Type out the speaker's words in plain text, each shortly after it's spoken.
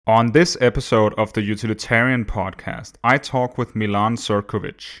On this episode of the Utilitarian Podcast, I talk with Milan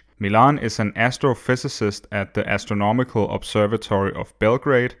Surkovic. Milan is an astrophysicist at the Astronomical Observatory of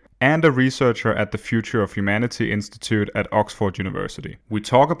Belgrade and a researcher at the Future of Humanity Institute at Oxford University. We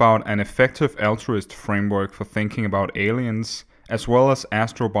talk about an effective altruist framework for thinking about aliens, as well as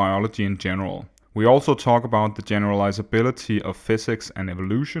astrobiology in general. We also talk about the generalizability of physics and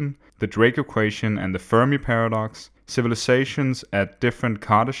evolution, the Drake equation and the Fermi paradox, civilizations at different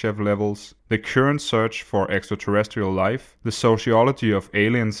Kardashev levels, the current search for extraterrestrial life, the sociology of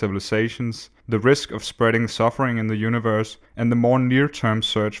alien civilizations, the risk of spreading suffering in the universe, and the more near-term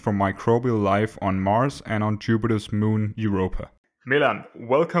search for microbial life on Mars and on Jupiter's moon Europa. Milan,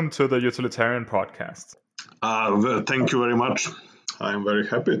 welcome to the Utilitarian Podcast. Thank you very much. I'm very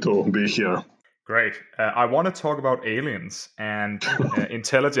happy to be here. Great. I want to talk about aliens and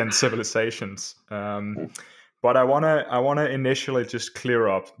intelligent civilizations. But I wanna initially just clear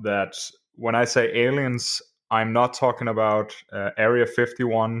up that when I say aliens, I'm not talking about Area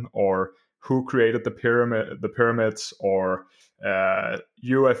 51 or who created the pyramids or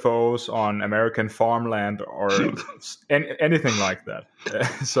UFOs on American farmland or anything like that.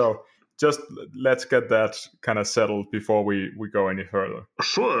 So just let's get that kind of settled before we go any further.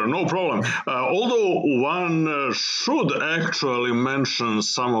 Sure, no problem. Although one should actually mention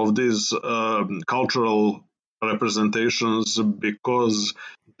some of these cultural representations because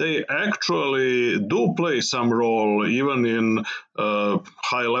they actually do play some role even in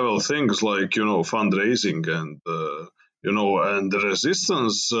high level things like fundraising and and the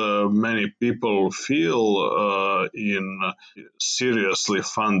resistance many people feel in seriously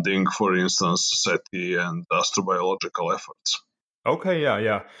funding, for instance, SETI and astrobiological efforts. Okay,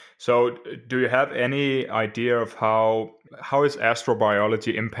 yeah. So, do you have any idea of how is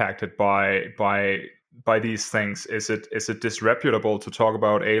astrobiology impacted by these things? Is it disreputable to talk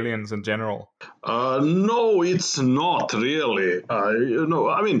about aliens in general? No, it's not really.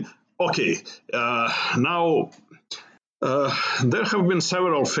 Okay. Now, there have been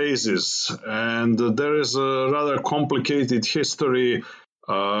several phases, and there is a rather complicated history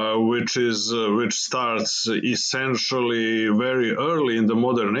which starts essentially very early in the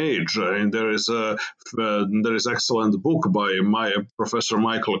modern age. And there is excellent book by Professor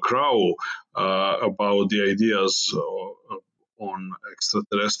Michael Crow about the ideas on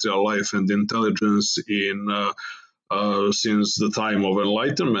extraterrestrial life and intelligence in since the time of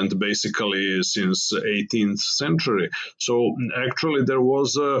Enlightenment, basically since 18th century. So actually, there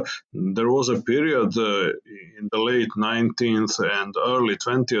was a period in the late 19th and early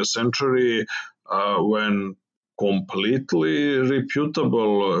 20th century when completely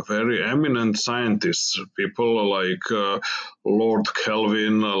reputable, very eminent scientists, people like Lord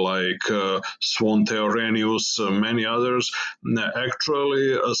Kelvin, like Svante Arrhenius, many others,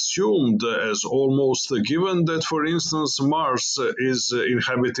 actually assumed as almost a given that, for instance, Mars is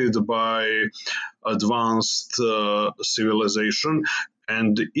inhabited by advanced civilization.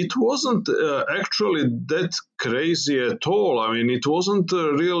 And it wasn't actually that crazy at all. I mean, it wasn't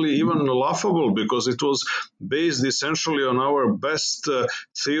really even laughable because it was based essentially on our best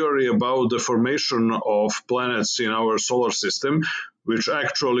theory about the formation of planets in our solar system, which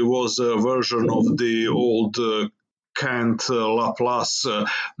actually was a version of the old Kant Laplace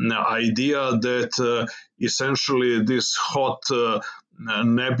idea that essentially this hot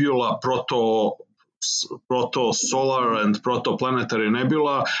nebula proto-solar and protoplanetary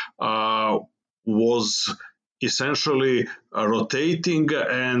nebula was essentially rotating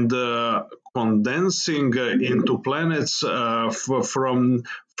and condensing into planets from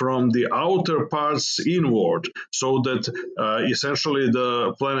the outer parts inward, so that essentially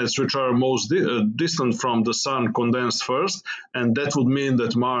the planets which are most distant from the sun condensed first, and that would mean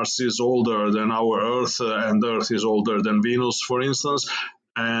that Mars is older than our Earth and Earth is older than Venus, for instance.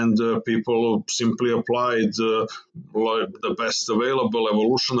 And people simply applied the best available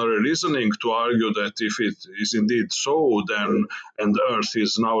evolutionary reasoning to argue that if it is indeed so, then and Earth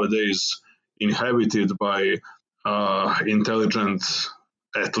is nowadays inhabited by intelligent,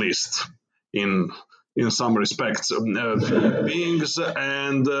 at least in some respects, beings,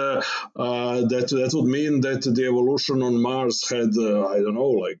 and that would mean that the evolution on Mars had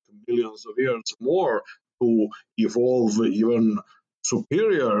like millions of years more to evolve even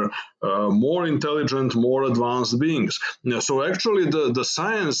superior, more intelligent, more advanced beings. So actually the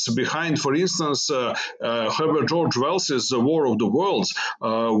science behind, for instance, Herbert George Wells's War of the Worlds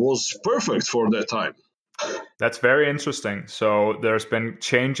was perfect for that time. That's very interesting. So there's been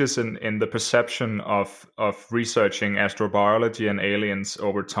changes in the perception of researching astrobiology and aliens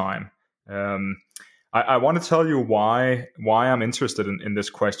over time. I want to tell you why I'm interested in this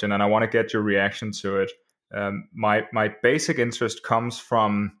question, and I want to get your reaction to it. My basic interest comes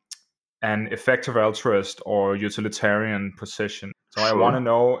from an effective altruist or utilitarian position. So Sure. I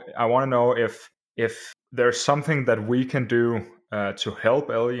want to know if there's something that we can do to help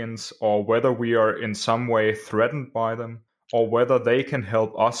aliens, or whether we are in some way threatened by them, or whether they can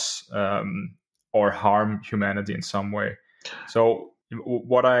help us, or harm humanity in some way. So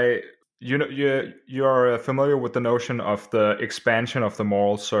what I you know you're familiar with the notion of the expansion of the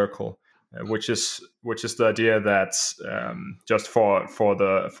moral circle, which is the idea that, just for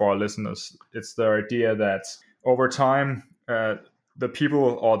our listeners, it's the idea that over time, the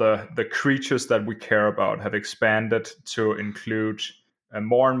people or the creatures that we care about have expanded to include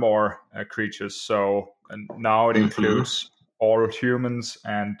more and more creatures. So and now it Hmm. includes all humans,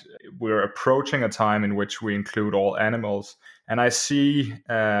 and we're approaching a time in which we include all animals. And I see,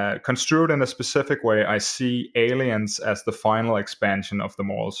 construed in a specific way, I see aliens as the final expansion of the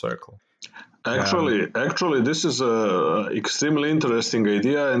moral circle. Um, Actually, this is a extremely interesting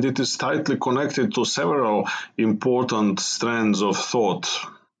idea, and it is tightly connected to several important strands of thought,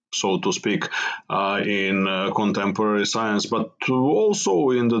 so to speak, in contemporary science, but also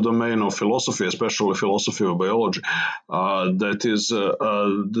in the domain of philosophy, especially philosophy of biology. That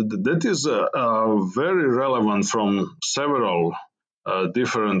is very relevant from several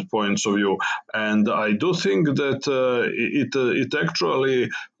different points of view, and I do think that it actually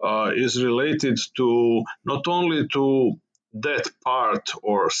is related to not only to that part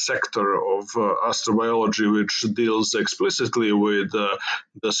or sector of astrobiology which deals explicitly with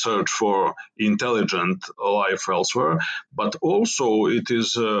the search for intelligent life elsewhere, but also it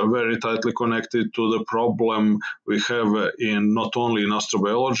is very tightly connected to the problem we have in not only in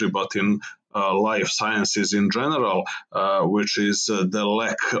astrobiology but in life sciences in general, which is the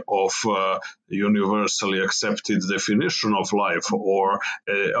lack of universally accepted definition of life, or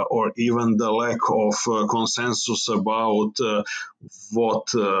even the lack of consensus about what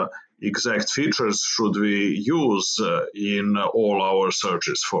exact features should we use in all our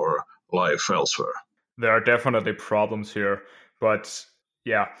searches for life elsewhere. there are definitely problems here, but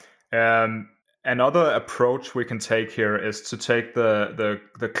yeah. Um, Another approach we can take here is to take the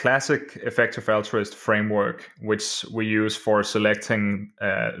classic effective altruist framework, which we use for selecting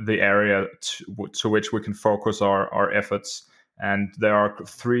the area to which we can focus our efforts. And there are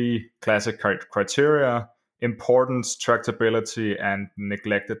three classic criteria: importance, tractability, and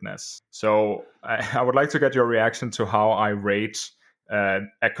neglectedness. So I would like to get your reaction to how I rate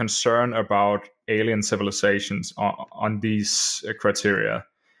a concern about alien civilizations on these criteria.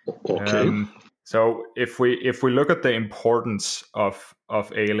 Okay. Um, so if we look at the importance of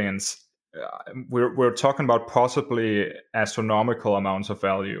aliens, we're talking about possibly astronomical amounts of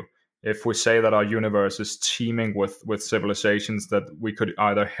value. If we say that our universe is teeming with civilizations that we could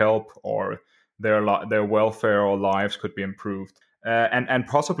either help, or their welfare or lives could be improved, and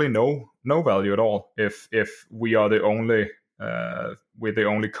possibly no value at all if we're the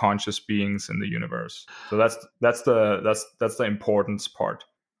only conscious beings in the universe. So that's the importance part.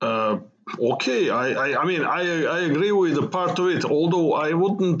 Uh, okay, I mean, I agree with a part of it, although I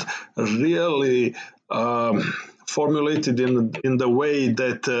wouldn't really formulate it in the way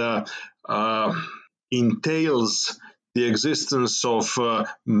that entails the existence of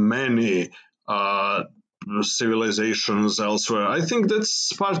many civilizations elsewhere. I think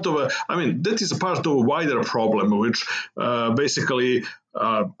that's part of I mean, that is a part of a wider problem, which basically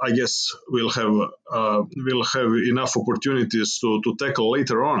I guess we'll have enough opportunities to tackle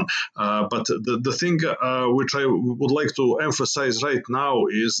later on. But the thing which I would like to emphasize right now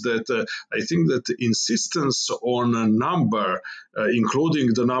is that I think that insistence on a number,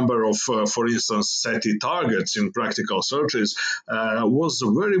 including the number of, for instance, SETI targets in practical searches, was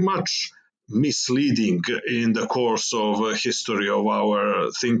very much misleading in the course of history of our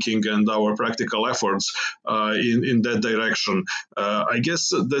thinking and our practical efforts in that direction. I guess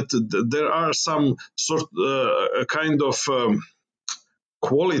that there are some sort kind of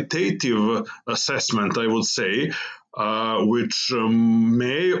qualitative assessment, I would say, which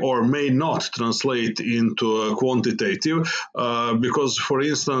may or may not translate into a quantitative. Because, for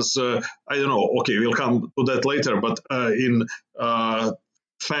instance, I don't know, okay, we'll come to that later, but in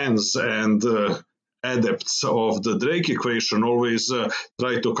fans and adepts of the Drake equation always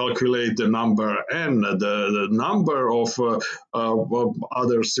try to calculate the number n, the number of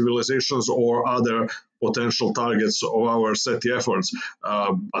other civilizations or other potential targets of our SETI efforts.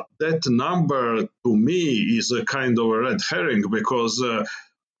 But that number to me is a kind of a red herring, because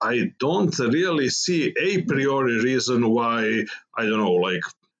I don't really see a priori reason why, I don't know, like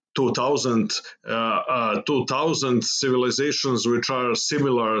 2000 civilizations which are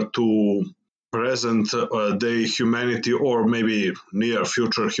similar to present day humanity or maybe near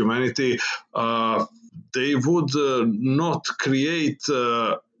future humanity, they would not create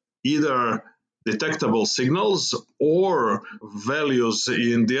either detectable signals or values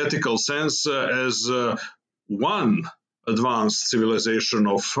in the ethical sense as one advanced civilization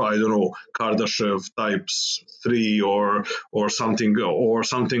of, I don't know, Kardashev types 3 or something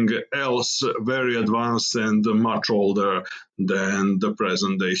else very advanced and much older than the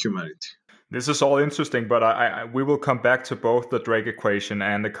present day humanity. This is all interesting, but we will come back to both the Drake equation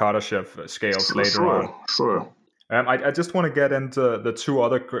and the Kardashev scales later on. Sure. I just want to get into the two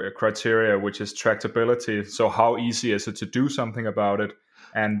other criteria, which is tractability. So how easy is it to do something about it?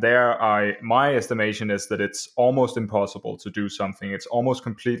 And my estimation is that it's almost impossible to do something. It's almost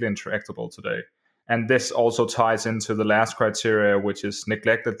completely intractable today. And this also ties into the last criteria, which is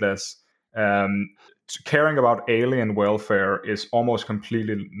neglectedness. Caring about alien welfare is almost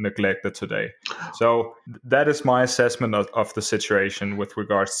completely neglected today. So that is my assessment of the situation with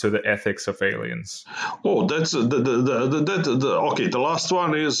regards to the ethics of aliens. Oh, that's okay. The last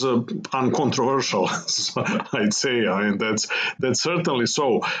one is uncontroversial, I'd say. I mean, that's certainly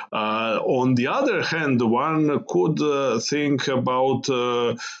so. On the other hand, one could think about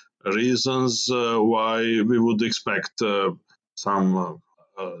reasons why we would expect some.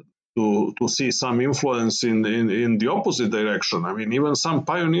 To see some influence in the opposite direction. I mean, even some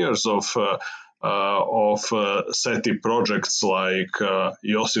pioneers of SETI projects like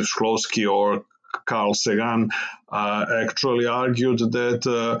Josef Shklovsky or Carl Sagan actually argued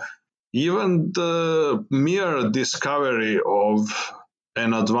that even the mere discovery of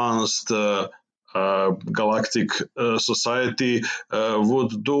an advanced galactic society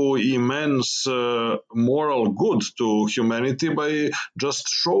would do immense moral good to humanity by just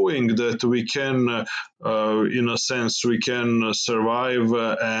showing that we can, in a sense, we can survive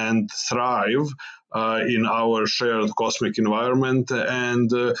and thrive in our shared cosmic environment,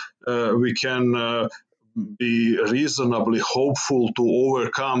 and we can be reasonably hopeful to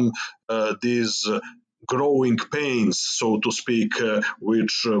overcome these growing pains, so to speak,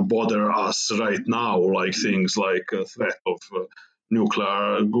 which bother us right now, like things like threat of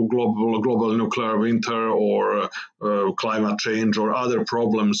global nuclear winter or climate change or other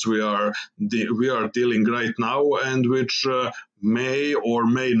problems we are dealing right now, and which may or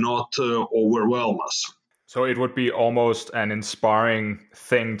may not overwhelm us. So it would be almost an inspiring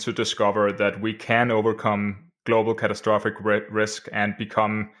thing to discover that we can overcome global catastrophic risk and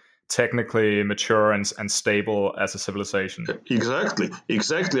become technically mature and stable as a civilization. Exactly.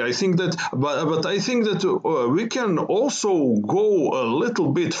 I think that, but I think that we can also go a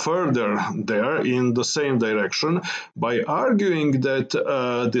little bit further there in the same direction by arguing that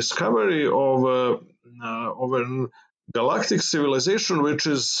discovery of a galactic civilization, which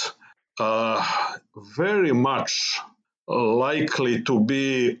is very much likely to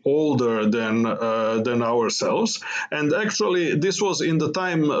be older than ourselves, and actually this was in the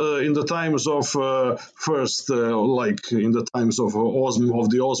times of first like in the times of the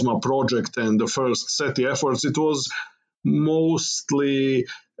OSMA project and the first SETI efforts. It was mostly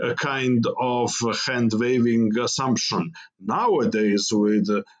a kind of hand-waving assumption. Nowadays, with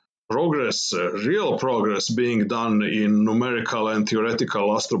real progress being done in numerical and theoretical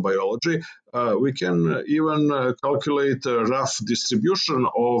astrobiology, we can even calculate a rough distribution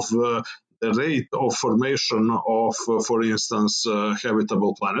of the rate of formation of, for instance,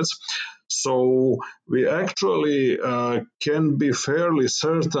 habitable planets. So we actually can be fairly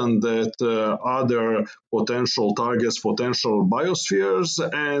certain that other potential targets, potential biospheres,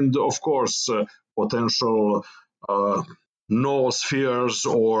 and of course potential noospheres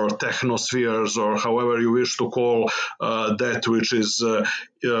or technospheres, or however you wish to call that which is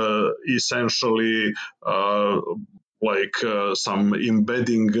essentially like some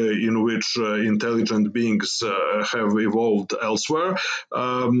embedding in which intelligent beings have evolved elsewhere.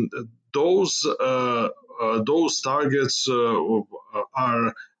 Those targets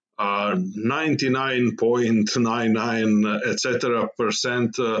are 99.99 etc.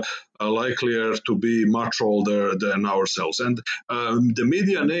 percent likelier to be much older than ourselves, and the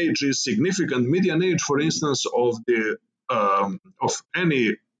median age is significant. Median age, for instance, of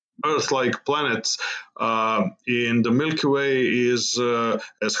any Earth-like planets in the Milky Way is,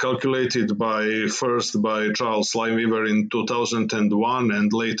 as calculated first by Charles Lineweaver in 2001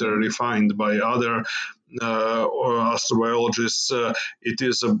 and later refined by other astrobiologists, it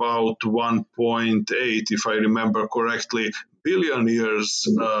is about 1.8, if I remember correctly, billion years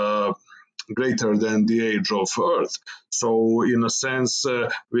greater than the age of Earth. So, in a sense,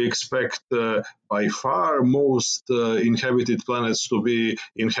 we expect by far most inhabited planets to be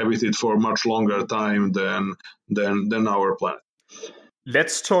inhabited for much longer time than our planet.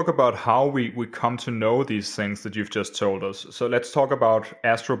 Let's talk about how we come to know these things that you've just told us. So let's talk about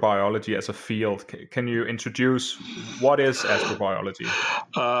astrobiology as a field. Can you introduce what is astrobiology?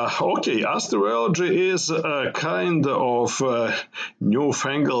 Okay, astrobiology is a kind of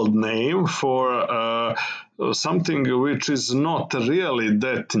newfangled name for something which is not really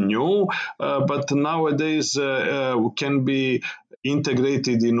that new, but nowadays can be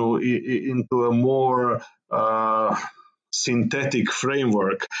integrated into a more synthetic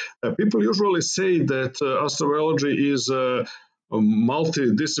framework. People usually say that astrobiology is a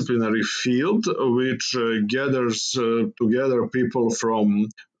multidisciplinary field which gathers together people from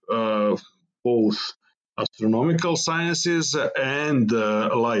both astronomical sciences and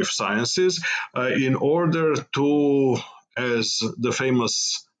life sciences in order to, as the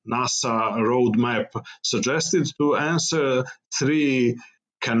famous NASA roadmap suggested, to answer three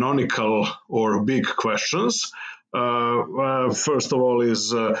canonical or big questions. First of all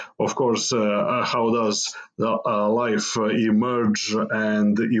is, of course, how does life emerge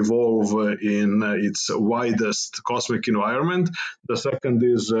and evolve in its widest cosmic environment? The second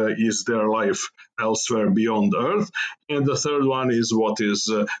is there life elsewhere beyond Earth? And the third one is, what is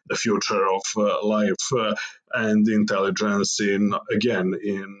the future of life and intelligence in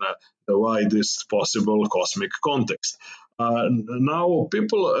the widest possible cosmic context? Now,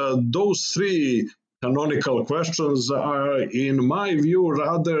 people, those three canonical questions are, in my view,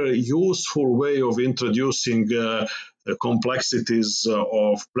 rather useful way of introducing the complexities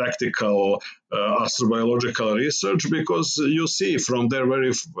of practical astrobiological research, because you see from their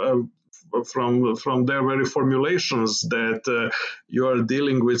very from their very formulations that you are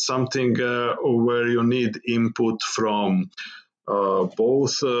dealing with something where you need input from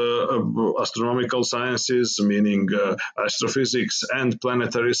both astronomical sciences, meaning astrophysics, and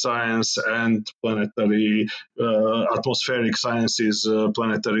planetary science, and planetary atmospheric sciences,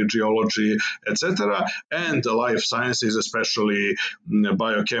 planetary geology, etc., and life sciences, especially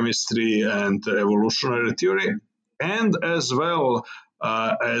biochemistry and evolutionary theory, and as well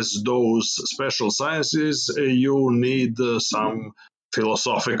as those special sciences, you need some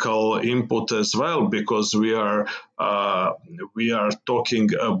philosophical input as well, because we are talking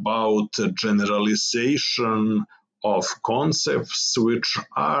about generalization of concepts which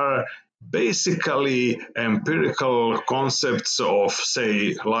are basically empirical concepts of,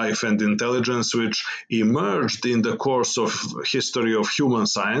 say, life and intelligence, which emerged in the course of history of human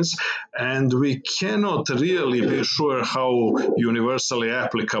science, and we cannot really be sure how universally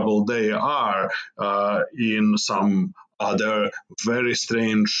applicable they are in some other very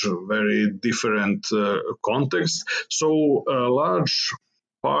strange, very different context. So a large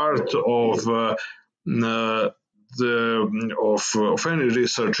part of of any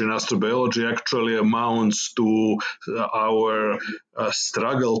research in astrobiology actually amounts to our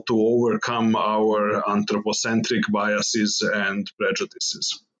struggle to overcome our anthropocentric biases and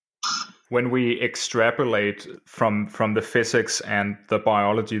prejudices. When we extrapolate from the physics and the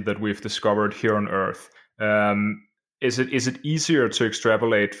biology that we've discovered here on Earth, is it easier to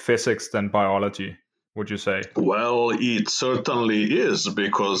extrapolate physics than biology, would you say? Well, it certainly is,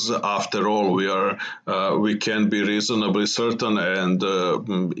 because after all, we can be reasonably certain, and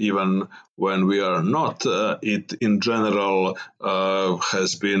even when we are not, it in general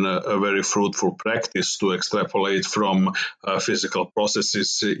has been a very fruitful practice to extrapolate from physical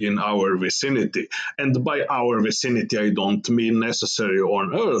processes in our vicinity. And by our vicinity, I don't mean necessarily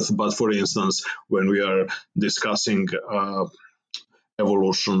on Earth, but for instance, when we are discussing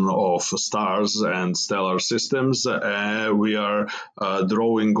evolution of stars and stellar systems, we are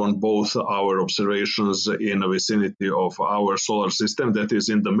drawing on both our observations in the vicinity of our solar system, that is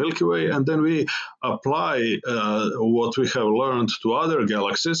in the Milky Way, and then we apply what we have learned to other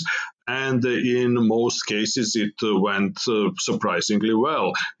galaxies. And in most cases, it went surprisingly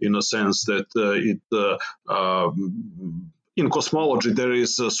well, in a sense that in cosmology, there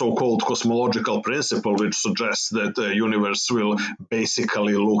is a so-called cosmological principle which suggests that the universe will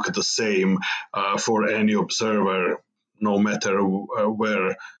basically look the same for any observer, no matter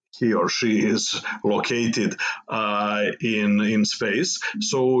where he or she is located in space.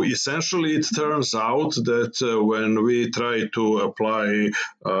 So essentially, it turns out that when we try to apply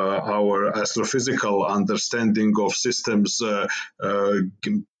our astrophysical understanding of systems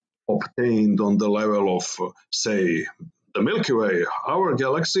obtained on the level of, say, the Milky Way, our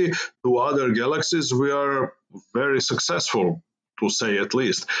galaxy, to other galaxies, we are very successful to say at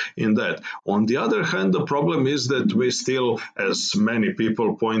least in that. On the other hand, the problem is that we still, as many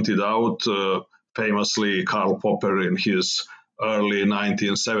people pointed out, famously Karl Popper in his early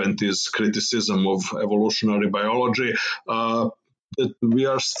 1970s criticism of evolutionary biology, that we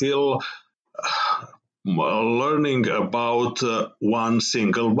are still learning about one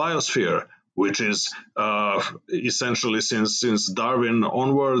single biosphere, which is essentially since Darwin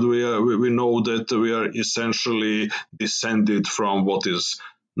onward, we know that we are essentially descended from what is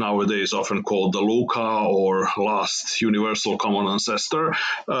nowadays often called the LUCA, or last universal common ancestor.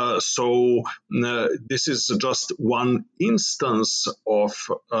 So this is just one instance of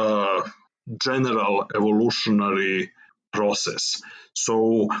general evolutionary process.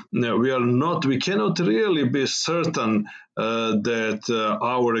 So we cannot really be certain that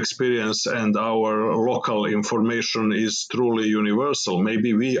our experience and our local information is truly universal.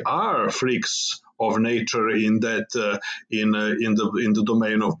 Maybe we are freaks of nature in that in the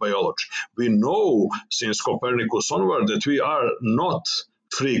domain of biology. We know since Copernicus onward that we are not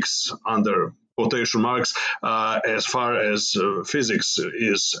freaks under quotation marks as far as physics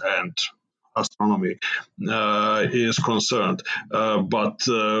is and astronomy is concerned. But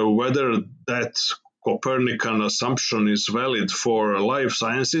whether that Copernican assumption is valid for life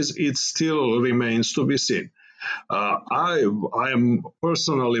sciences, it still remains to be seen. I am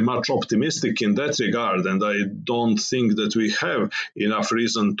personally much optimistic in that regard, and I don't think that we have enough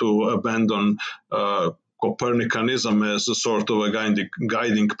reason to abandon Copernicanism as a sort of a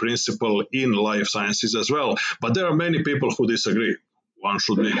guiding principle in life sciences as well. But there are many people who disagree. One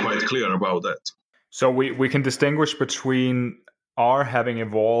should be quite clear about that. So we can distinguish between our having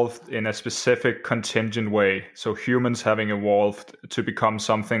evolved in a specific contingent way, so humans having evolved to become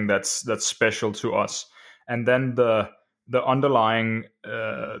something that's special to us, and then the underlying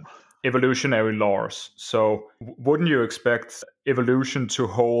evolutionary laws. So wouldn't you expect evolution to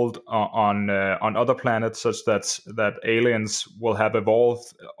hold on other planets, such that aliens will have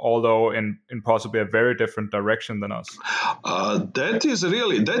evolved, although in possibly a very different direction than us? That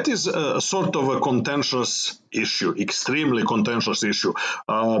is a sort of a contentious issue, extremely contentious issue.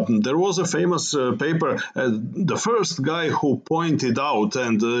 There was a famous paper, the first guy who pointed out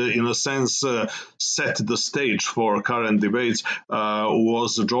and in a sense set the stage for current debates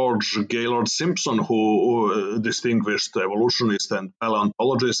was George Gaylord Simpson, who distinguished evolutionist and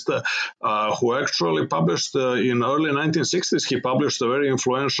paleontologist, who actually published in early 1960s, he published a very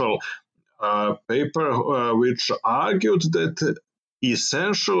influential paper which argued that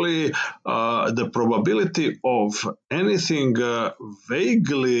essentially the probability of anything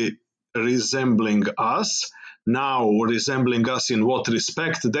vaguely resembling us, now resembling us in what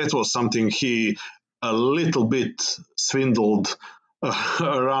respect, that was something he a little bit swindled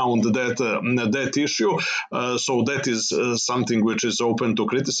around that issue. So that is something which is open to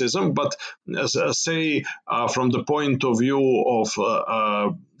criticism. But say from the point of view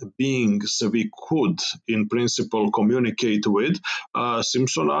of beings we could in principle communicate with,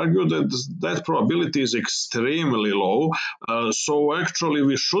 Simpson argued that probability is extremely low. So actually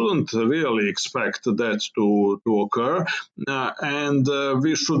we shouldn't really expect that to occur. And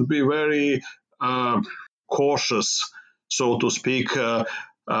we should be very cautious, so to speak,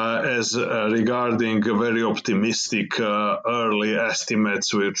 as regarding very optimistic early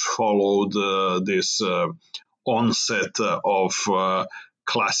estimates which followed this onset of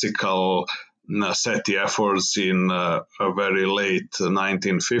classical SETI efforts in very late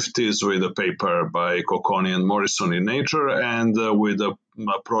 1950s with a paper by Cocconi and Morrison in Nature, and with a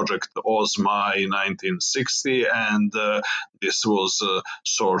project OSMA in 1960, and this was a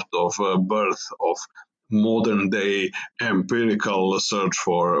sort of birth of modern day empirical search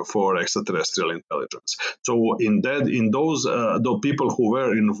for extraterrestrial intelligence. So the people who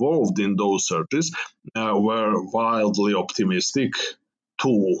were involved in those searches were wildly optimistic,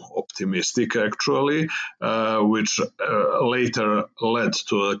 too optimistic actually, which later led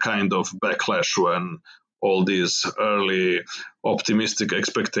to a kind of backlash when all these early optimistic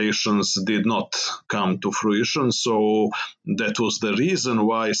expectations did not come to fruition. So that was the reason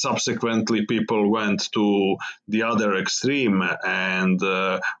why subsequently people went to the other extreme and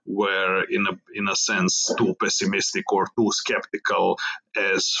were in a sense too pessimistic or too skeptical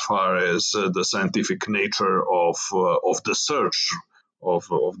as far as the scientific nature of the search, of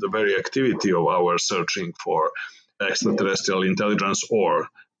the very activity of our searching for extraterrestrial intelligence, or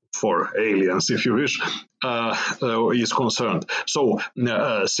for aliens, if you wish, is concerned. So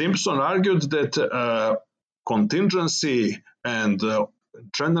Simpson argued that contingency and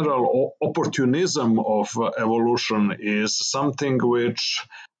general opportunism of evolution is something which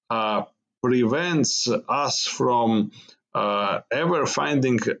prevents us from ever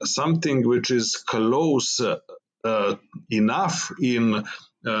finding something which is close enough in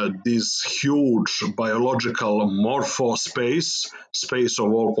this huge biological space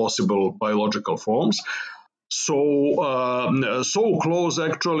of all possible biological forms, so close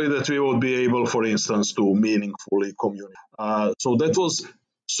actually that we would be able, for instance, to meaningfully communicate. So that was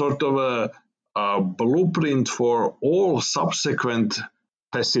sort of a blueprint for all subsequent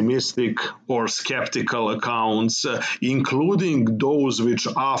pessimistic or skeptical accounts, including those which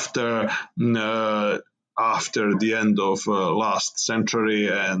after the end of last century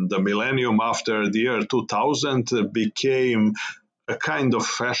and the millennium, after the year 2000, became a kind of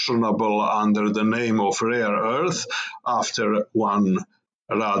fashionable under the name of rare earth, after one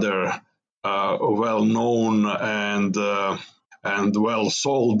rather well-known and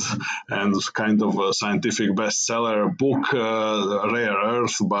well-sold and kind of a scientific bestseller book, Rare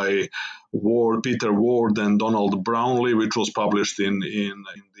Earth by Peter Ward and Donald Brownlee, which was published in the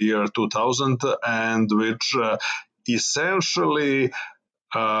year 2000, and which essentially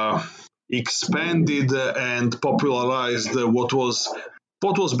expanded and popularized what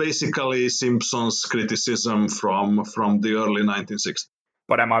was basically Simpson's criticism from the early 1960s.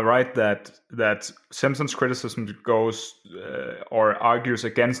 But am I right that Simpson's criticism goes or argues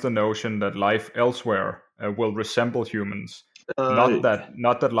against the notion that life elsewhere will resemble humans, not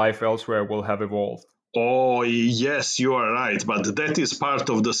that life elsewhere will have evolved? Oh, yes, you are right, but that is part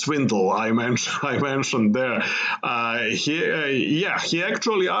of the swindle I mentioned there. He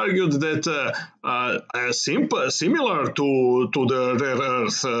actually argued that similar to the rare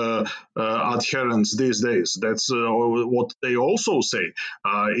earth adherents these days. That's what they also say,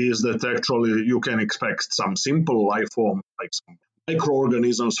 is that actually you can expect some simple life form, like some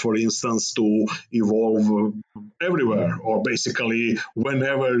microorganisms, for instance, to evolve everywhere, or basically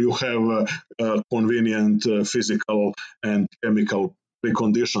whenever you have convenient physical and chemical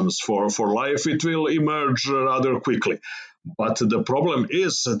preconditions for life, it will emerge rather quickly. But the problem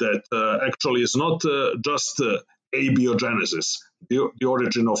is that actually it's not just abiogenesis, the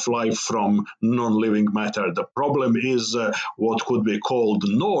origin of life from non-living matter. The problem is what could be called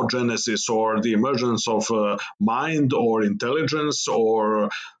noogenesis, or the emergence of mind or intelligence or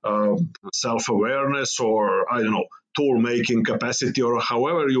self-awareness, or I don't know, tool-making capacity, or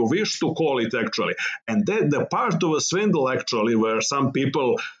however you wish to call it actually. And that the part of a swindle actually where some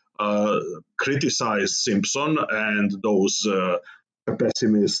people criticize Simpson and those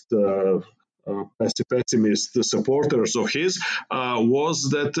pessimist supporters of his, was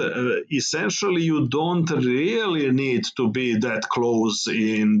that essentially you don't really need to be that close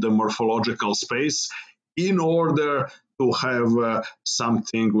in the morphological space in order to have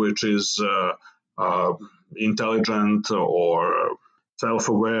something which is intelligent or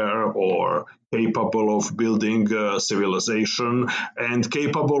self-aware or capable of building civilization and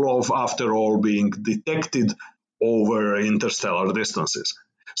capable of, after all, being detected over interstellar distances.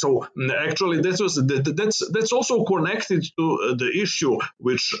 So actually, that's also connected to the issue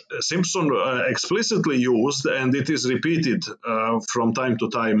which Simpson explicitly used, and it is repeated from time to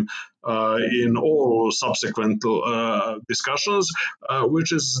time in all subsequent discussions,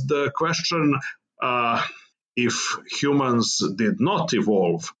 which is the question: if humans did not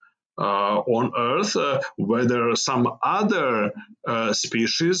evolve on Earth, whether some other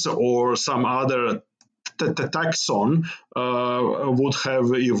species or some other taxon would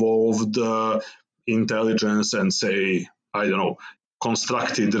have evolved intelligence and, say, I don't know,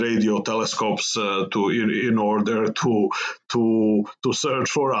 constructed radio telescopes in order to search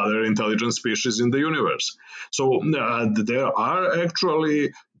for other intelligent species in the universe. So there are actually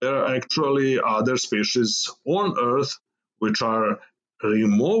other species on Earth which are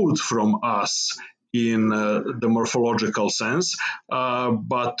remote from us in the morphological sense,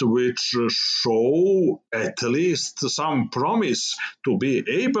 but which show at least some promise to be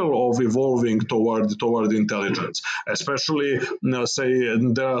able of evolving toward intelligence. Especially, say,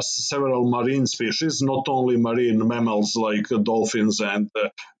 there are several marine species, not only marine mammals like dolphins and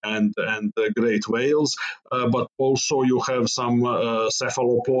great whales, but also you have some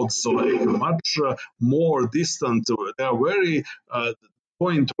cephalopods, like much more distant. They are very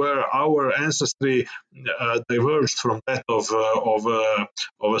point where our ancestry diverged from that of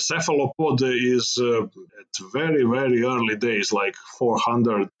a cephalopod is at very, very early days, like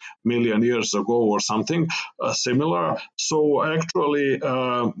 400 million years ago or something similar. So actually,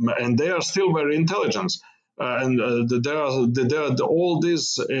 and they are still very intelligent. there are all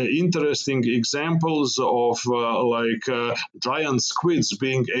these interesting examples of giant squids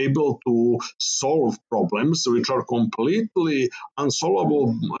being able to solve problems which are completely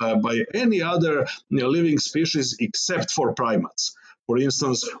unsolvable by any other living species except for primates. For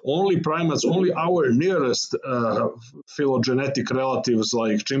instance, only our nearest phylogenetic relatives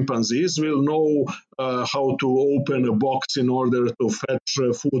like chimpanzees will know how to open a box in order to fetch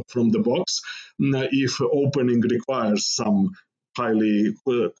food from the box if opening requires some highly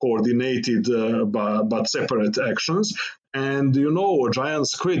coordinated but separate actions. And a giant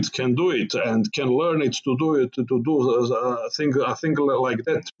squid can do it and can learn it to do a thing like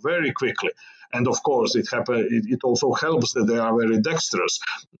that very quickly. And of course, it also helps that they are very dexterous.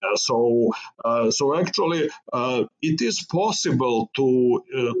 So actually, it is possible to.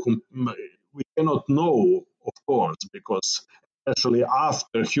 We cannot know, of course, because especially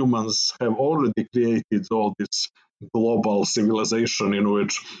after humans have already created all this global civilization in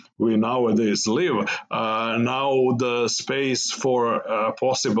which we nowadays live. Now the space for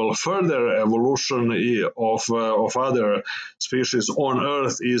possible further evolution of other species on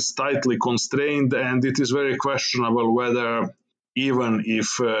Earth is tightly constrained, and it is very questionable whether, even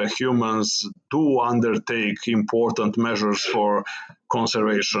if humans do undertake important measures for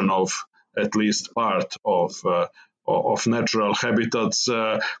conservation of at least part of natural habitats,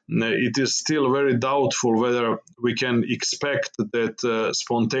 it is still very doubtful whether we can expect that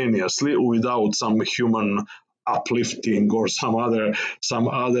spontaneously, without some human uplifting or some other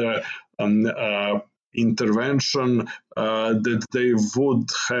intervention, that they would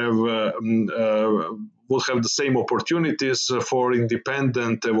have the same opportunities for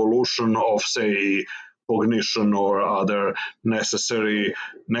independent evolution of, say, cognition or other necessary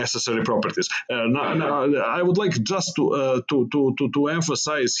properties. Now, I would like just to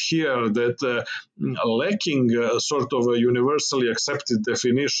emphasize here that lacking sort of universally accepted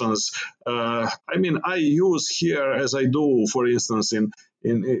definitions. I use here, as I do, for instance, in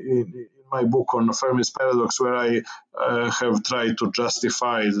my book on Fermi's paradox, where I have tried to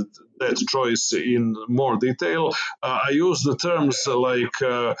justify that choice in more detail. I use the terms like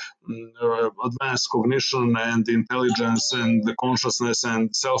advanced cognition and intelligence and the consciousness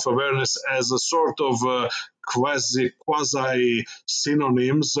and self-awareness as a sort of quasi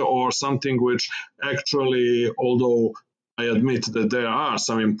synonyms, or something which actually, although I admit that there are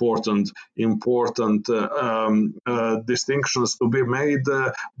some important distinctions to be made,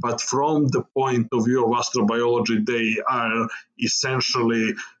 but from the point of view of astrobiology, they are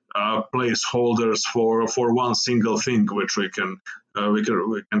essentially placeholders for one single thing, which we can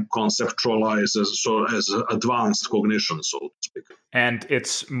conceptualize as advanced cognition, so to speak. And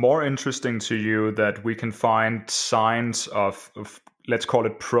it's more interesting to you that we can find signs of let's call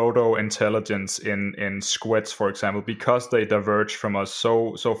it proto-intelligence in squids, for example, because they diverge from us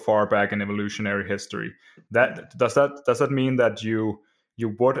so far back in evolutionary history. Does that mean that you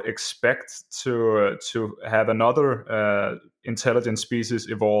would expect to have another intelligent species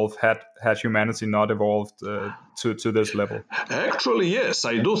evolve had humanity not evolved to this level? Actually, yes,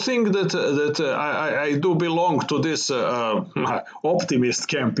 I do think that I do belong to this optimist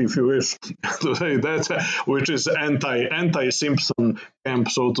camp, if you wish to say that, which is anti-Simpson camp,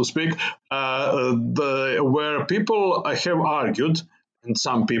 so to speak, where people have argued, and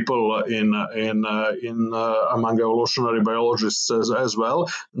some people among evolutionary biologists as well,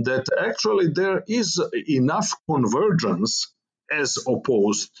 that actually there is enough convergence as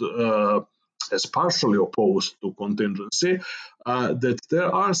partially opposed to contingency, that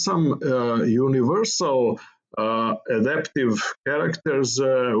there are some universal adaptive characters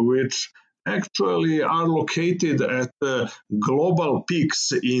which actually are located at global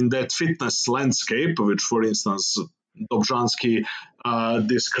peaks in that fitness landscape, which, for instance, Dobzhansky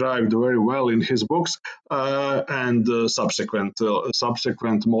described very well in his books, and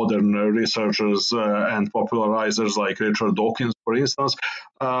subsequent modern researchers and popularizers like Richard Dawkins, for instance.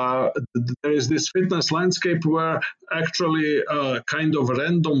 There is this fitness landscape where actually kind of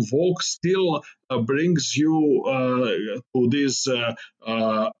random walk still brings you to these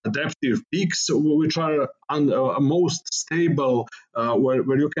adaptive peaks, which are most stable,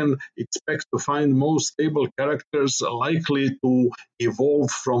 where you can expect to find most stable characters likely to evolve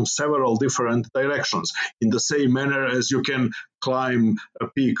from several different directions, in the same manner as you can climb a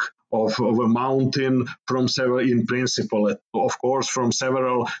peak of a mountain from several, in principle, of course, from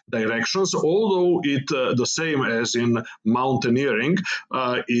several directions. Although it the same as in mountaineering,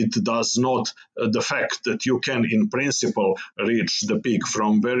 it does not the fact that you can, in principle, reach the peak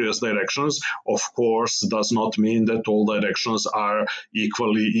from various directions, of course, does not mean that all directions are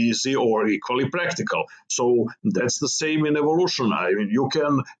equally easy or equally practical. So that's the same in evolution. I mean, you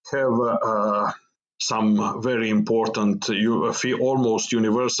can have some very important, almost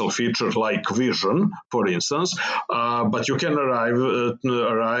universal feature like vision, for instance, but you can arrive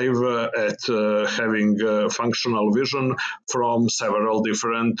at having functional vision from several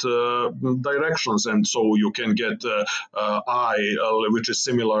different directions, and so you can get eye which is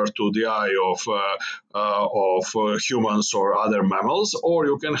similar to the eye of humans or other mammals, or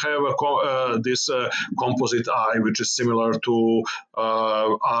you can have this composite eye which is similar to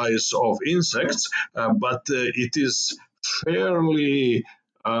eyes of insects. But it is fairly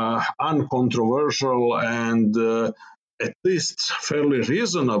uncontroversial and at least fairly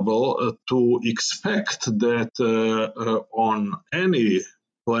reasonable to expect that on any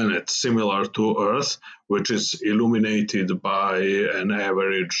planet similar to Earth, which is illuminated by an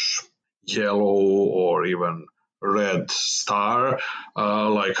average yellow or even red star,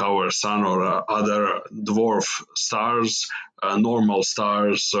 like our sun or other dwarf stars, normal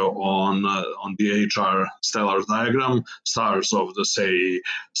stars on the HR stellar diagram, stars of the, say,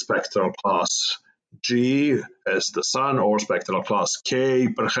 spectral class G as the sun, or spectral class K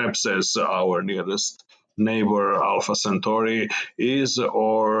perhaps as our nearest neighbor Alpha Centauri is,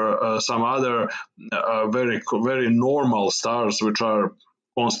 or some other very normal stars which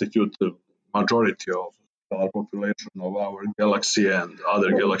constitute the majority of the population of our galaxy and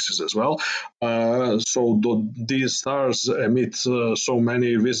other galaxies as well. These stars emit so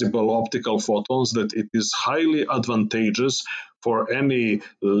many visible optical photons that it is highly advantageous for any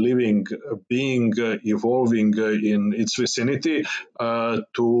living being evolving in its vicinity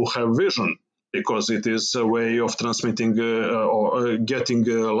to have vision, because it is a way of transmitting or getting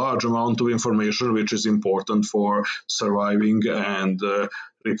a large amount of information which is important for surviving and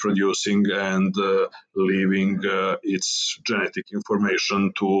reproducing and leaving its genetic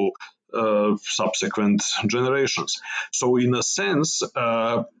information to subsequent generations. So in a sense,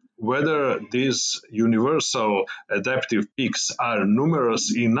 whether these universal adaptive peaks are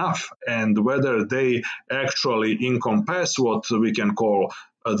numerous enough and whether they actually encompass what we can call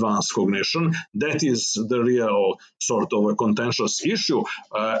advanced cognition, that is the real sort of a contentious issue.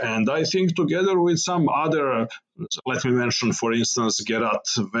 And I think together with some other, let me mention, for instance, Gerard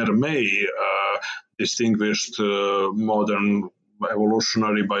Vermeij, distinguished modern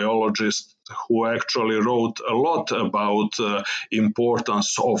evolutionary biologist who actually wrote a lot about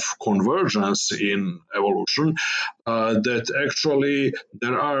importance of convergence in evolution, that actually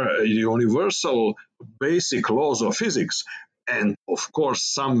there are universal basic laws of physics, and of course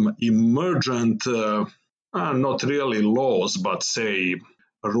some emergent, not really laws, but say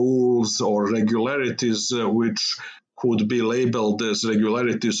rules or regularities which could be labeled as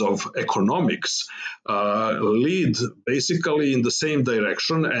regularities of economics, lead basically in the same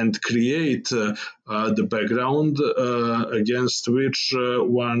direction and create the background against which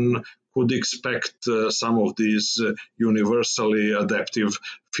one could expect some of these universally adaptive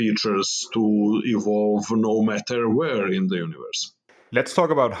features to evolve no matter where in the universe. Let's talk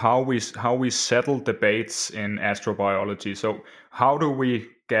about how we settle debates in astrobiology. So how do we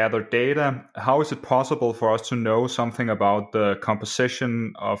gather data? How is it possible for us to know something about the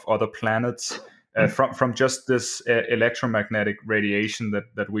composition of other planets from just this electromagnetic radiation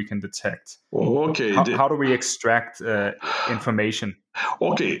that we can detect? Okay. How do we extract information?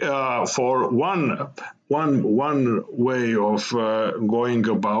 Okay, for one way of going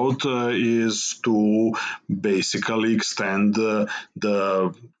about is to basically extend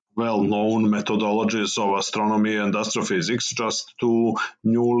the well-known methodologies of astronomy and astrophysics just to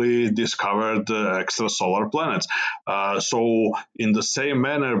newly discovered extrasolar planets. So in the same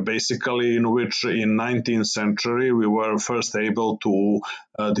manner, basically, in which in 19th century we were first able to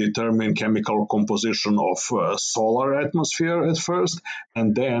determine chemical composition of solar atmosphere at first,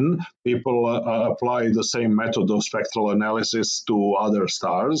 and then people apply the same method of spectral analysis to other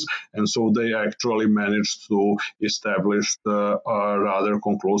stars, and so they actually managed to establish rather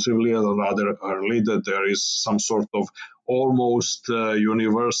conclusively and rather early that there is some sort of almost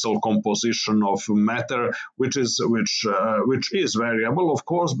universal composition of matter, which is variable, of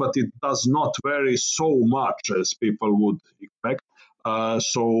course, but it does not vary so much as people would expect.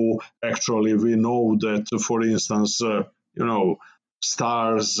 So actually, we know that, for instance,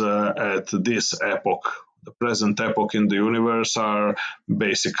 stars at this epoch, the present epoch in the universe are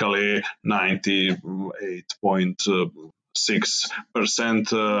basically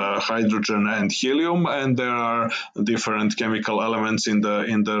 98.6% hydrogen and helium, and there are different chemical elements in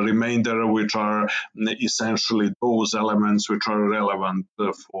the remainder, which are essentially those elements which are relevant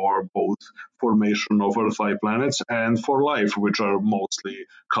for both formation of Earth-like planets and for life, which are mostly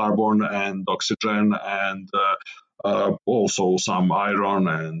carbon and oxygen and also some iron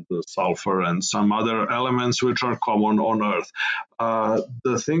and sulfur and some other elements which are common on Earth.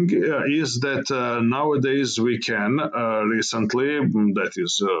 The thing is that nowadays we can recently, that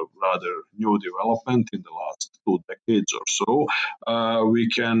is a rather new development in the last 2 decades or so, we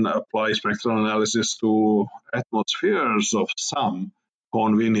can apply spectral analysis to atmospheres of some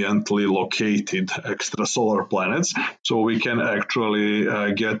conveniently located extrasolar planets. So we can actually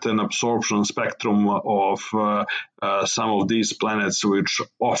get an absorption spectrum of some of these planets, which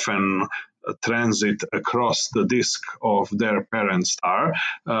often transit across the disk of their parent star.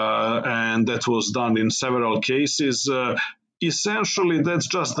 And that was done in several cases. Essentially, that's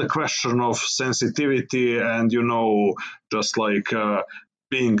just a question of sensitivity and, just like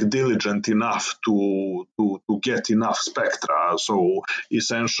being diligent enough to get enough spectra. So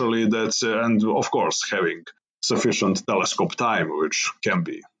essentially that's, and of course having sufficient telescope time, which can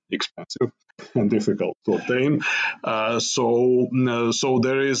be expensive and difficult to obtain. So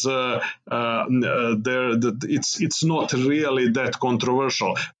there is it's not really that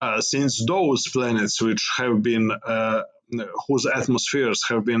controversial, since those planets which have been whose atmospheres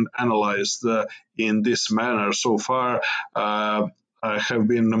have been analyzed in this manner so far have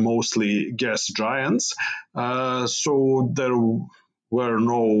been mostly gas giants. So there were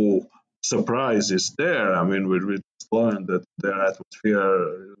no surprises there. I mean, we learned that their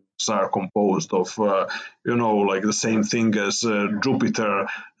atmospheres are composed of, like the same thing as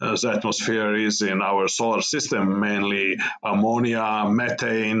Jupiter's atmosphere is in our solar system, mainly ammonia,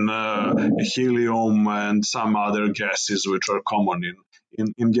 methane, helium, and some other gases which are common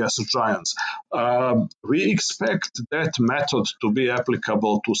in gas giants. We expect that method to be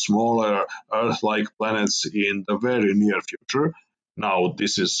applicable to smaller Earth-like planets in the very near future. Now,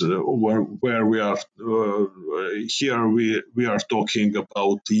 this is where we are. Here we are talking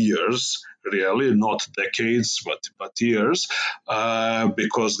about years, really, not decades, but years,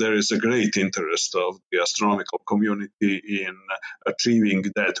 because there is a great interest of the astronomical community in achieving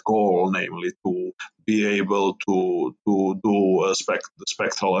that goal, namely to be able to do a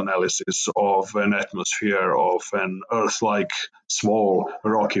spectral analysis of an atmosphere of an Earth-like small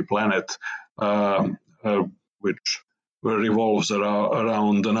rocky planet, which revolves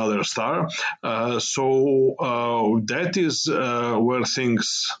around another star. So that is where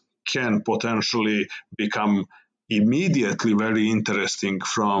things can potentially become immediately very interesting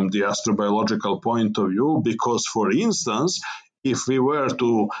from the astrobiological point of view, because, for instance, if we were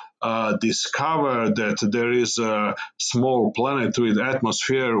to discover that there is a small planet with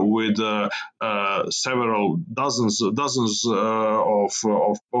atmosphere with several dozens of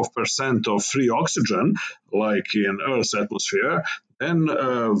percent of free oxygen, like in Earth's atmosphere, then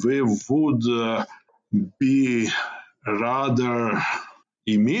we would be rather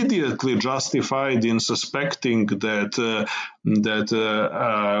immediately justified in suspecting that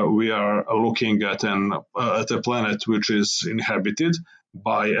we are looking at a planet which is inhabited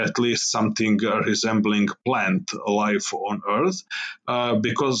by at least something resembling plant life on Earth,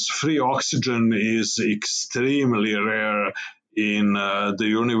 because free oxygen is extremely rare in the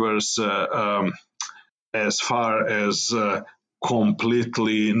universe as far as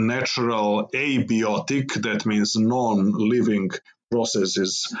completely natural abiotic, that means non-living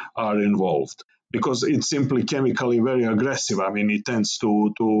processes are involved, because it's simply chemically very aggressive. I mean, it tends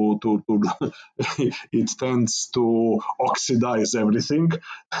to it tends to oxidize everything.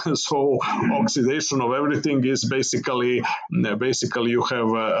 So oxidation of everything is basically you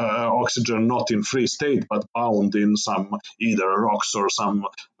have oxygen not in free state but bound in some either rocks or some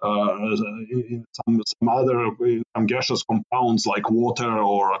some gaseous compounds like water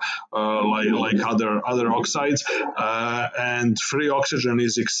or like other oxides, and free oxygen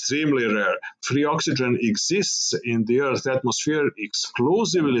is extremely rare. Free oxygen exists in the Earth's atmosphere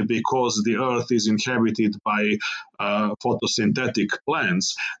exclusively because the Earth is inhabited by photosynthetic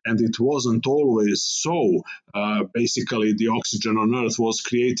plants, and it wasn't always so. Basically, the oxygen on Earth was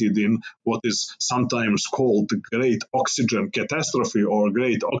created in what is sometimes called the Great Oxygen Catastrophe or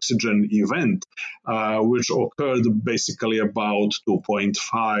Great oxygen event, which occurred basically about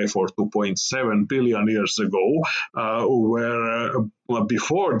 2.5 or 2.7 billion years ago, where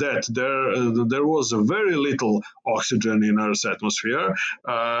before that there was very little oxygen in Earth's atmosphere,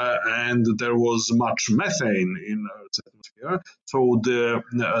 and there was much methane in Earth's atmosphere. So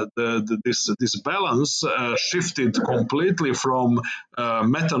this balance shifted completely from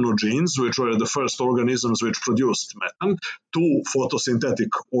methanogenes, which were the first organisms which produced methane, to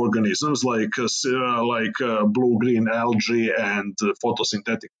photosynthetic organisms like blue-green algae and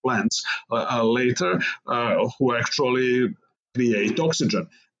photosynthetic plants later, who actually create oxygen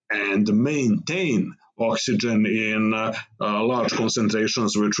and maintain oxygen in large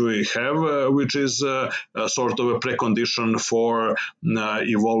concentrations, which we have, which is sort of a precondition for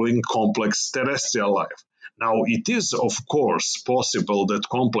evolving complex terrestrial life. Now, it is, of course, possible that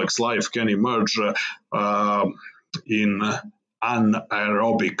complex life can emerge in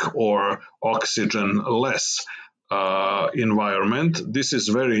anaerobic or oxygen-less environment. This is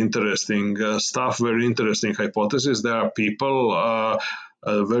very interesting stuff, very interesting hypothesis. There are people,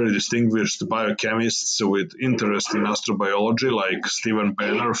 very distinguished biochemists with interest in astrobiology, like Stephen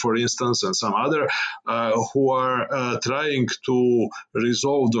Banner, for instance, and some other, who are trying to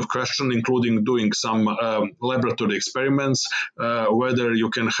resolve the question, including doing some laboratory experiments, whether you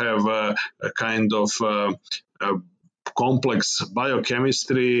can have a kind of complex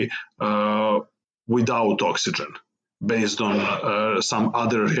biochemistry without oxygen, based on some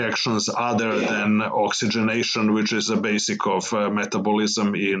other reactions other than oxygenation, which is a basic of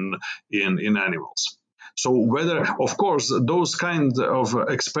metabolism in animals. So whether, of course, those kind of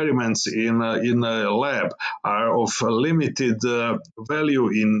experiments in a lab are of limited value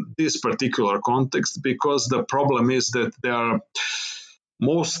in this particular context, because the problem is that they are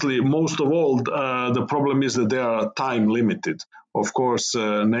most of all, the problem is that they are time limited. Of course,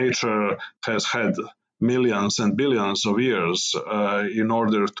 nature has had millions and billions of years in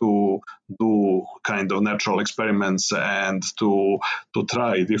order to do kind of natural experiments and to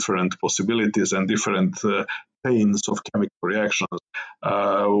try different possibilities and different chains of chemical reactions.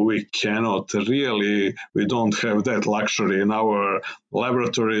 We don't have that luxury in our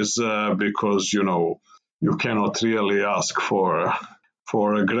laboratories because, you cannot really ask for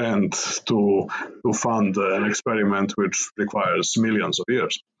a grant to fund an experiment which requires millions of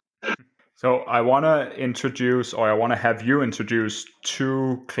years. So I want to have you introduce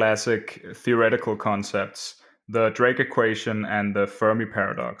two classic theoretical concepts: the Drake equation and the Fermi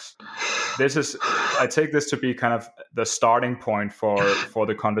paradox. I take this to be kind of the starting point for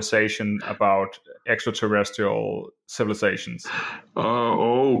the conversation about extraterrestrial civilizations.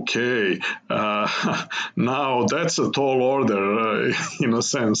 Okay. Now that's a tall order, in a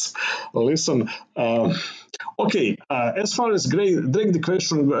sense. Listen. Okay, as far as Drake's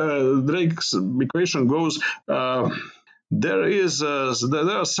equation goes, there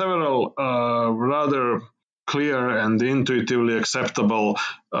are several rather clear and intuitively acceptable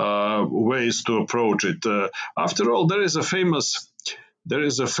ways to approach it. After all, there is a famous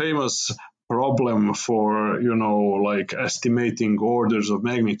problem for estimating orders of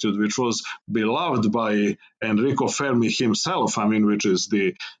magnitude, which was beloved by Enrico Fermi himself. I mean, which is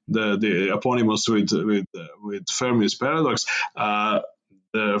the eponymous with Fermi's paradox.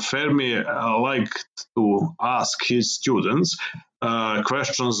 Fermi liked to ask his students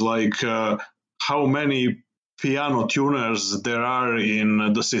questions like how many piano tuners there are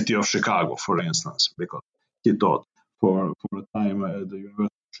in the city of Chicago, for instance, because he taught for a time at the University of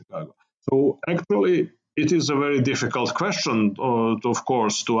Chicago. So actually, it is a very difficult question, of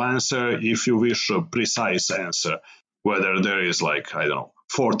course, to answer if you wish a precise answer, whether there is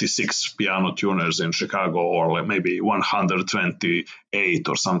 46 piano tuners in Chicago or maybe 128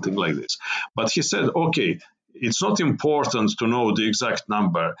 or something like this. But he said, okay, it's not important to know the exact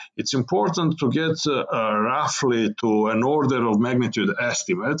number. It's important to get roughly to an order of magnitude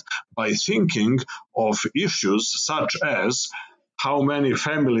estimate by thinking of issues such as how many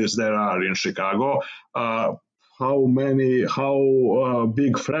families there are in Chicago, how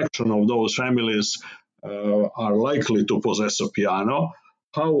big fraction of those families are likely to possess a piano,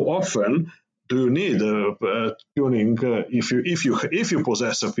 how often do you need tuning if you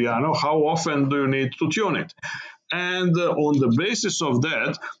possess a piano, how often do you need to tune it? And on the basis of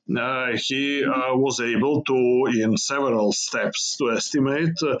that, he was able to, in several steps, to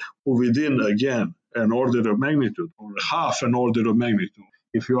estimate within, again, an order of magnitude or half an order of magnitude.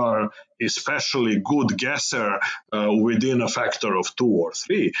 If you are especially good guesser, within a factor of 2 or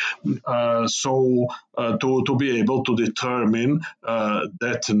 3, to be able to determine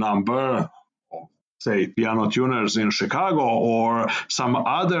that number say, piano tuners in Chicago, or some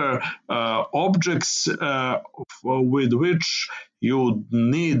other objects with which you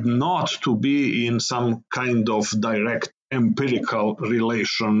need not to be in some kind of direct empirical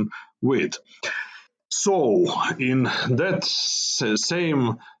relation with. So, in that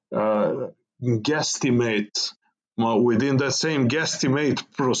same guesstimate, within that same guesstimate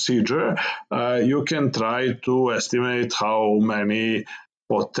procedure, you can try to estimate how many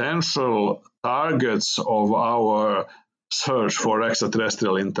potential targets of our search for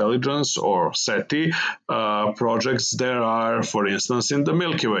extraterrestrial intelligence, or SETI, projects there are, for instance, in the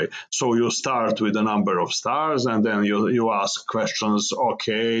Milky Way. So you start with a number of stars, and then you ask questions,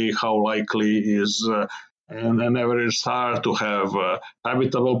 okay, how likely is an average star to have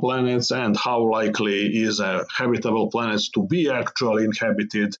habitable planets, and how likely is a habitable planet to be actually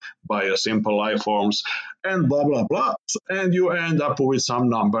inhabited by a simple life forms, and blah, blah, blah. And you end up with some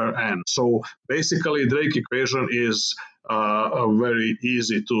number n. So basically, Drake equation is very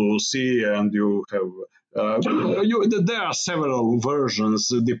easy to see, and you have there are several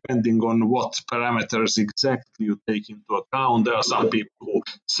versions depending on what parameters exactly you take into account. There are some people who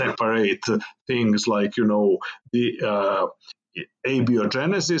separate things like, the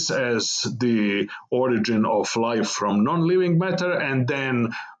abiogenesis as the origin of life from non-living matter, and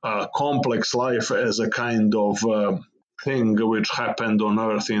then complex life as a kind of thing which happened on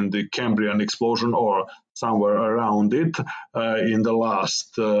Earth in the Cambrian explosion or somewhere around it in the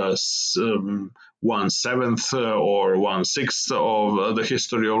last 1/7 or 1/6 of the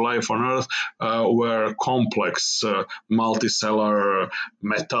history of life on Earth, were complex multicellular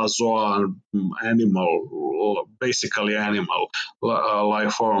metazoa basically animal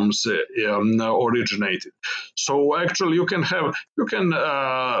life forms originated. So actually you can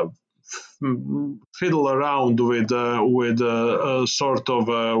fiddle around with sort of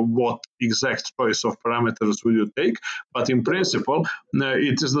what exact choice of parameters will you take, but in principle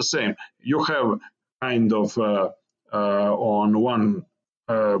it is the same. You have kind of on one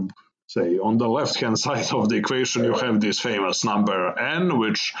say on the left hand side of the equation you have this famous number n,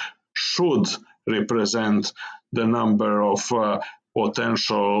 which should represent the number of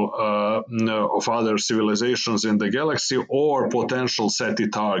potential of other civilizations in the galaxy, or potential SETI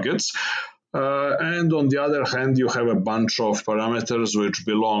targets. And on the other hand, you have a bunch of parameters which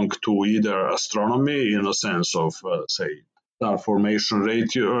belong to either astronomy, in a sense of, say, star formation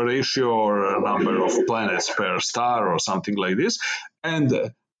ratio, or a number of planets per star, or something like this, and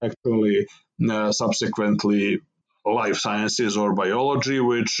actually subsequently life sciences or biology,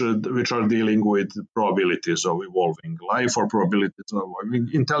 which are dealing with probabilities of evolving life, or probabilities of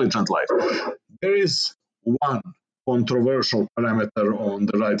intelligent life. There is one controversial parameter on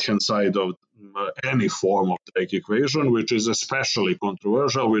the right-hand side of any form of Drake equation, which is especially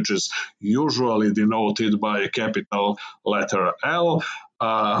controversial, which is usually denoted by a capital letter L.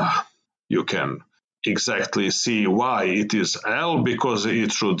 You can exactly see why it is L, because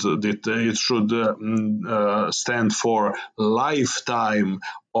it should stand for lifetime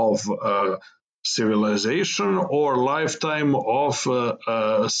of civilization, or lifetime of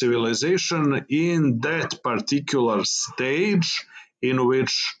civilization in that particular stage in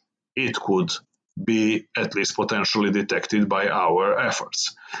which it could be at least potentially detected by our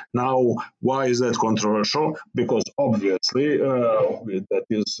efforts. Now, why is that controversial? Because obviously that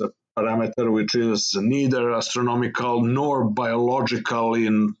is a parameter which is neither astronomical nor biological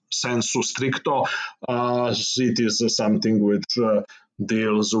in sensu stricto. It is something which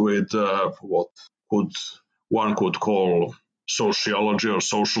deals with what one could call sociology or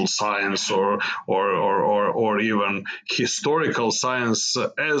social science, or even historical science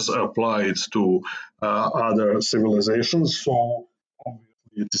as applied to other civilizations. So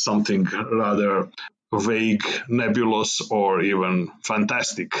obviously it is something rather vague, nebulous, or even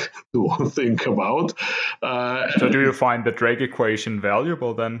fantastic to think about. So do you find the Drake equation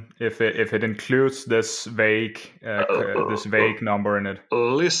valuable then, if it includes this vague number in it?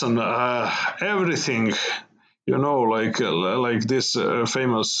 Listen, everything, like this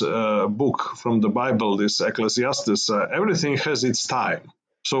famous book from the Bible, this Ecclesiastes, everything has its time.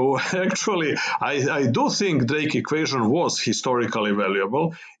 So actually, I do think Drake equation was historically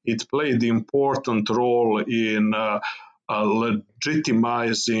valuable. It played the important role in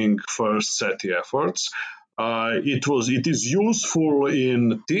legitimizing first SETI efforts. It is useful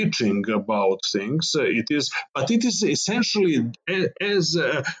in teaching about things. But it is essentially as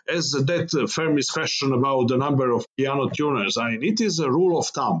that Fermi's question about the number of piano tuners. I mean, it is a rule of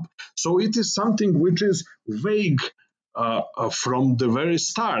thumb. So it is something which is vague from the very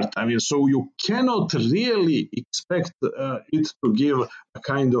start. I mean, so you cannot really expect it to give a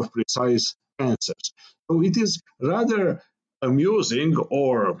kind of precise answers. So it is rather amusing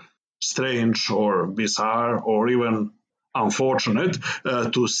or strange or bizarre or even unfortunate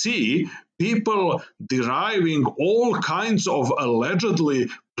to see people deriving all kinds of allegedly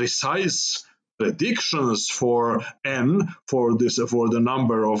precise predictions for n for the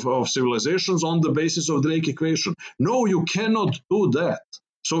number of civilizations on the basis of Drake equation. No, you cannot do that.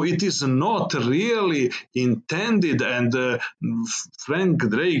 So it is not really intended, and Frank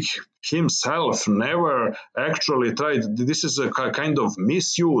Drake himself never actually tried. This is a kind of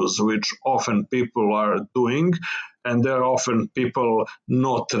misuse which often people are doing, and there are often people,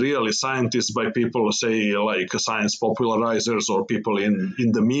 not really scientists, but people say like science popularizers or people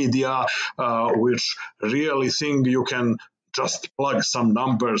in the media, which really think you can just plug some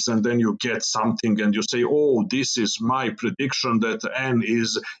numbers and then you get something and you say, oh, this is my prediction that n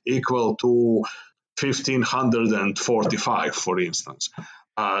is equal to 1545, for instance.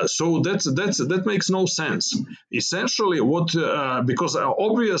 So that makes no sense. Essentially, because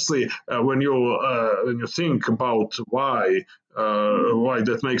obviously when you think about why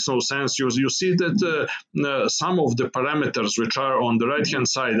that makes no sense, you see that some of the parameters which are on the right hand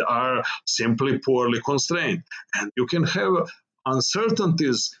side are simply poorly constrained, and you can have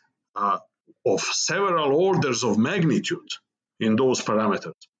uncertainties of several orders of magnitude in those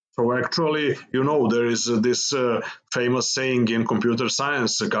parameters. So actually, there is this famous saying in computer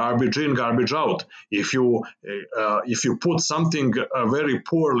science: garbage in, garbage out. If you put something very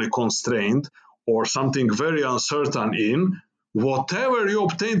poorly constrained or something very uncertain in, whatever you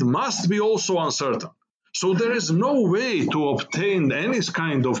obtained must be also uncertain. So there is no way to obtain any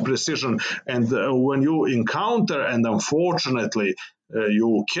kind of precision. And when you encounter, and unfortunately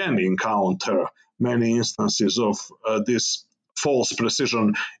you can encounter many instances of this false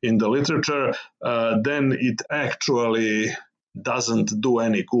precision in the literature, then it actually doesn't do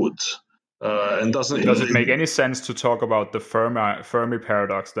any good. And does it make any sense to talk about the Fermi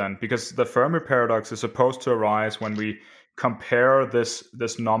paradox then? Because the Fermi paradox is supposed to arise when we compare this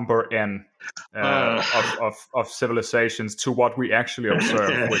number n of civilizations to what we actually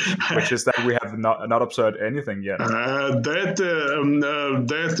observe, which is that we have not observed anything yet. That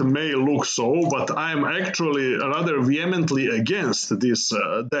may look so, but I'm actually rather vehemently against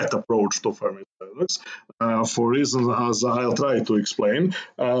that approach to Fermi paradox for reasons as I'll try to explain.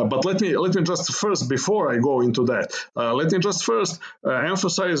 But let me just first, before I go into that, let me just first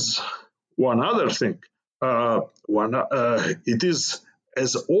emphasize one other thing. It is,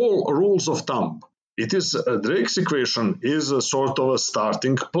 as all rules of thumb, Drake's equation is a sort of a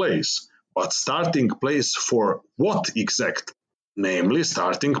starting place. But starting place for what exactly? Namely,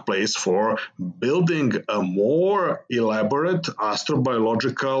 starting place for building a more elaborate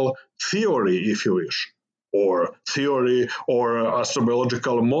astrobiological theory, if you wish, or theory or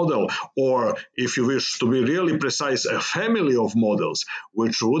astrobiological model, or if you wish to be really precise, a family of models,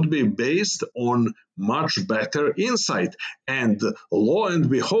 which would be based on much better insight. And lo and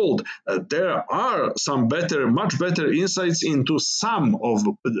behold, there are much better insights into some of,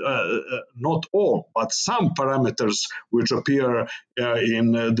 not all, but some parameters which appear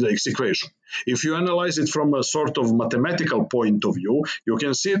in Drake's equation. If you analyze it from a sort of mathematical point of view, you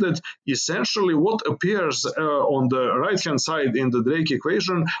can see that essentially what appears on the right-hand side in the Drake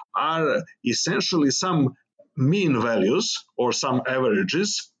equation are essentially some mean values or some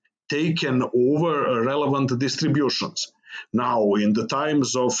averages taken over relevant distributions. Now, in the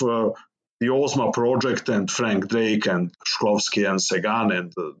times of the OSMA project and Frank Drake and Shklovsky and Sagan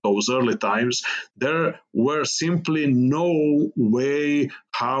and those early times, there were simply no way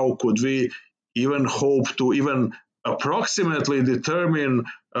how could we even hope to even approximately determine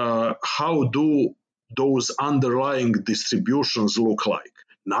how do those underlying distributions look like.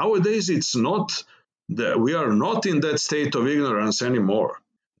 Nowadays, we are not in that state of ignorance anymore.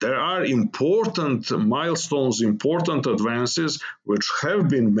 There are important milestones, important advances which have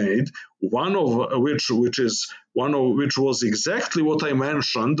been made. One of which was exactly what I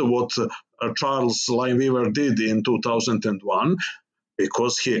mentioned, what Charles Lineweaver did in 2001,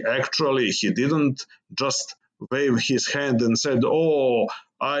 because he didn't just wave his hand and said, "Oh,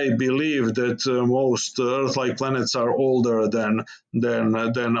 I believe that most Earth-like planets are older than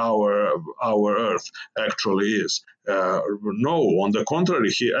our Earth actually is." No, on the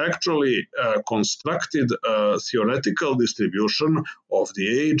contrary, he actually constructed a theoretical distribution of the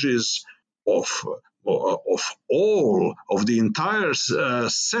ages of all of the entire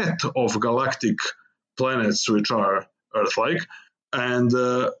set of galactic planets which are Earth-like, and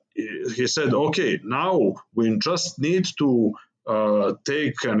he said, "Okay, now we just need to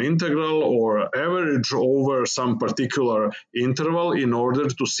take an integral or average over some particular interval in order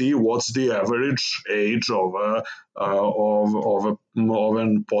to see what's the average age of an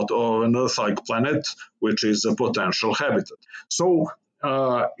Earth-like planet, which is a potential habitat. So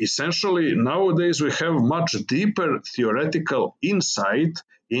essentially, nowadays we have much deeper theoretical insight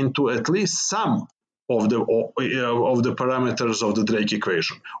into at least some of the parameters of the Drake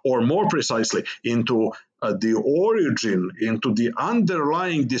equation, or more precisely, into the origin, into the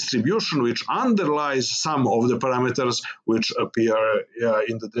underlying distribution which underlies some of the parameters which appear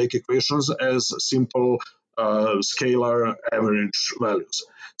in the Drake equations as simple scalar average values.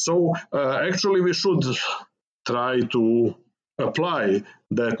 So actually we should try to apply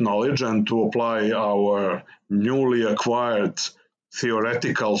that knowledge and to apply our newly acquired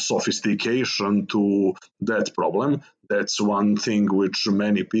theoretical sophistication to that problem. That's one thing which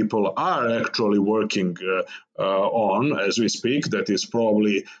many people are actually working on as we speak. That is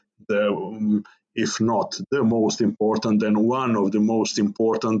probably if not the most important, then one of the most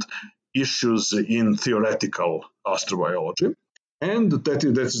important issues in theoretical astrobiology. And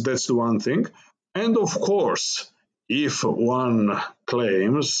that's the one thing. And of course, if one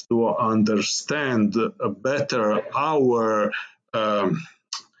claims to understand better our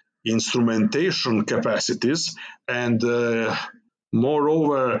instrumentation capacities and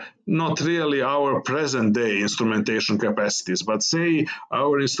moreover, not really our present day instrumentation capacities, but say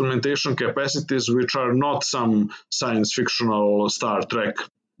our instrumentation capacities which are not some science fictional Star Trek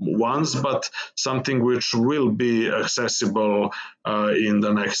ones, but something which will be accessible in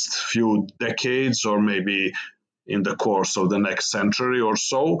the next few decades or maybe in the course of the next century or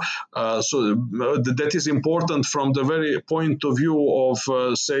so. That is important from the very point of view of,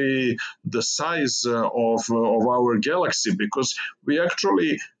 say, the size of our galaxy, because we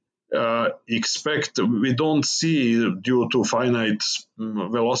actually we don't see, due to finite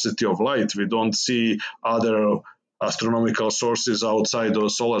velocity of light, we don't see other astronomical sources outside the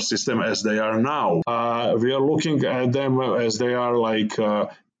solar system as they are now. We are looking at them as they are, like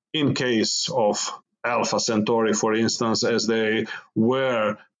in case of Alpha Centauri, for instance, as they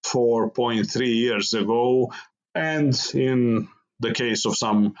were 4.3 years ago, and in the case of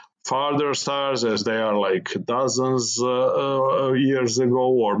some farther stars, as they are like dozens years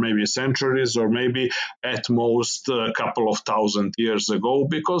ago, or maybe centuries, or maybe at most a couple of thousand years ago,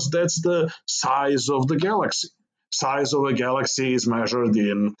 because that's the size of the galaxy. Size of a galaxy is measured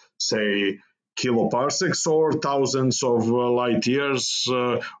in, say, kiloparsecs or thousands of light years,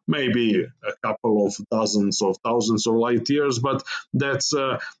 maybe a couple of dozens of thousands of light years, but that's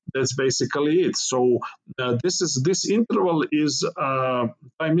basically it. So this interval is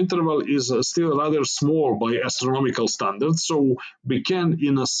time interval is still rather small by astronomical standards. So we can,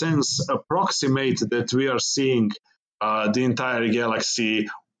 in a sense, approximate that we are seeing the entire galaxy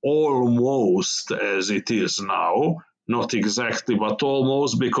almost as it is now. Not exactly, but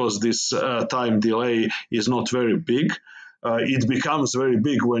almost, because this time delay is not very big. It becomes very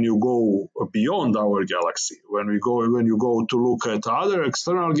big when you go beyond our galaxy. When you go to look at other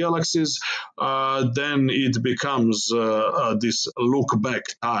external galaxies, then it becomes this look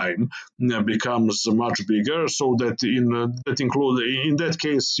back time becomes much bigger. So that in that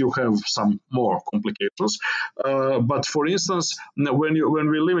case you have some more complications. But for instance, when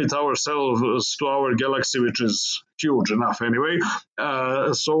we limit ourselves to our galaxy, which is huge enough anyway,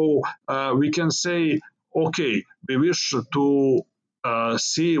 so we can say, okay, we wish to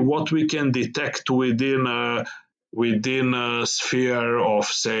see what we can detect within a sphere of,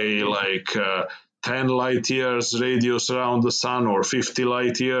 say, like 10 light years radius around the sun, or 50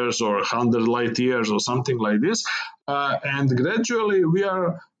 light years, or 100 light years, or something like this. And gradually we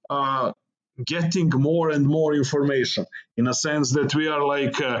are getting more and more information, in a sense that we are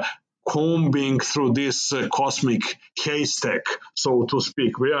like combing through this cosmic haystack, so to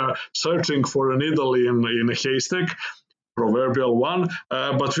speak. We are searching for a needle in a haystack, proverbial one,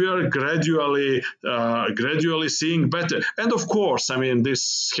 but we are gradually seeing better. And of course, I mean,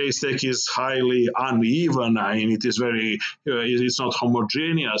 this haystack is highly uneven. I mean, it is it's not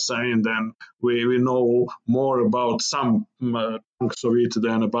homogeneous. I mean, then we know more about some chunks of it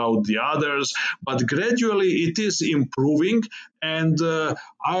than about the others, but gradually it is improving, and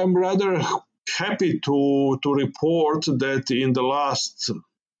I'm rather happy to report that in the last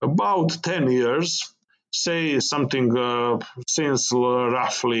about 10 years, say something since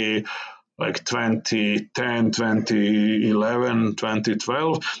roughly like 2010, 2011,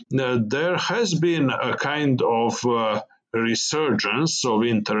 2012, there has been a kind of resurgence of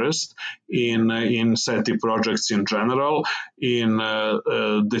interest in SETI projects in general, in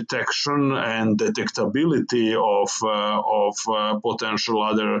detection and detectability of potential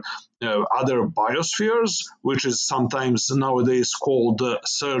other biospheres, which is sometimes nowadays called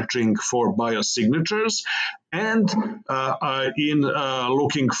searching for biosignatures, and in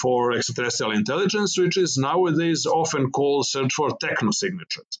looking for extraterrestrial intelligence, which is nowadays often called search for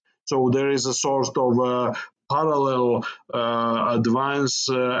technosignatures. So there is a sort of parallel advance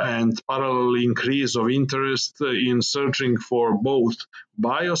and parallel increase of interest in searching for both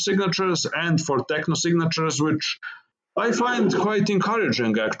biosignatures and for technosignatures, which I find quite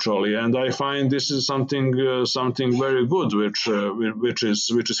encouraging, actually, and I find this is something very good, which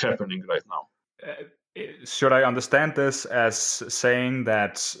is happening right now. Should I understand this as saying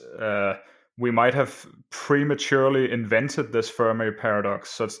that we might have prematurely invented this Fermi paradox,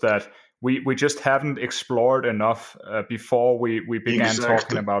 such that we just haven't explored enough before we began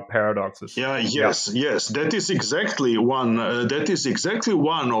talking about paradoxes? Yes. That is exactly one. That is exactly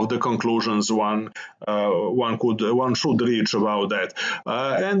one of the conclusions one should reach about that.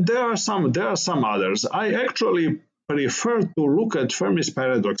 And there are some others. I actually prefer to look at Fermi's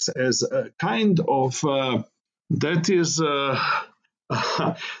paradox as a kind of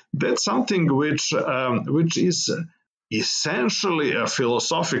that's something which is essentially a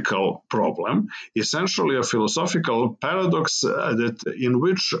philosophical problem, essentially a philosophical paradox in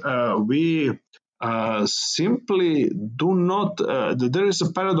which we simply do not. There is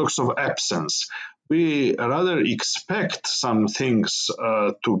a paradox of absence. We rather expect some things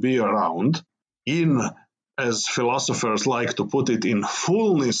to be around in, as philosophers like to put it, in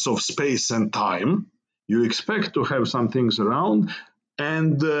fullness of space and time. You expect to have some things around,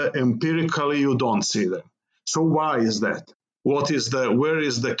 and empirically you don't see them. So why is that? Where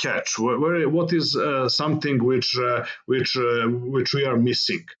is the catch? What is something which we are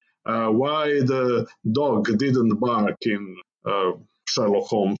missing? Why the dog didn't bark in Sherlock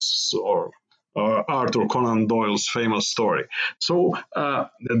Holmes or Arthur Conan Doyle's famous story. So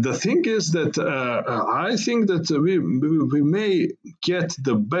the thing is that I think that we may get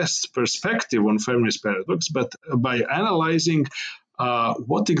the best perspective on Fermi's paradox, but by analyzing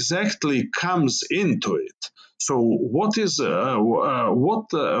what exactly comes into it. So what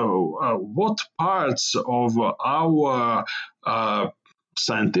parts of our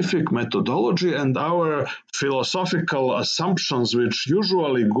scientific methodology and our philosophical assumptions, which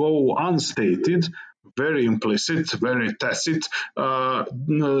usually go unstated, very implicit, very tacit,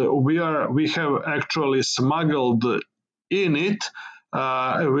 we have actually smuggled in it,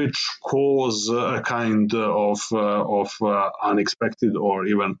 which cause a kind of unexpected or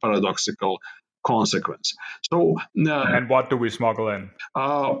even paradoxical consequence. So, and what do we smuggle in?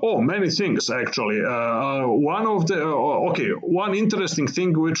 Many things actually. One interesting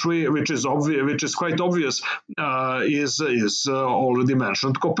thing which is quite obvious is already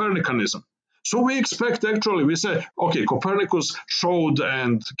mentioned Copernicanism. So we expect, actually, we say, okay, Copernicus showed,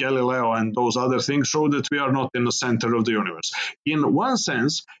 and Galileo and those other things showed that we are not in the center of the universe. In one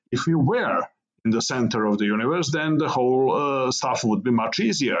sense, if we were in the center of the universe, then the whole stuff would be much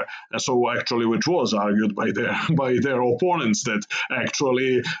easier. So actually, which was argued by their opponents, that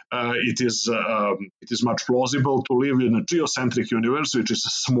actually it is much plausible to live in a geocentric universe, which is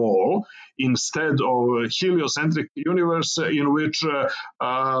small, instead of a heliocentric universe in which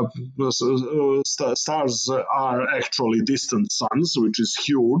stars are actually distant suns, which is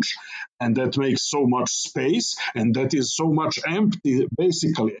huge, and that makes so much space, and that is so much empty,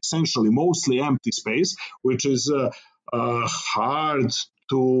 basically, essentially, mostly empty space, which is hard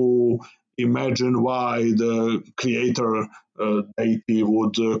to imagine why the creator deity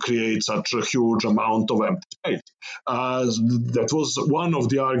would create such a huge amount of empty space. That was one of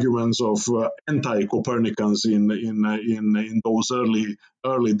the arguments of anti-Copernicans in those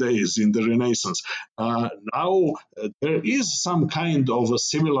early days in the Renaissance. Now there is some kind of a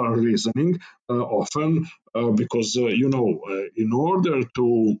similar reasoning often because in order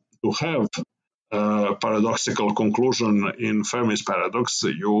to have paradoxical conclusion in Fermi's paradox,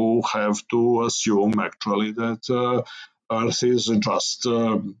 you have to assume actually that Earth is just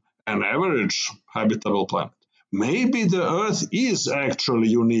an average habitable planet. Maybe the Earth is actually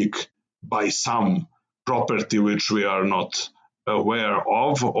unique by some property which we are not aware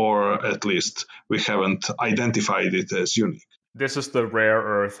of, or at least we haven't identified it as unique. This is the rare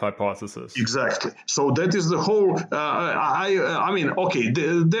Earth hypothesis. Exactly. So that is the whole. I mean, okay,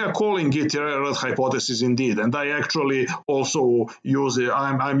 they are calling it rare Earth hypothesis indeed, and I actually also use it.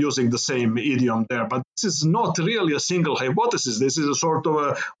 I'm using the same idiom there, but this is not really a single hypothesis. This is a sort of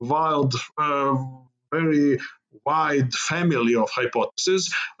a wild, very wide family of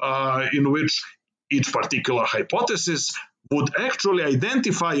hypotheses in which each particular hypothesis would actually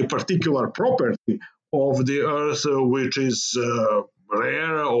identify a particular property of the Earth which is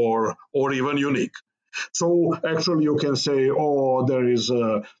rare or even unique. So actually you can say, oh, there is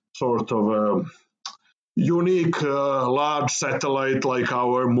a sort of a unique large satellite like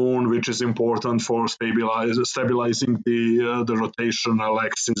our moon, which is important for stabilizing the rotational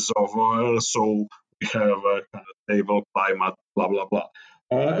axis of Earth. So we have a kind of stable climate, blah blah blah.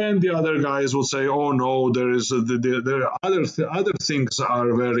 And the other guys will say, "Oh no, there is there are other things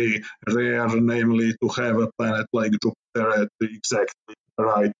are very rare, namely to have a planet like Jupiter at exactly the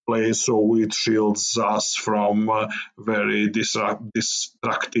right place, so it shields us from very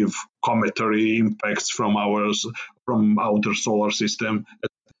destructive cometary impacts from outer solar system."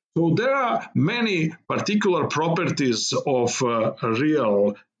 So there are many particular properties of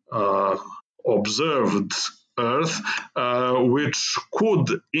real observed Earth, which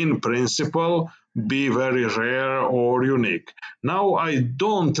could, in principle, be very rare or unique. Now, I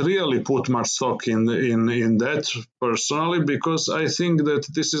don't really put much stock in that personally, because I think that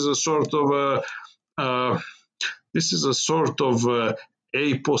this is a sort of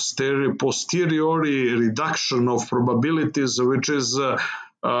a posteriori reduction of probabilities, which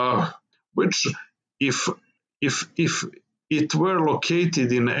if it were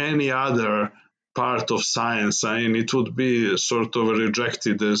located in any other part of science, I mean, it would be sort of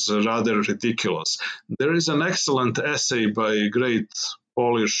rejected as rather ridiculous. There is an excellent essay by a great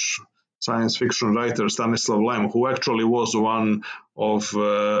Polish science fiction writer Stanislaw Lem, who actually was one of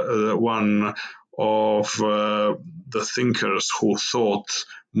the thinkers who thought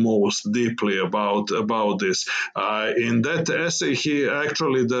most deeply about this. In that essay, he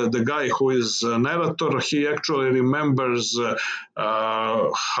actually, the guy who is a narrator, he actually remembers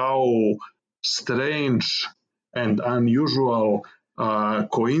how strange and unusual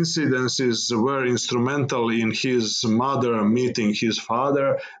coincidences were instrumental in his mother meeting his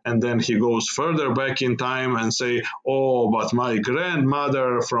father, and then he goes further back in time and say, oh, but my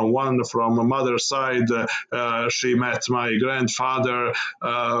grandmother from a mother's side, she met my grandfather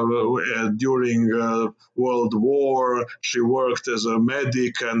during World War, she worked as a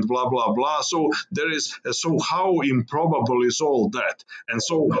medic and blah blah blah. So how improbable is all that? And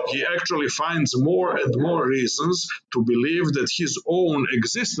so he actually finds more and more reasons to believe that his own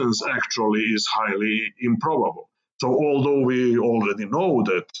existence actually is highly improbable. So although we already know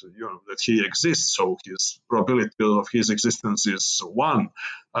that that he exists, so his probability of his existence is 1,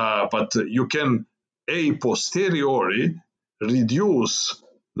 but you can a posteriori reduce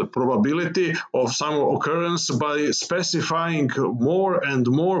the probability of some occurrence by specifying more and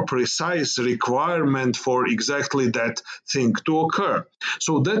more precise requirement for exactly that thing to occur.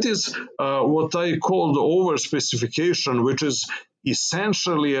 So that is what I call the overspecification, which is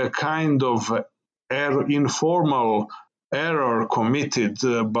essentially a kind of informal error committed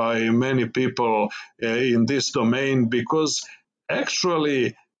by many people in this domain, because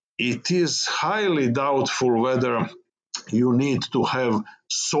actually it is highly doubtful whether you need to have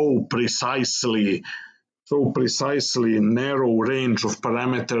so precisely narrow range of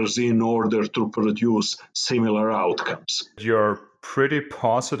parameters in order to produce similar outcomes. You're pretty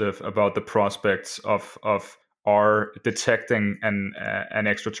positive about the prospects of are detecting an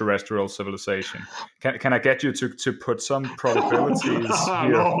extraterrestrial civilization. Can I get you to put some probabilities here?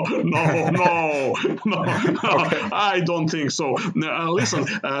 No. Okay. I don't think so. Listen,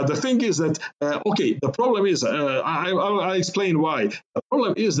 the thing is that, the problem is, I'll explain why. The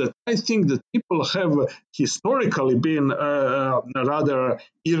problem is that I think that people have historically been rather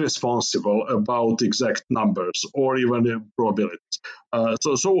irresponsible about exact numbers or even probabilities.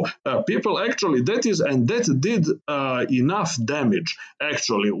 So people actually, that did enough damage.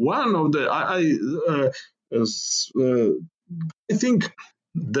 Actually, one of the I think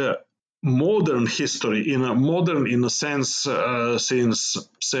the modern history, in a sense, since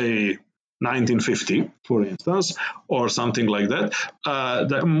say 1950, for instance, or something like that,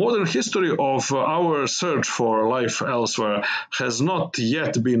 the modern history of our search for life elsewhere has not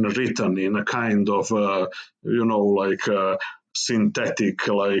yet been written in a kind of, synthetic,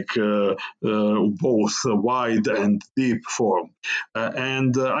 both wide and deep form.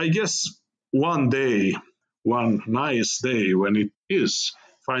 And I guess one nice day, when it is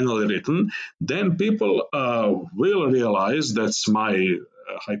finally written, then people will realize, that's my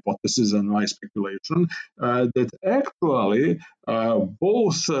hypothesis and my speculation, that actually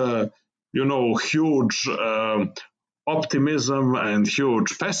both, huge optimism and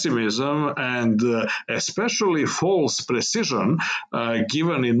huge pessimism, and especially false precision,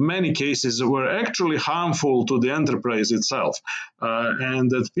 given in many cases, were actually harmful to the enterprise itself.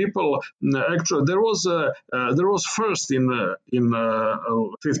 And that people actually there was first in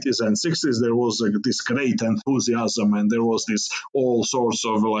 50s and 60s there was this great enthusiasm, and there was this all sorts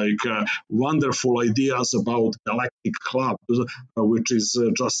of wonderful ideas about galactic club, which is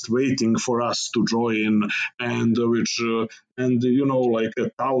just waiting for us to join, and which and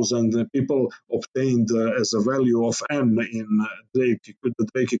 1,000 people obtained as a value of m in the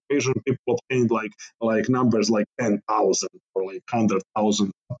Drake equation. People obtained like numbers like 10,000 or like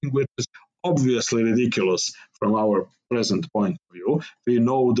 100,000, which is obviously ridiculous from our present point of view. We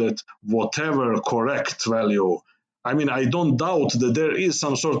know that whatever correct value, I mean, I don't doubt that there is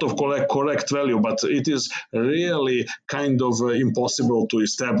some sort of correct value, but it is really kind of impossible to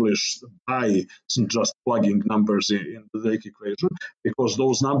establish by just plugging numbers in the Drake equation, because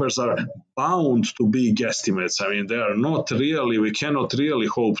those numbers are bound to be guesstimates. I mean, they are not really, we cannot really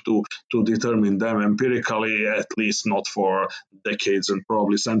hope to determine them empirically, at least not for decades and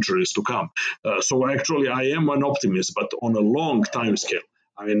probably centuries to come. So actually, I am an optimist, but on a long time scale.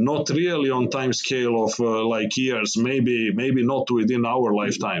 I mean, not really on time scale of years, maybe not within our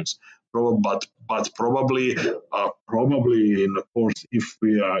lifetimes, but probably in of course if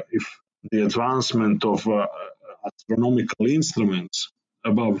the advancement of astronomical instruments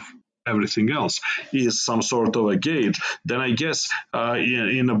above everything else is some sort of a gauge, then I guess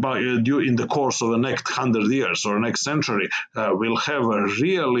in the course of the next 100 years or next century, we'll have a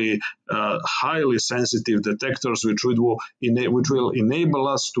really highly sensitive detectors which will enable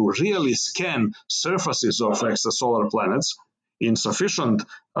us to really scan surfaces of extrasolar planets in sufficient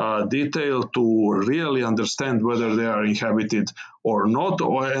detail to really understand whether they are inhabited or not,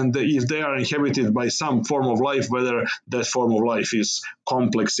 and if they are inhabited by some form of life, whether that form of life is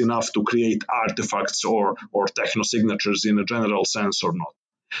complex enough to create artifacts or technosignatures in a general sense or not.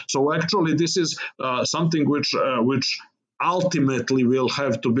 So actually, this is something which ultimately will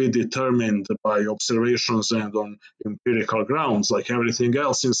have to be determined by observations and on empirical grounds, like everything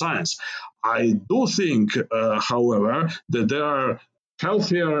else in science. I do think, however, that there are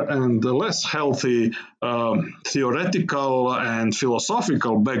healthier and less healthy theoretical and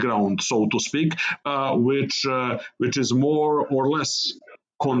philosophical background, so to speak, which is more or less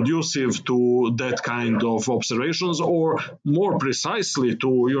conducive to that kind of observations, or more precisely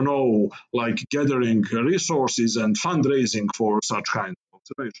to gathering resources and fundraising for such kind of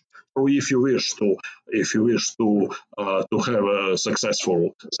observations. So if you wish to have a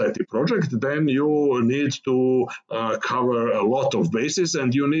successful SETI project, then you need to cover a lot of bases,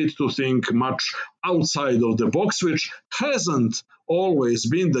 and you need to think much outside of the box, which hasn't always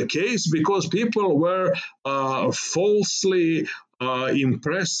been the case, because people were falsely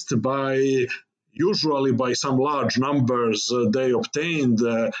impressed usually by some large numbers they obtained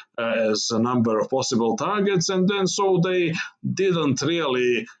as a number of possible targets, and then so they didn't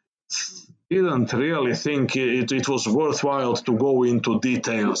really think it was worthwhile to go into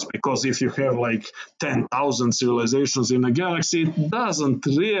details, because if you have 10,000 civilizations in a galaxy, it doesn't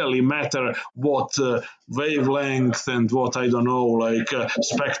really matter what wavelength and what,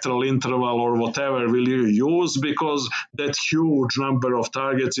 spectral interval or whatever will you use, because that huge number of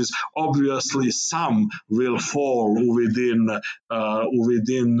targets is obviously some will fall within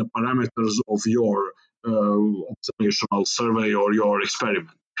parameters of your observational survey or your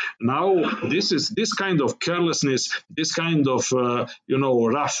experiment. Now, this kind of carelessness, this kind of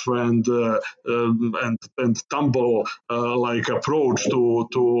rough and tumble approach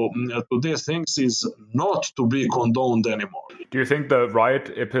to these things is not to be condoned anymore. Do you think the right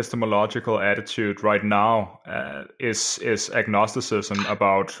epistemological attitude right now is agnosticism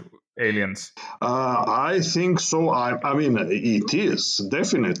about aliens? I think so. I mean, it is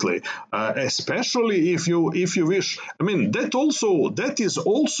definitely, especially if you wish. I mean, that is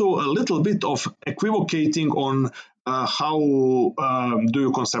also a little bit of equivocating on how do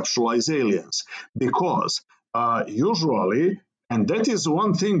you conceptualize aliens, because usually, and that is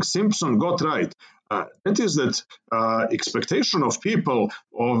one thing Simpson got right. That is that expectation of people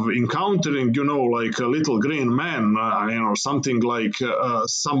of encountering, a little green man, or something like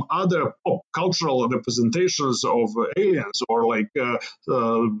some other pop cultural representations of aliens, or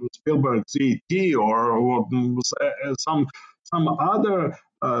Spielberg's E.T., or some other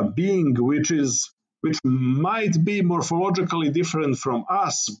being which might be morphologically different from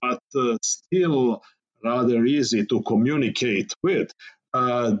us, but still rather easy to communicate with.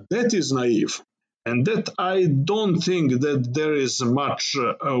 That is naive. And that I don't think that there is much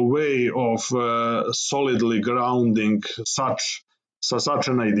a way of solidly grounding such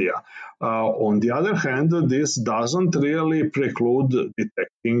an idea. On the other hand, this doesn't really preclude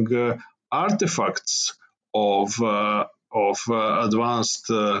detecting artifacts of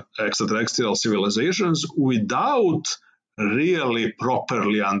advanced extraterrestrial civilizations without really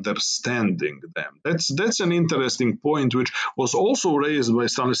properly understanding them. That's an interesting point, which was also raised by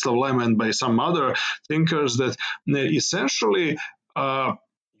Stanislav Lem and by some other thinkers, that essentially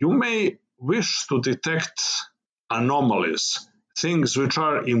you may wish to detect anomalies, things which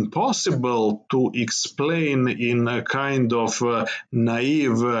are impossible to explain in a kind of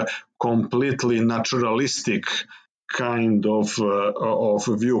naive, completely naturalistic kind of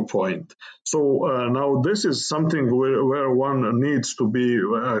viewpoint. So now this is something where one needs to be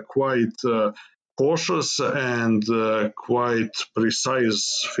quite cautious and quite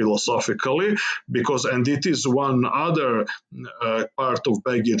precise philosophically, and it is one other part of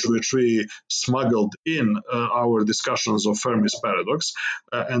baggage which we smuggled in our discussions of Fermi's paradox,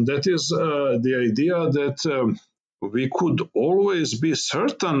 and that is the idea that we could always be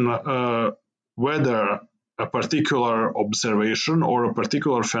certain whether a particular observation or a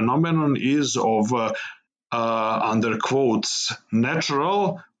particular phenomenon is of under quotes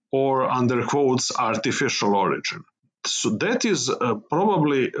natural or under quotes artificial origin. So that is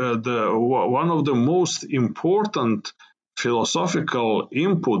probably one of the most important philosophical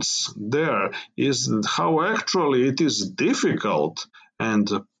inputs there, is how actually it is difficult and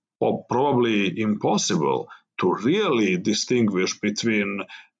probably impossible to really distinguish between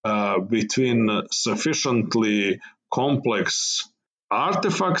sufficiently complex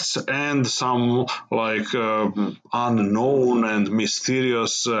artifacts and some unknown and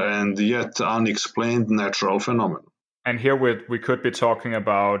mysterious and yet unexplained natural phenomena. And here we could be talking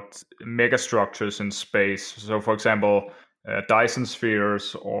about megastructures in space. So, for example, Dyson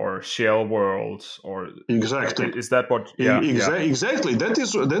spheres or shell worlds, or exactly, is that what? Exactly. That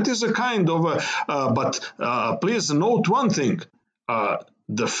is a kind of. But please note one thing.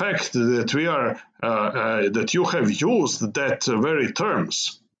 The fact that we are that you have used that very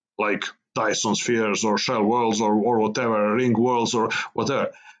terms, like Dyson spheres or shell worlds or whatever, ring worlds or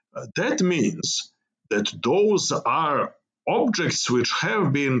whatever, that means that those are objects which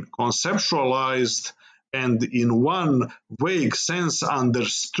have been conceptualized and in one vague sense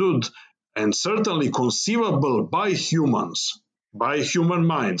understood and certainly conceivable by humans, by human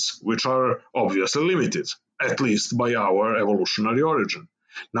minds, which are obviously limited, at least by our evolutionary origin.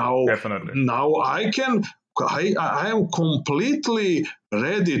 Now, definitely. Now I am completely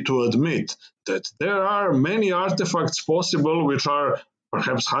ready to admit that there are many artifacts possible which are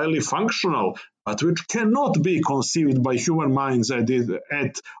perhaps highly functional, but which cannot be conceived by human minds at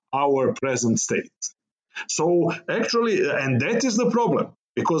our present state. So actually, and that is the problem,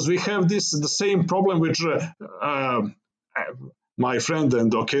 because we have the same problem which my friend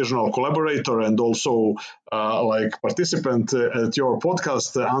and occasional collaborator and also participant at your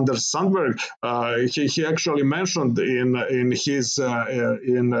podcast, Anders Sandberg, he actually mentioned in his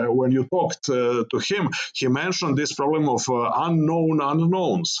when you talked to him, he mentioned this problem of unknown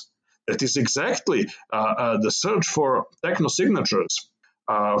unknowns. That is exactly the search for technosignatures.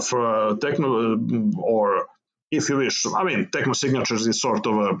 For or if you wish, I mean, technosignatures is sort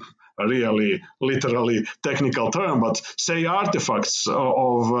of a really literally technical term, but say artifacts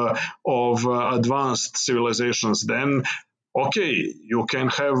of advanced civilizations, then okay, you can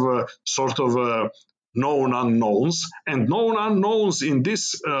have sort of known unknowns, and known unknowns in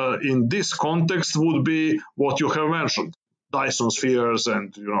this context would be what you have mentioned, Dyson spheres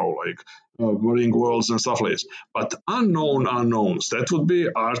and ring worlds and stuff like this. But unknown unknowns, that would be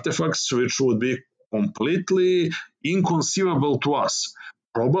artifacts which would be completely inconceivable to us.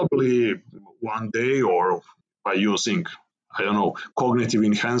 Probably one day, or by using, I don't know, cognitive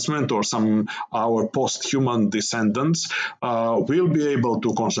enhancement or some our post-human descendants, will be able to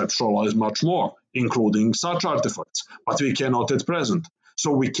conceptualize much more, including such artifacts. But we cannot at present.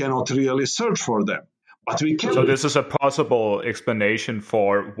 So we cannot really search for them. But we can. So this is a possible explanation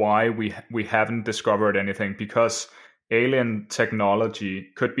for why we haven't discovered anything, because alien technology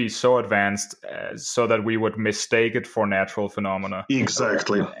could be so advanced so that we would mistake it for natural phenomena.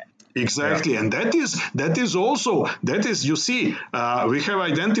 Exactly. Yeah. And that is also, you see, we have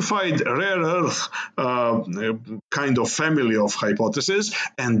identified rare earth kind of family of hypotheses,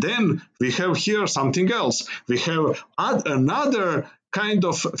 and then we have here something else. We have another kind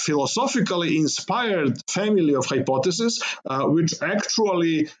of philosophically inspired family of hypotheses, which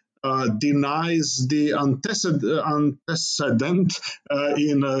actually denies the antecedent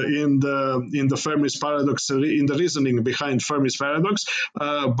in the Fermi's paradox, in the reasoning behind Fermi's paradox,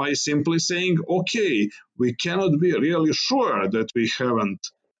 by simply saying, okay, we cannot be really sure that we haven't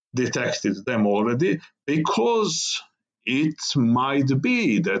detected them already, because it might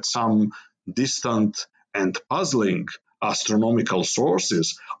be that some distant and puzzling astronomical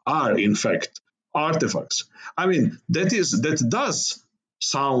sources are in fact artifacts. I mean, that does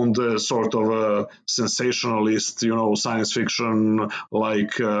sound sort of a sensationalist, science fiction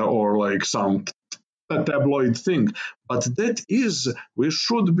like or like some tabloid thing, but we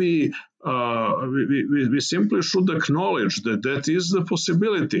should be we simply should acknowledge that is the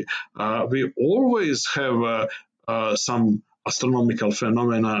possibility. We always have some astronomical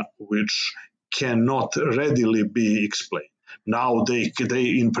phenomena which cannot readily be explained. Now they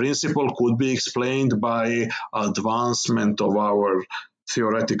in principle could be explained by advancement of our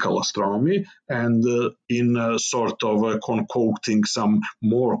theoretical astronomy and in sort of concocting some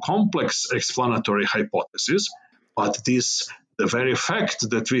more complex explanatory hypotheses. But the very fact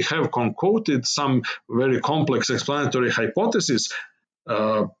that we have concocted some very complex explanatory hypothesis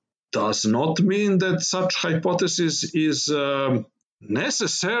does not mean that such hypothesis is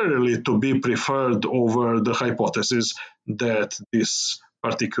necessarily to be preferred over the hypothesis that this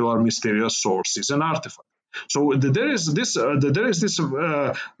particular mysterious source is an artifact. So there is this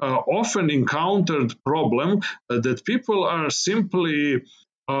often encountered problem that people are simply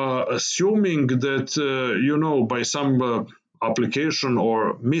assuming that by some application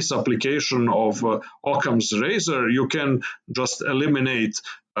or misapplication of Occam's razor, you can just eliminate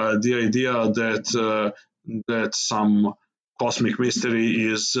the idea that some cosmic mystery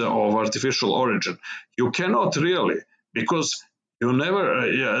is of artificial origin. You cannot really, because you never,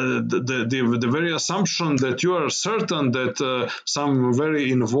 the very assumption that you are certain that some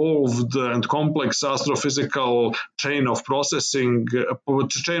very involved and complex astrophysical chain of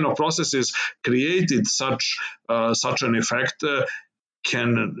processes created such an effect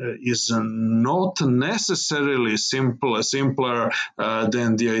is not necessarily simpler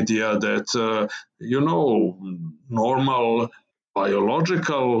than the idea that normal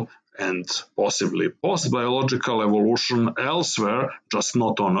biological and possibly post-biological evolution elsewhere, just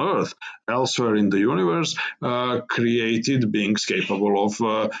not on Earth, elsewhere in the universe, created beings capable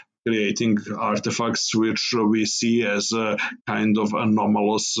of creating artifacts which we see as a kind of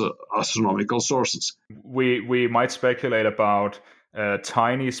anomalous astronomical sources. We might speculate about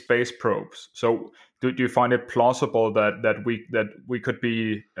tiny space probes. So do you find it plausible that we could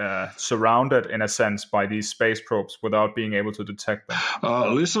be surrounded in a sense by these space probes without being able to detect them?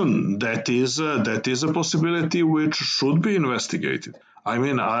 Listen, that is a possibility which should be investigated. I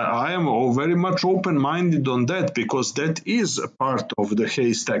mean, I am very much open-minded on that, because that is a part of the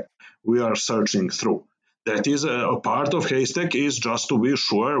haystack we are searching through. That is a part of haystack is just to be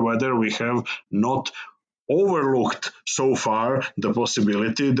sure whether we have not overlooked so far the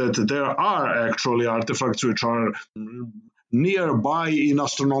possibility that there are actually artifacts which are nearby in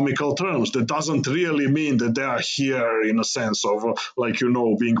astronomical terms. That doesn't really mean that they are here in a sense of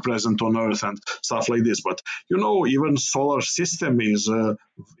being present on Earth and stuff like this. But even solar system is a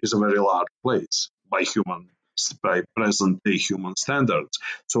very large place by present-day human standards.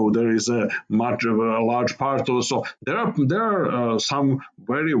 So there is a large part also. There are some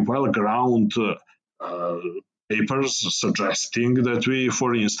very well-grounded papers suggesting that we,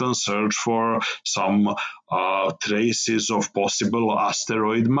 for instance, search for some traces of possible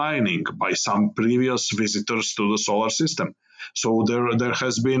asteroid mining by some previous visitors to the solar system. So there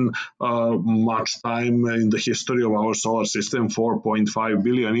has been much time in the history of our solar system, 4.5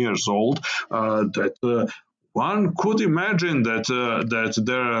 billion years old, that one could imagine that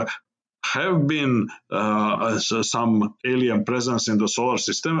there have been some alien presence in the solar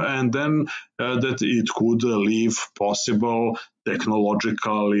system, and then that it could leave possible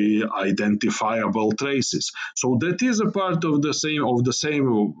technologically identifiable traces. So that is a part of the same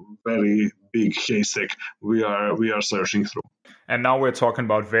very big haystack we are searching through. And now we're talking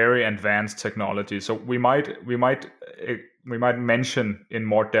about very advanced technology. So we might mention in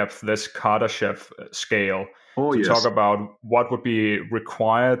more depth this Kardashev scale. To talk about what would be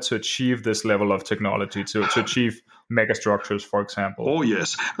required to achieve this level of technology, to achieve megastructures, for example. Oh,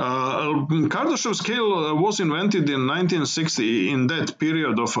 yes. Kardashev scale was invented in 1960, in that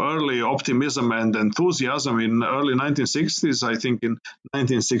period of early optimism and enthusiasm in early 1960s, I think in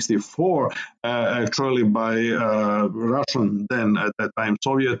 1964, actually by Russian, then at that time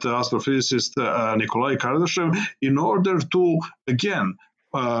Soviet astrophysicist Nikolai Kardashev, in order to, again,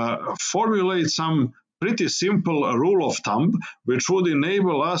 formulate some pretty simple rule of thumb, which would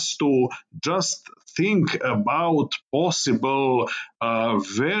enable us to just think about possible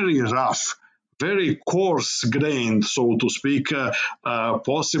very rough, very coarse-grained, so to speak,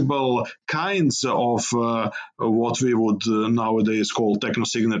 possible kinds of what we would nowadays call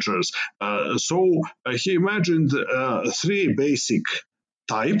technosignatures. So he imagined three basic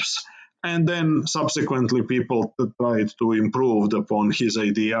types, and then subsequently people tried to improve upon his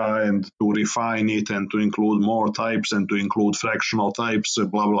idea and to refine it and to include more types and to include fractional types,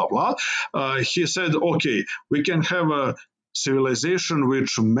 blah, blah, blah. He said, okay, we can have a civilization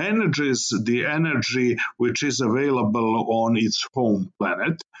which manages the energy which is available on its home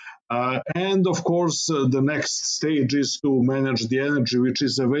planet. And of course, the next stage is to manage the energy which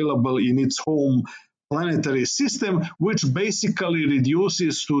is available in its home planetary system, which basically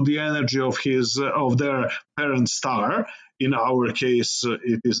reduces to the energy of their parent star. In our case,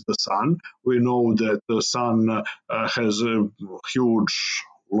 it is the sun. We know that the sun has a huge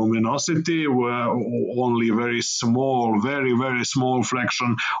luminosity, where only very small, very, very small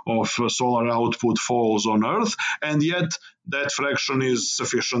fraction of solar output falls on Earth, and yet that fraction is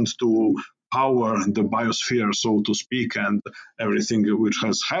sufficient to power the biosphere, so to speak, and everything which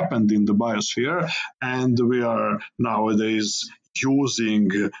has happened in the biosphere. And we are nowadays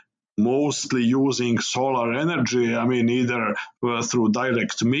mostly using solar energy, either through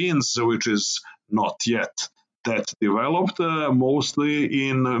direct means, which is not yet that developed, mostly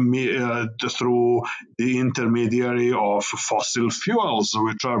through the intermediary of fossil fuels,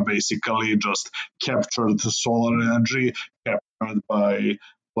 which are basically just captured solar energy captured by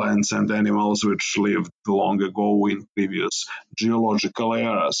plants and animals which lived long ago in previous geological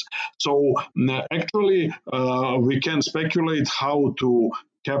eras. So actually, we can speculate how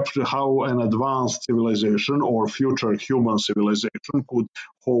an advanced civilization or future human civilization could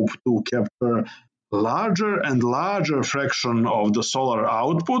hope to capture larger and larger fraction of the solar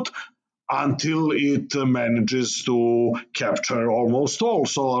output until it manages to capture almost all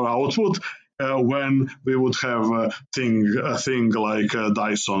solar output, when we would have a thing like a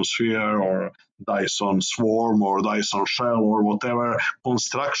Dyson sphere or Dyson swarm or Dyson shell or whatever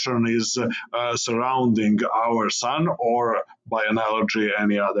construction is surrounding our sun, or by analogy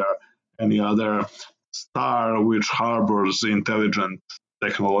any other star which harbors intelligent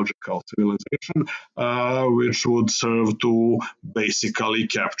technological civilization, which would serve to basically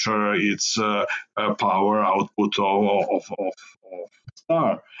capture its power output of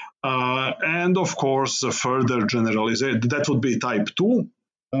star. And of course, further generalization, that would be type 2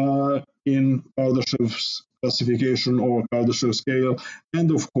 in Kardashev's classification or Kardashev scale. And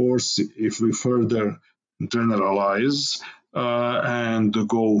of course, if we further generalize and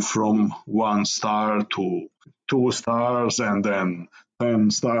go from 1 star to 2 stars and then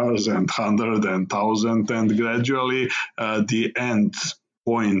 10 stars and 100 and 1,000, and gradually the end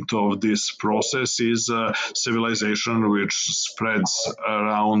point of this process is a civilization which spreads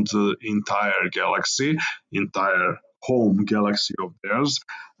around the entire galaxy, entire home galaxy of theirs,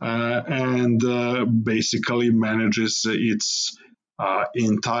 and basically manages its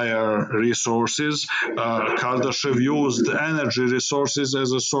entire resources. Kardashev used energy resources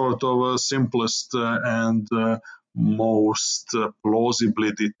as a sort of a simplest and most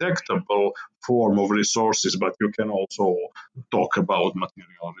plausibly detectable form of resources, but you can also talk about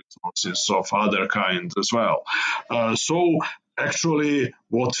material resources of other kinds as well. So actually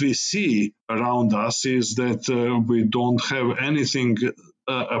what we see around us is that we don't have anything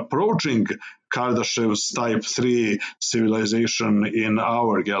approaching Kardashev's type 3 civilization in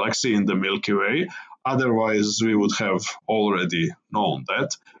our galaxy, in the Milky Way. Otherwise, we would have already known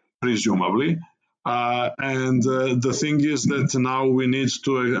that, presumably. And the thing is that now we need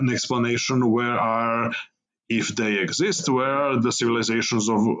an explanation if they exist, where are the civilizations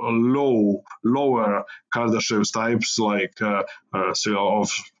of lower Kardashev's types, like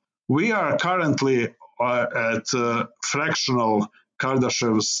we are currently at fractional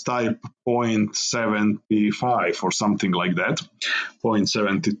Kardashev's type 0.75 or something like that,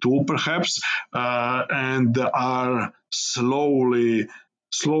 0.72 perhaps, and are slowly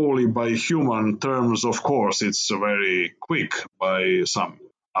by human terms, of course, it's very quick by some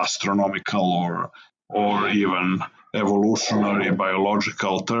astronomical or even evolutionary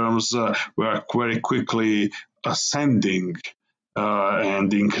biological terms, we are very quickly ascending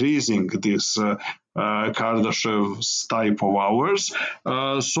and increasing this Kardashev's type of hours.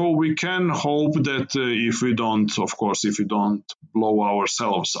 So we can hope that if we don't blow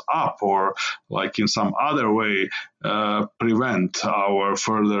ourselves up or like in some other way prevent our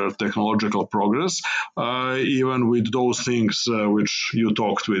further technological progress, even with those things which you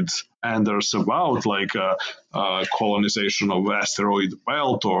talked with Anders about, like colonization of asteroid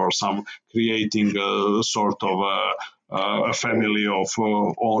belt or some creating a sort of a family of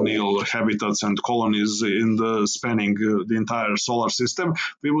O'Neill habitats and colonies in the spanning the entire solar system,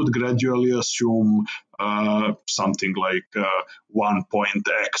 we would gradually assume something like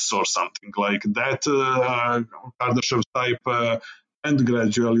 1.x or something like that, Kardashev type, and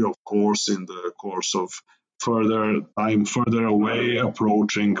gradually, of course, in the course of further away,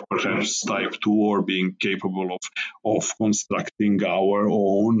 approaching perhaps type 2 or being capable of constructing our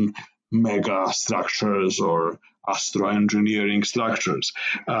own mega structures or astroengineering structures.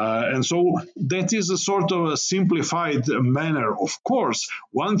 And so that is a sort of a simplified manner. Of course,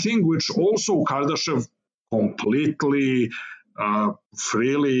 one thing which also Kardashev completely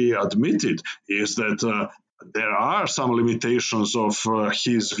freely admitted is that there are some limitations of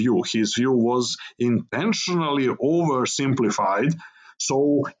his view. His view was intentionally oversimplified.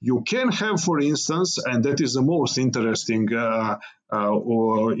 So you can have, for instance, and that is the most interesting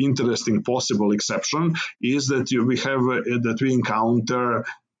or interesting possible exception, is that we encounter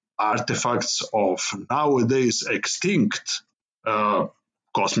artifacts of nowadays extinct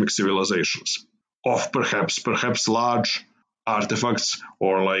cosmic civilizations, of perhaps large artifacts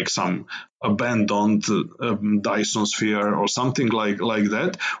or like some abandoned Dyson sphere or something like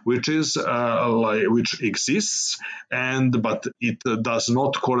that, which is which exists, but it does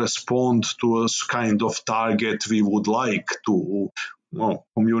not correspond to a kind of target we would like to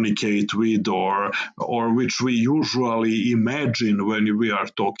communicate with, or which we usually imagine when we are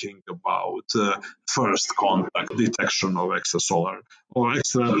talking about first contact detection of extrasolar or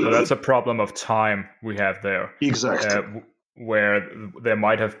extra. So that's a problem of time we have there. Exactly. Where there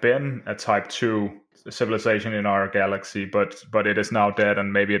might have been a type 2 civilization in our galaxy, but it is now dead,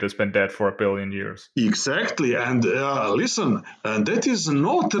 and maybe it has been dead for 1 billion years. Exactly. And listen, that is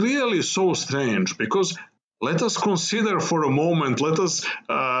not really so strange, because let us consider for a moment, let us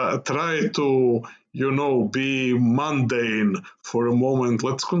try to, be mundane for a moment.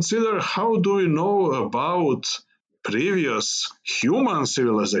 Let's consider, how do we know about previous human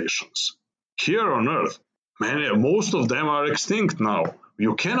civilizations here on Earth? Most of them are extinct now.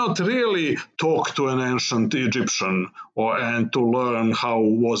 You cannot really talk to an ancient Egyptian and to learn how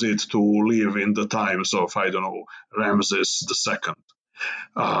was it to live in the times of, Ramses II.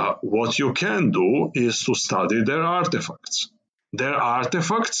 What you can do is to study their artifacts. Their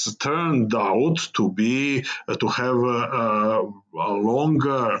artifacts turned out to have a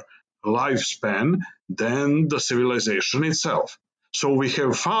longer lifespan than the civilization itself. So we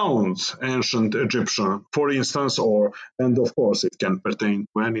have found ancient Egyptian, for instance, and of course it can pertain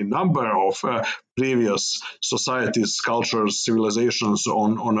to any number of previous societies, cultures, civilizations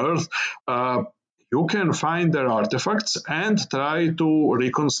on Earth. You can find their artifacts and try to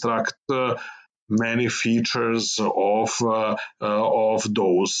reconstruct many features of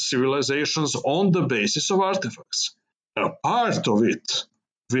those civilizations on the basis of artifacts. A part of it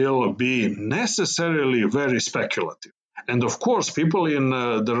will be necessarily very speculative. And of course, people in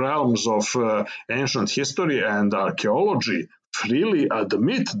the realms of ancient history and archaeology freely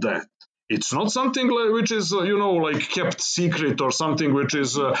admit that. It's not something which is, kept secret or something which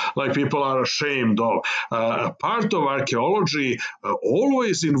is like people are ashamed of. A part of archaeology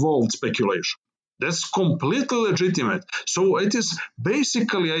always involved speculation. That's completely legitimate. So it is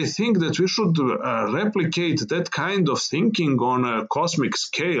basically, I think that we should replicate that kind of thinking on a cosmic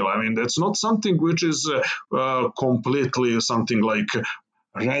scale. I mean, that's not something which is completely something like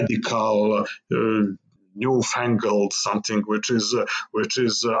radical, newfangled, something which is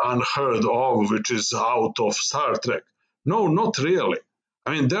unheard of, which is out of Star Trek. No, not really.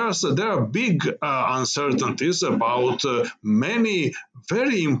 I mean, there are big uncertainties about many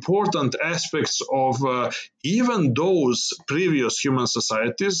very important aspects of even those previous human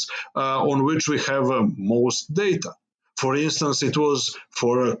societies on which we have most data. For instance, it was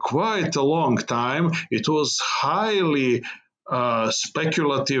for quite a long time, it was highly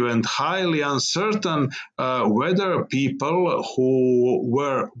speculative and highly uncertain whether people who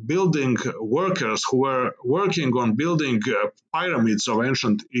were workers who were working on building pyramids of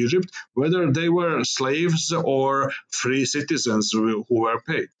ancient Egypt, whether they were slaves or free citizens who were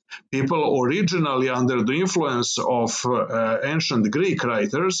paid. People originally, under the influence of ancient Greek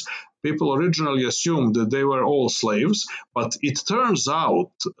writers, people originally assumed that they were all slaves, but it turns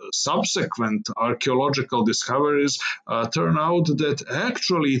out subsequent archaeological discoveries turn out that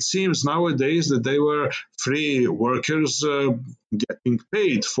actually it seems nowadays that they were free workers getting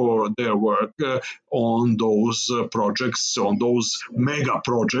paid for their work on those projects, on those mega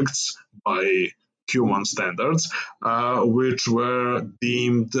projects by human standards, which were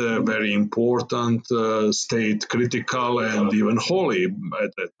deemed very important, state critical, and even holy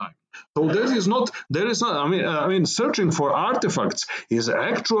at that time. So there is not. I mean, searching for artifacts is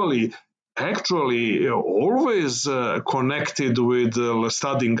actually always connected with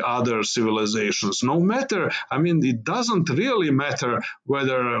studying other civilizations. No matter, I mean, it doesn't really matter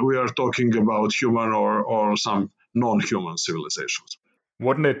whether we are talking about human or some non-human civilizations.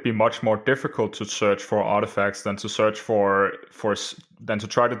 Wouldn't it be much more difficult to search for artifacts than to search than to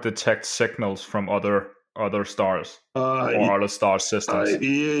try to detect signals from other stars or other star systems?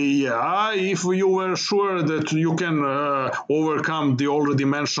 Yeah, if you were sure that you can overcome the already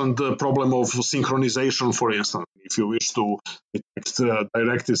mentioned problem of synchronization, for instance, if you wish to detect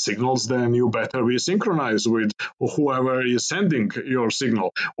directed signals, then you better be synchronized with whoever is sending your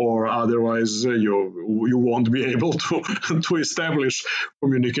signal, or otherwise you won't be able to establish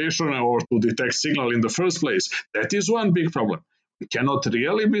communication or to detect signal in the first place. That is one big problem. We cannot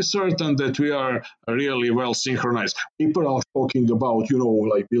really be certain that we are really well synchronized. People are talking about,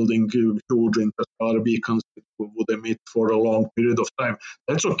 like building huge interstellar beacons that would emit for a long period of time.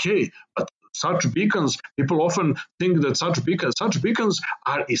 That's okay, but such beacons, people often think that such beacons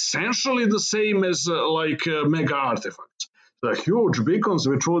are essentially the same as mega artifacts. The huge beacons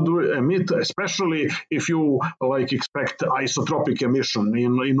which would emit, especially if you expect isotropic emission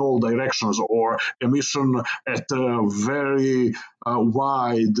in all directions, or emission at a very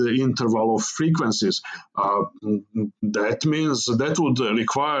wide interval of frequencies. That means that would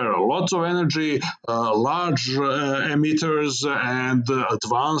require lots of energy, large emitters, and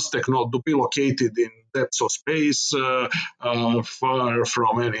advanced technology to be located in depths of space, far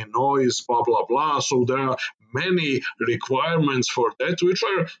from any noise, blah, blah, blah. So there are many requirements for that, which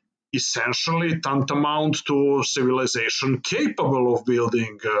are essentially tantamount to civilization capable of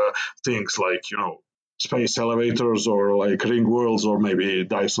building things like, space elevators or like ring worlds or maybe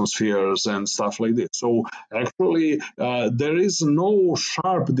Dyson spheres and stuff like this. So actually, there is no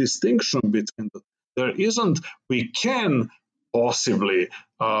sharp distinction between them. There isn't. We can possibly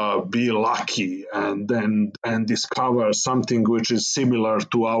be lucky and discover something which is similar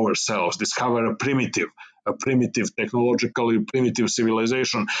to ourselves, discover a primitive technologically primitive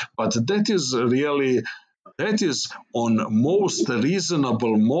civilization, but that is on most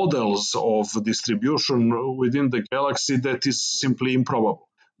reasonable models of distribution within the galaxy, that is simply improbable.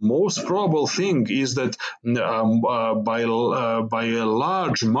 Most probable thing is that by a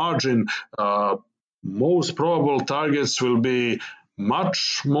large margin, most probable targets will be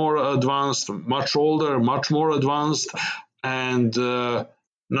much more advanced, much older, much more advanced, and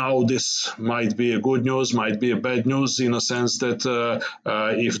now this might be a good news, might be a bad news, in a sense that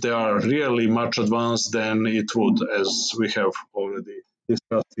if they are really much advanced, then it would, as we have already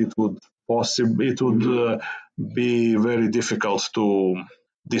discussed, it would be very difficult to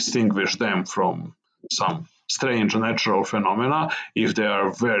distinguish them from some strange natural phenomena. If they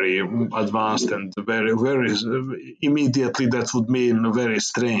are very advanced and very, very immediately, that would mean very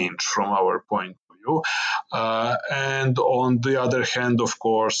strange from our point of view. And on the other hand, of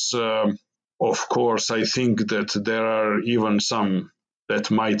course, I think that there are even some that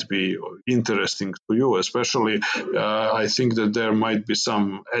might be interesting to you, especially I think that there might be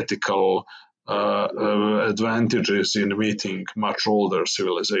some ethical advantages in meeting much older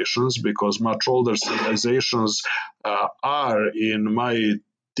civilizations, because much older civilizations are, in my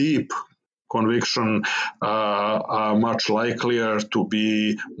deep conviction, are much likelier to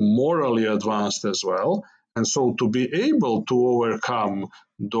be morally advanced as well. And so to be able to overcome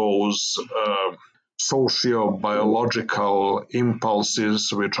those socio-biological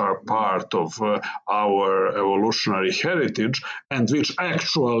impulses which are part of our evolutionary heritage and which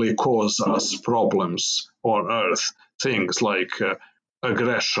actually cause us problems on Earth, things like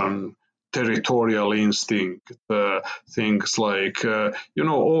aggression, territorial instinct, things like,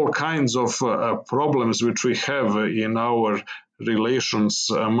 all kinds of problems which we have in our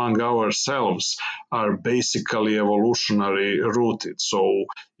relations among ourselves are basically evolutionary rooted. So,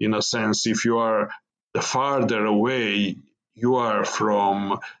 in a sense, if you are the farther away you are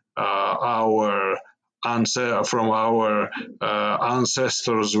from our from our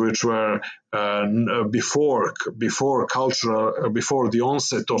ancestors, which were before the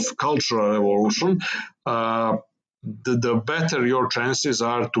onset of cultural evolution, the better your chances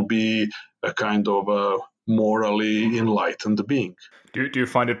are to be a kind of a morally enlightened being. Do you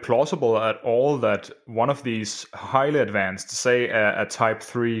find it plausible at all that one of these highly advanced, say a Type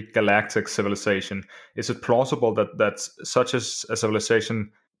 3 galactic civilization, is it plausible that such as a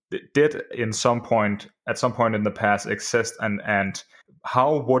civilization did at some point in the past exist, and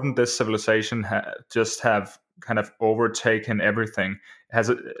how wouldn't this civilization just have kind of overtaken everything?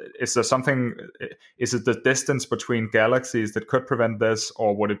 Is there something? Is it the distance between galaxies that could prevent this,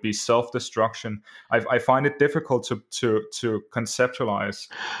 or would it be self-destruction? I find it difficult to conceptualize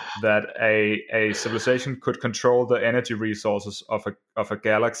that a civilization could control the energy resources of a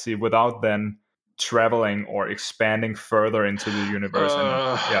galaxy without then traveling or expanding further into the universe.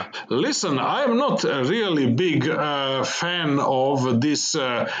 Listen, I'm not a really big fan of this,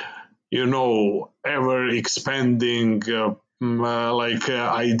 ever expanding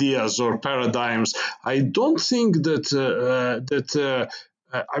ideas or paradigms. I don't think that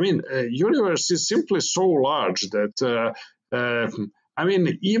universe is simply so large that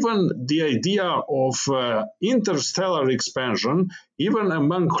even the idea of interstellar expansion, even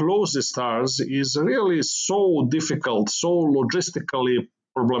among closest stars, is really so difficult, so logistically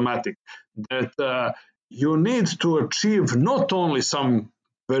problematic that you need to achieve not only some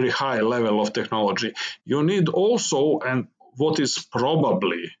very high level of technology, you need also, and what is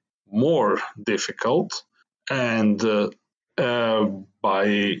probably more difficult, and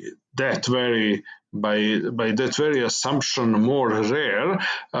by that very assumption more rare,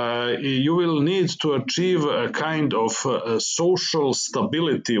 you will need to achieve a kind of social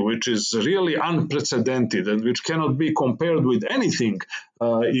stability which is really unprecedented and which cannot be compared with anything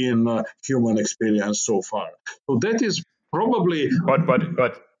in human experience so far. So that is probably...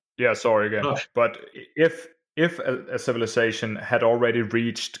 But yeah, sorry again. But if a civilization had already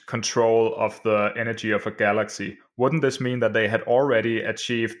reached control of the energy of a galaxy, wouldn't this mean that they had already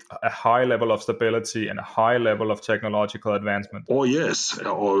achieved a high level of stability and a high level of technological advancement? Oh yes,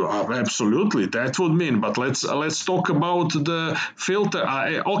 absolutely. That would mean. But let's talk about the filter.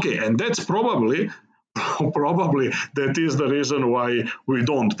 Okay, and that's probably that is the reason why we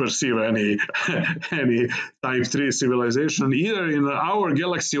don't perceive any Type 3 civilization either in our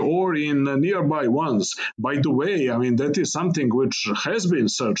galaxy or in nearby ones. By the way, that is something which has been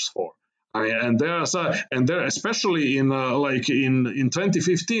searched for. And there especially in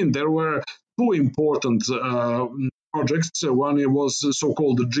 2015 there were two important projects. One was the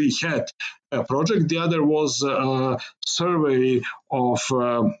so-called GHAT project. The other was a survey of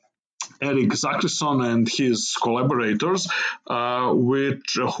Eric Zachrisson and his collaborators,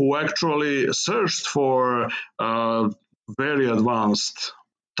 who actually searched for very advanced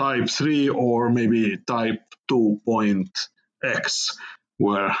Type 3 or maybe Type 2.x,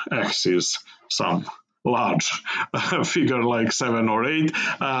 where x is some large figure like 7 or 8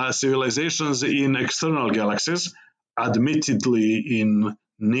 civilizations in external galaxies, admittedly in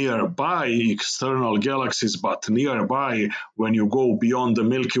nearby external galaxies, but nearby, when you go beyond the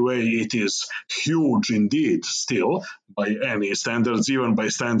Milky Way, it is huge indeed still, by any standards, even by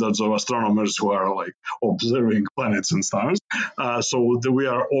standards of astronomers who are observing planets and stars. So we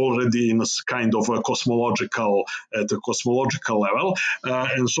are already in a kind of a cosmological level,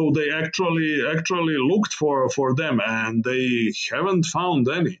 and so they actually looked for them, and they haven't found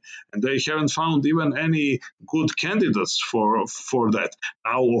any, and they haven't found even any good candidates for that.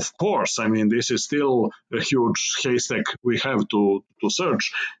 Now, of course, this is still a huge haystack we have to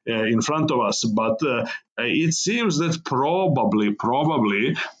search in front of us, but it seems that probably,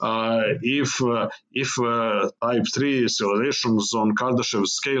 if Type 3 civilizations on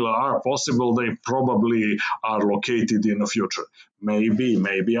Kardashev's scale are possible, they probably are located in the future.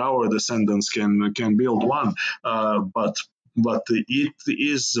 Maybe our descendants can build one, but it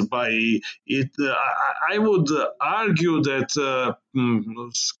is I would argue that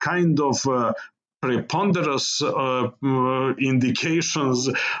kind of preponderous indications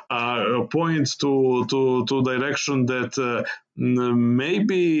point to direction that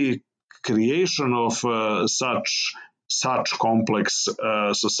maybe creation of such complex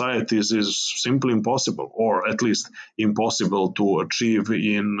societies is simply impossible, or at least impossible to achieve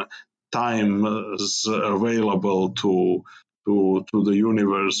in times available to the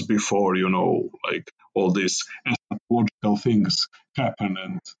universe before all these astrological things happen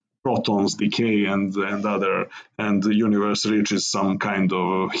and protons decay and the universe reaches some kind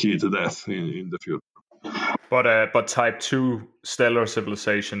of heat death in the future. But Type 2 stellar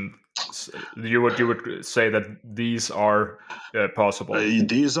civilization you would say that these are possible?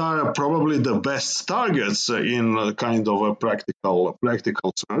 These are probably the best targets in a kind of a practical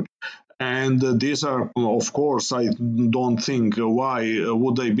search. And these are, of course, I don't think why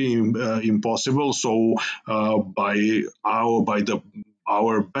would they be impossible. So by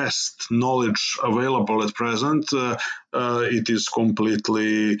our best knowledge available at present, it is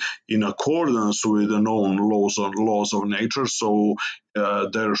completely in accordance with the known laws of nature. So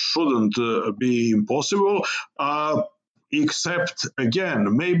there shouldn't be impossible. Except,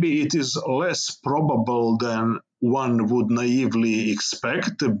 again, maybe it is less probable than one would naively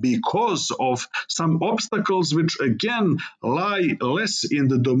expect because of some obstacles which, again, lie less in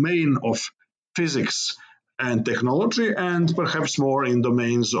the domain of physics and technology and perhaps more in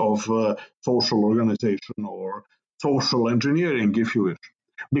domains of social organization or social engineering, if you wish.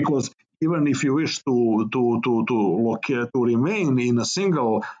 Because even if you wish to remain in a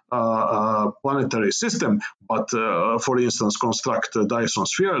single planetary system, but for instance construct a Dyson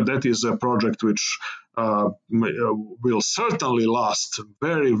sphere, that is a project which will certainly last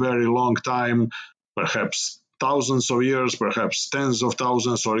very, very long time, perhaps thousands of years, perhaps tens of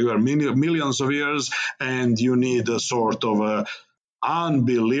thousands or even millions of years, and you need a sort of a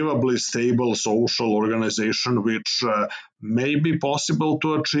unbelievably stable social organization, which may be possible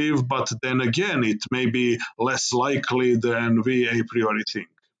to achieve, but then again, it may be less likely than we a priori think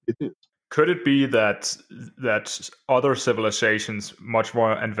it is. Could it be that other civilizations much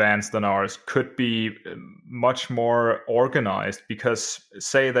more advanced than ours could be much more organized because,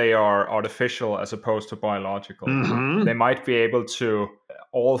 say, they are artificial as opposed to biological? Mm-hmm. They might be able to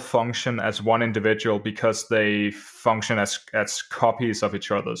all function as one individual because they function as copies of each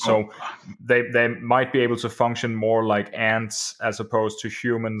other. So they might be able to function more like ants as opposed to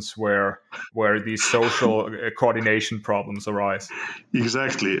humans, where these social coordination problems arise.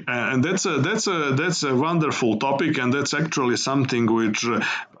 Exactly, and that's a wonderful topic, and that's actually something which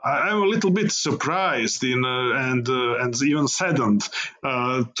I'm a little bit surprised in and even saddened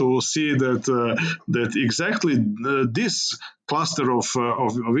to see that exactly this cluster of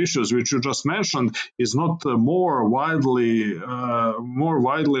issues which you just mentioned is not more widely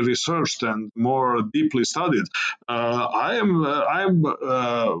researched and more deeply studied. I am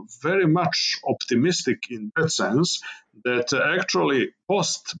very much optimistic in that sense that actually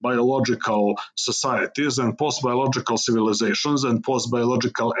post-biological societies and post-biological civilizations and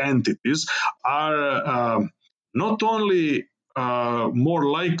post-biological entities are not only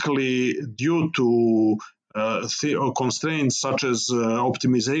more likely due to constraints such as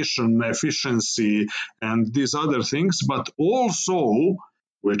optimization, efficiency, and these other things, but also,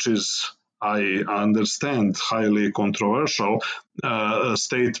 which is, I understand, highly controversial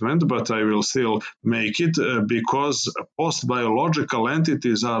statement, but I will still make it because post-biological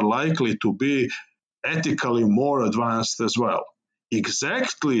entities are likely to be ethically more advanced as well.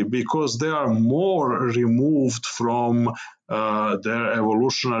 Exactly because they are more removed from their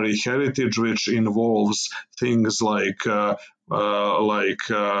evolutionary heritage, which involves things like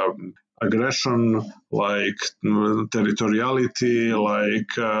aggression, like territoriality,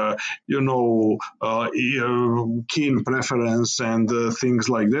 like keen preference and things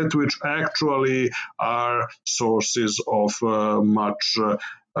like that, which actually are sources of much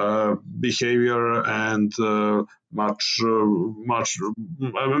behavior and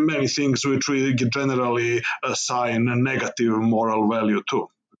many things which we generally assign a negative moral value to.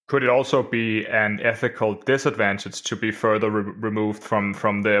 Could it also be an ethical disadvantage to be further removed from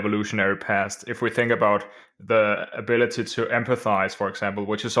the evolutionary past? If we think about the ability to empathize, for example,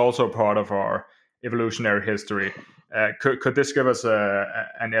 which is also part of our evolutionary history, could this give us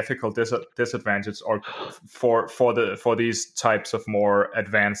an ethical disadvantage, or for these types of more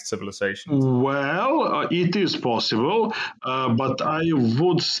advanced civilizations? Well, it is possible, but I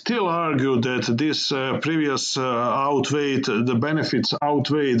would still argue that this previous the benefits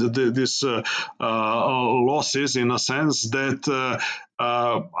outweighed this losses, in a sense that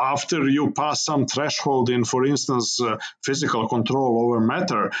after you pass some threshold in, for instance, physical control over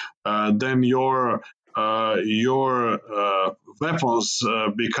matter, then your weapons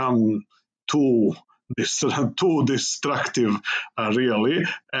become too destructive, really,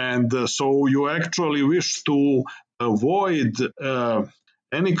 and so you actually wish to avoid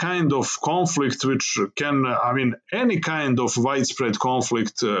any kind of conflict which can, any kind of widespread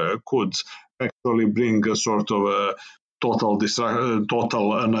conflict could actually bring a sort of a total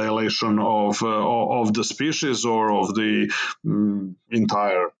annihilation of the species or of the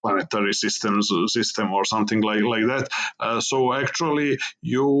entire planetary system or something like that. So actually,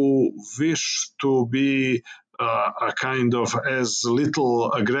 you wish to be a kind of as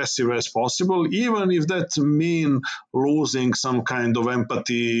little aggressive as possible, even if that mean losing some kind of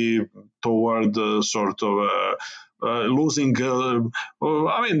empathy toward losing. I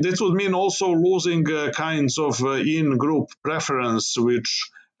mean, this would mean also losing kinds of in-group preference, which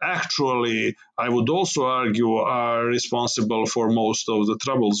actually, I would also argue, are responsible for most of the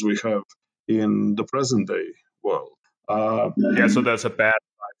troubles we have in the present day world. So there's a bad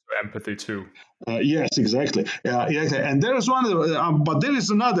side to empathy too. Yes, exactly. Exactly. And there is one, but there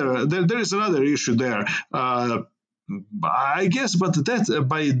is another. There is another issue there. I guess, but that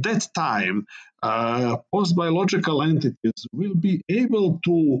by that time, post-biological entities will be able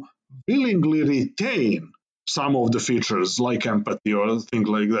to willingly retain some of the features like empathy or things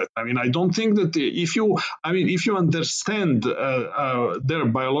like that. I mean, I don't think that if you understand their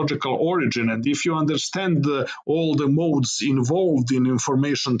biological origin, and if you understand all the modes involved in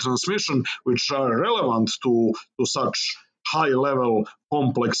information transmission, which are relevant to such high-level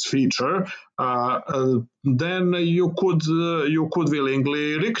complex feature, then you could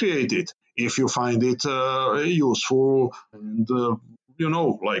willingly recreate it if you find it useful and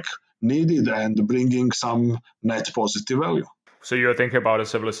needed and bringing some net positive value. So you're thinking about a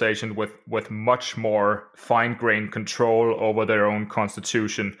civilization with much more fine-grained control over their own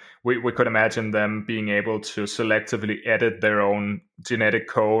constitution. We could imagine them being able to selectively edit their own genetic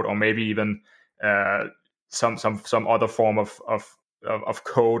code, or maybe even some other form of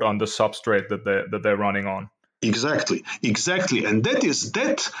code on the substrate that they're running on. Exactly, and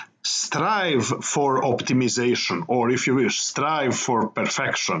that strive for optimization, or if you wish, strive for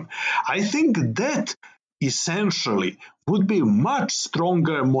perfection. I think that essentially would be much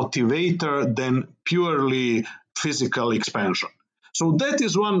stronger motivator than purely physical expansion. So that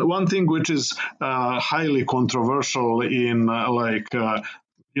is one thing which is highly controversial in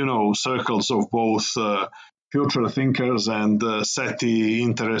circles of both future thinkers and SETI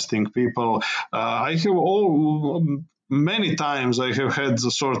interesting people. I have many times I have had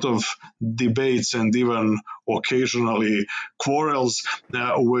the sort of debates and even occasionally quarrels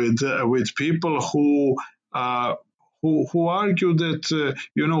with people who argue that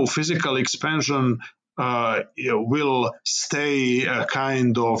physical expansion will stay a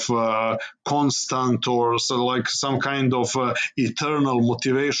kind of constant, or like some kind of eternal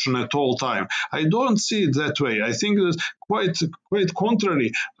motivation at all time. I don't see it that way. I think that quite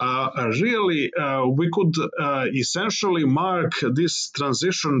contrary. Really, we could essentially mark this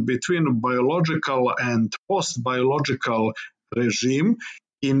transition between biological and post-biological regime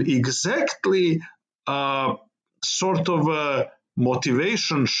in exactly sort of a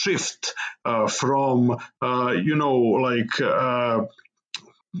motivation shift from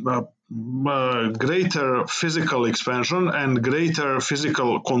greater physical expansion and greater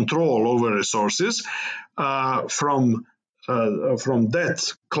physical control over resources from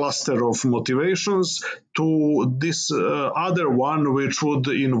that cluster of motivations to this other one, which would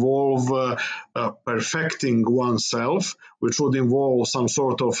involve perfecting oneself, which would involve some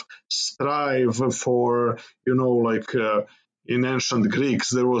sort of strive for, in ancient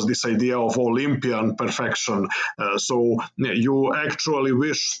Greeks, there was this idea of Olympian perfection. So you actually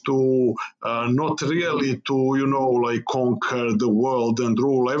wish to not really to conquer the world and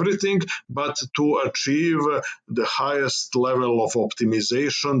rule everything, but to achieve the highest level of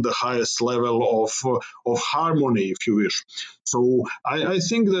optimization, the highest level of harmony, if you wish. So I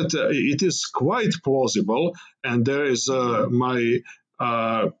think that it is quite plausible, and there is my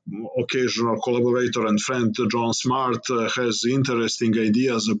occasional collaborator and friend John Smart has interesting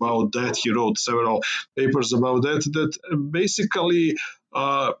ideas about that. He wrote several papers about that basically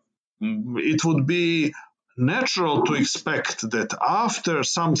it would be natural to expect that after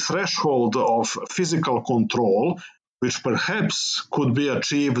some threshold of physical control, which perhaps could be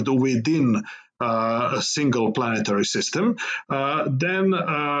achieved within a single planetary system, then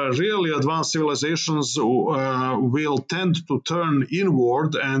really advanced civilizations will tend to turn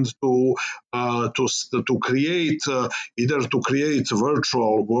inward and to create either to create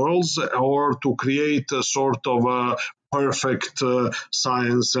virtual worlds or to create a sort of perfect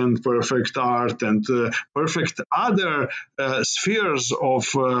science and perfect art and perfect other spheres of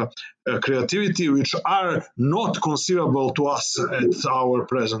creativity which are not conceivable to us at our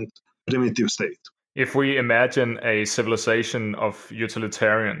present primitive state. If we imagine a civilization of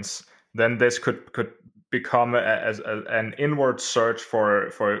utilitarians, then this could become an inward search for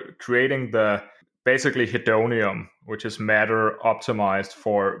creating the basically hedonium, which is matter optimized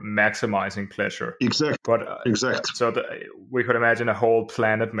for maximizing pleasure. Exactly. But exactly. So we could imagine a whole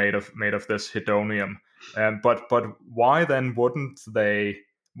planet made of this hedonium. But why then wouldn't they?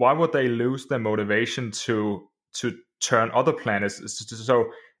 Why would they lose their motivation to turn other planets.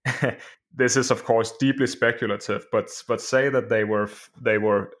 So this is of course deeply speculative, but say that they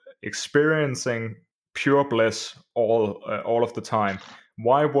were experiencing pure bliss all of the time.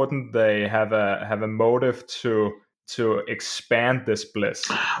 Why wouldn't they have a motive to expand this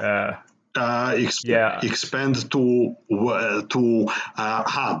bliss? Expand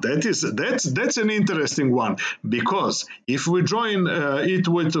that's an interesting one, because if we join it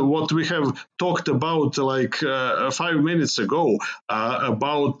with what we have talked about 5 minutes ago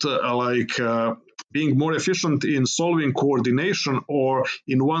about being more efficient in solving coordination, or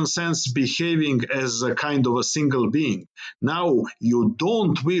in one sense behaving as a kind of a single being. Now, you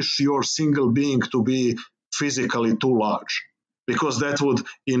don't wish your single being to be physically too large, because that would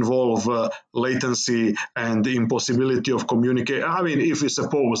involve latency and the impossibility of communicate. I mean, if we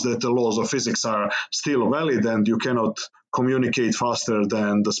suppose that the laws of physics are still valid and you cannot communicate faster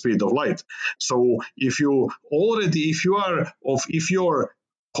than the speed of light. So if your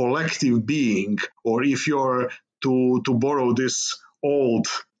collective being, or if you're to borrow this old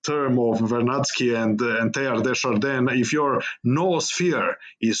term of Vernadsky and Teilhard de Chardin, if your noosphere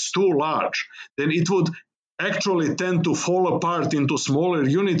is too large, then it would actually tend to fall apart into smaller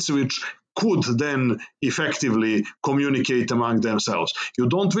units which could then effectively communicate among themselves. You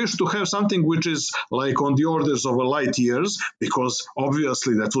don't wish to have something which is like on the orders of a light years, because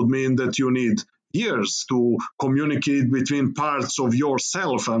obviously that would mean that you need years to communicate between parts of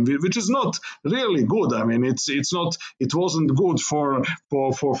yourself, and which is not really good. I mean, it wasn't good for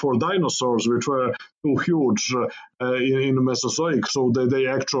dinosaurs, which were too huge in Mesozoic, so they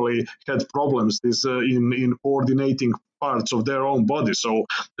actually had problems in coordinating parts of their own body. So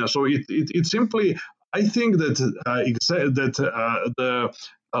it simply, I think that the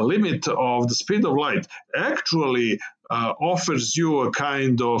limit of the speed of light actually offers you a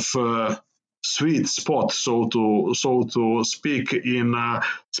kind of sweet spot, so to speak, in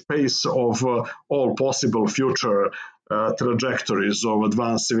space of all possible future trajectories of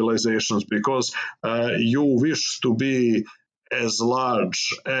advanced civilizations, because you wish to be as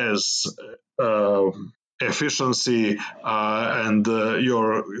large as efficiency and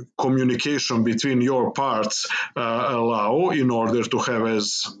your communication between your parts allow, in order to have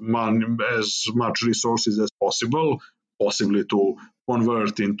as much resources as possible, possibly to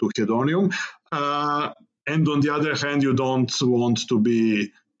convert into hedonium. And on the other hand, you don't want to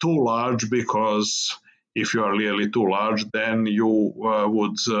be too large, because if you are really too large, then you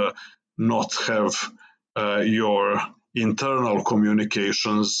would not have your internal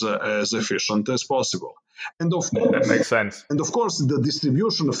communications as efficient as possible. And of course, that makes sense. And of course,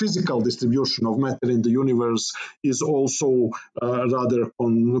 the physical distribution of matter in the universe is also rather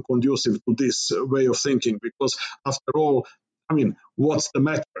conducive to this way of thinking, because after all, I mean, what's the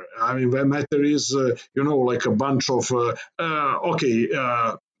matter? I mean, the matter is, like a bunch of,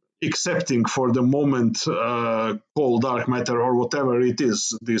 accepting for the moment cold dark matter, or whatever it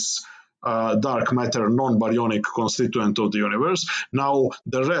is, this dark matter, non-baryonic constituent of the universe. Now,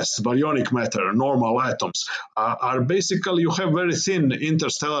 the rest, baryonic matter, normal atoms, are basically, you have very thin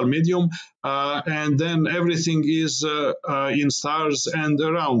interstellar medium, and then everything is in stars and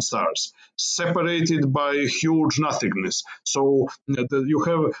around stars, separated by huge nothingness. So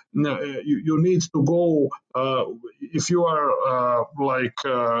you need to go, if you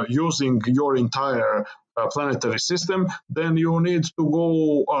are using your entire planetary system, then you need to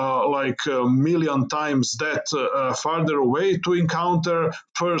go a million times that farther away to encounter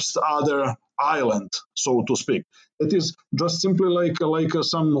first other island, so to speak. It is just simply like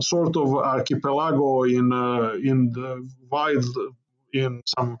some sort of archipelago in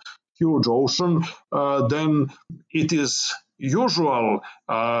some huge ocean. Then it is usual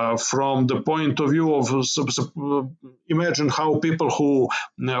from the point of view of imagine how people who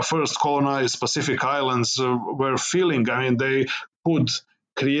first colonized Pacific Islands were feeling. I mean, they could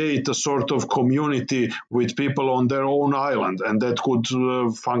create a sort of community with people on their own island, and that could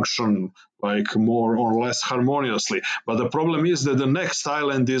function like more or less harmoniously. But the problem is that the next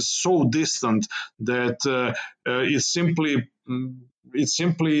island is so distant that it simply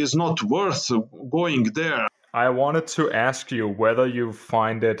is not worth going there. I wanted to ask you whether you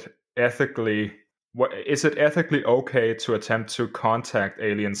find it ethically, is it ethically okay to attempt to contact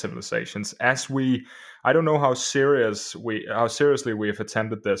alien civilizations? I don't know how seriously we have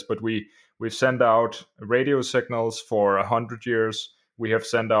attempted this, but we've sent out radio signals for 100 years. We have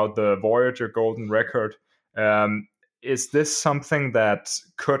sent out the Voyager Golden Record. Is this something that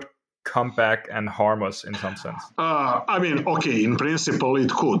could come back and harm us in some sense? I mean, okay, in principle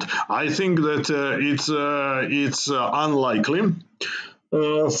it could. I think that it's unlikely.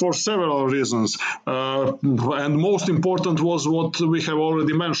 For several reasons. And most important was what we have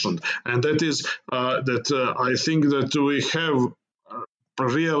already mentioned, and that is that I think that we have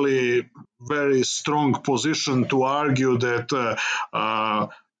really very strong position to argue that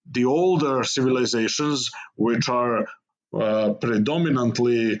the older civilizations, which are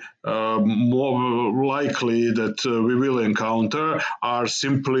predominantly more likely that we will encounter, are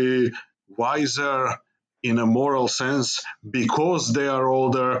simply wiser in a moral sense because they are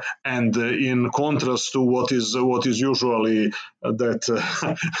older, and in contrast to what is usually that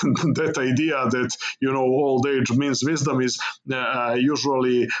that idea that old age means wisdom is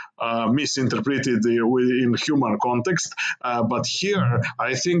usually misinterpreted in human context. But here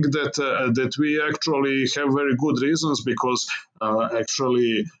I think that we actually have very good reasons, because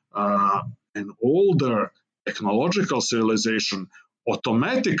actually an older technological civilization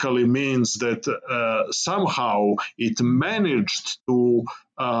automatically means that somehow it managed to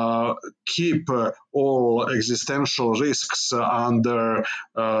keep all existential risks under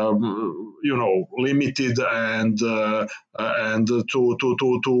limited, and to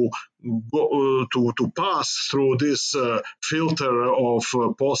pass through this filter of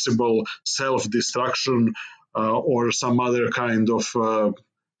possible self-destruction or some other kind of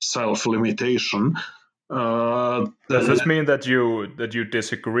self-limitation. Does this mean that you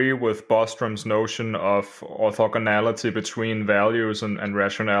disagree with Bostrom's notion of orthogonality between values and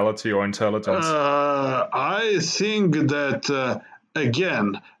rationality or intelligence? I think that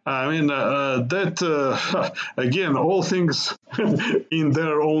again, again, all things in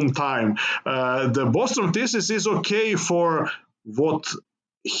their own time. The Bostrom thesis is okay for what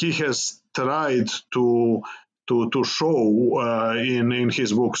he has tried to show in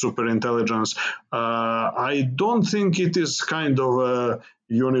his book Superintelligence. I don't think it is kind of a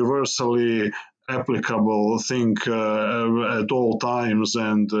universally applicable thing at all times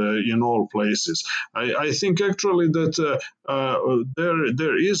and in all places. I think actually that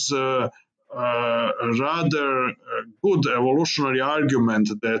there is a rather good evolutionary argument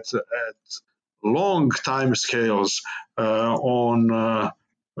that at long time scales on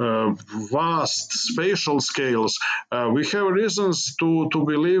vast spatial scales, we have reasons to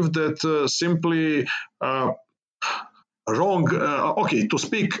believe that simply wrong, to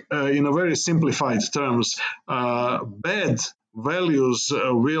speak in a very simplified terms, bad values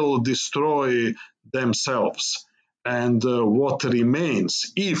will destroy themselves. And what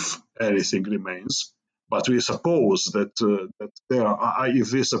remains, if anything remains, but we suppose that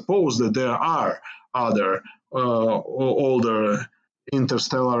if we suppose that there are other older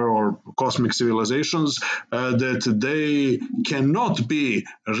interstellar or cosmic civilizations, that they cannot be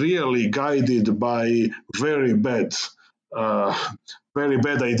really guided by very bad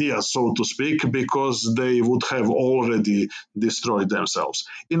ideas, so to speak, because they would have already destroyed themselves.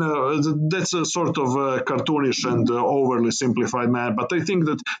 That's a sort of cartoonish and overly simplified manner, but I think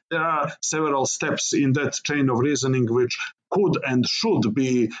that there are several steps in that chain of reasoning which could and should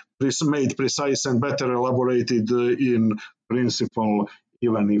be made precise and better elaborated in principle,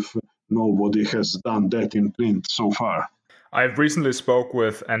 even if nobody has done that in print so far. I recently spoke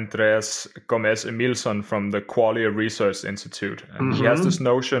with Andreas Gomez Emilson from the Qualia Research Institute, and he has this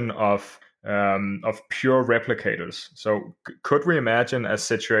notion of pure replicators. So could we imagine a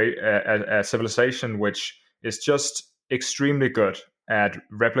civilization which is just extremely good at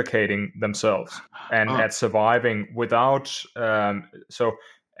replicating themselves and at surviving without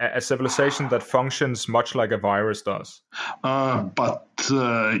a civilization that functions much like a virus does? But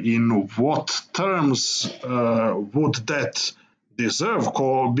in what terms would that deserve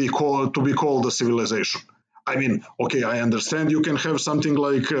to be called a civilization? I mean, okay, I understand you can have something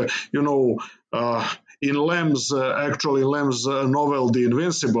like, in Lem's novel, The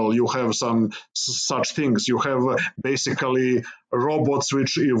Invincible, you have some such things. You have basically robots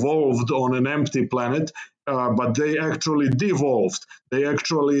which evolved on an empty planet, but they actually devolved. They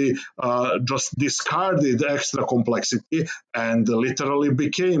actually just discarded extra complexity and literally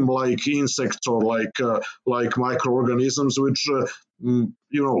became like insects or like microorganisms, which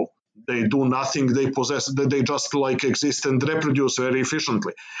they do nothing. They possess. They just like exist and reproduce very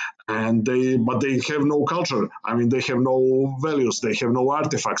efficiently, but they have no culture. I mean, they have no values. They have no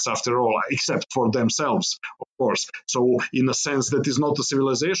artifacts after all, except for themselves, of course. So, in a sense, that is not a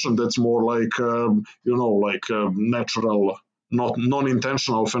civilization. That's more like a natural, not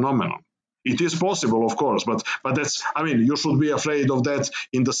non-intentional phenomenon. It is possible, of course, but that's. I mean, you should be afraid of that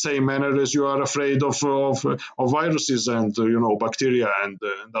in the same manner as you are afraid of viruses and bacteria and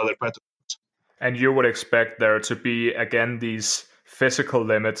other pathogens. And you would expect there to be again these physical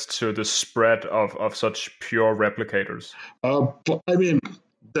limits to the spread of such pure replicators? I mean,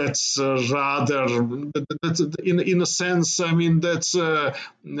 that's rather that's in a sense. I mean, that's I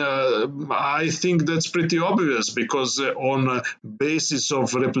think that's pretty obvious, because on a basis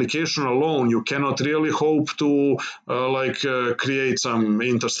of replication alone, you cannot really hope to create some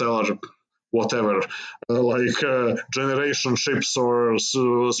interstellar whatever, generation ships or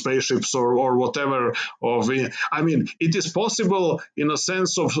spaceships or whatever. I mean, it is possible in a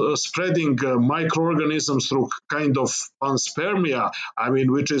sense of spreading microorganisms through kind of panspermia. I mean,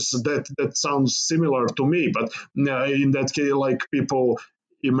 which is that sounds similar to me, but in that case, like, people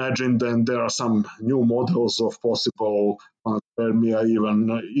imagine then there are some new models of possible panspermia, even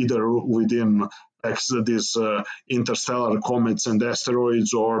either within these interstellar comets and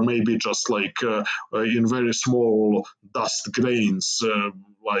asteroids, or maybe just in very small dust grains,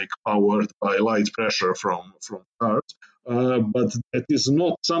 powered by light pressure from stars. But that is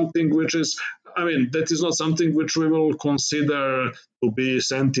not something which is, I mean, that is not something which we will consider to be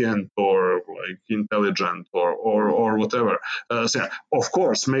sentient or intelligent or whatever. So, of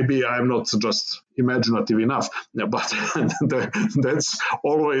course, maybe I'm not just imaginative enough, but that's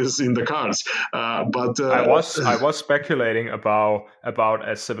always in the cards. But I was speculating about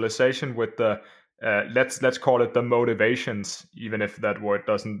a civilization with the let's call it the motivations, even if that word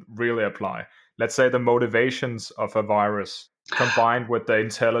doesn't really apply. Let's say the motivations of a virus combined with the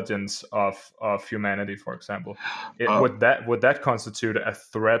intelligence of humanity, for example. Would that constitute a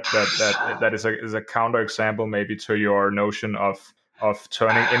threat that is a counterexample maybe to your notion of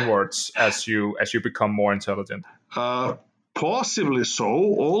turning inwards as you become more intelligent? Possibly so,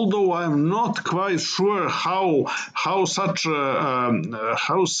 although I'm not quite sure how such a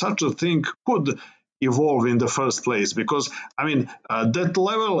thing could evolve in the first place. Because I mean, that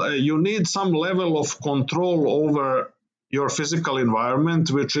level, you need some level of control over your physical environment,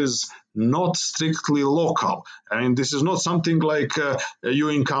 which is not strictly local. I mean, this is not something like you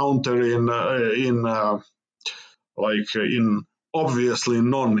encounter in obviously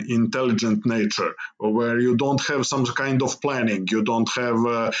non-intelligent nature, where you don't have some kind of planning, you don't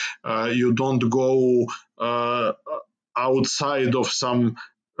go outside of some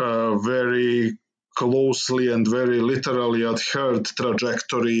very closely and very literally adhered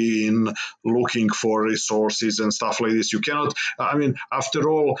trajectory in looking for resources and stuff like this. You cannot, I mean, after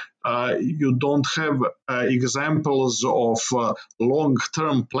all, you don't have examples of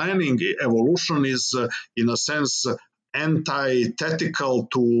long-term planning. Evolution is, in a sense, antithetical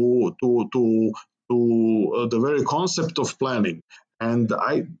to the very concept of planning. And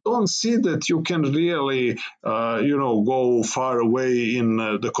I don't see that you can really, go far away in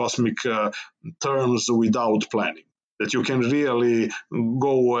the cosmic terms without planning. That you can really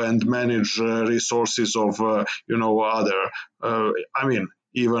go and manage resources of,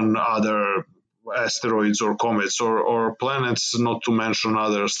 even other asteroids or comets or planets, not to mention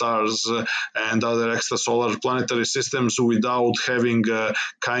other stars and other extrasolar planetary systems, without having a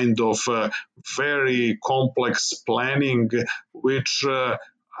kind of very complex planning, which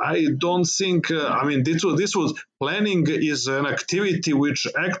I don't think. This was planning is an activity which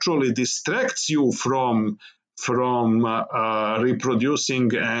actually distracts you from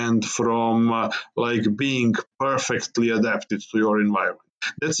reproducing and from being perfectly adapted to your environment.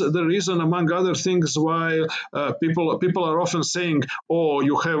 That's the reason, among other things, why people are often saying, "Oh,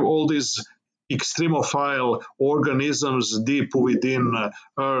 you have all these extremophile organisms deep within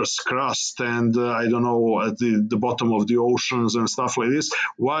Earth's crust, and I don't know, at the bottom of the oceans and stuff like this.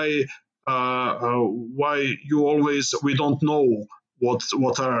 Why we don't know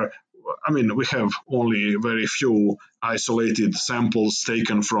what are." I mean, we have only very few isolated samples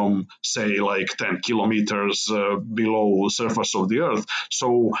taken from, say, 10 kilometers below the surface of the Earth.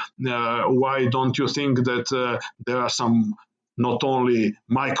 So why don't you think that there are some not only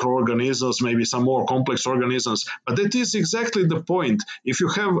microorganisms, maybe some more complex organisms? But that is exactly the point. If you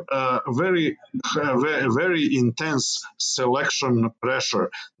have a very intense selection pressure,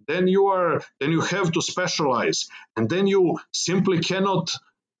 then you have to specialize, and then you simply cannot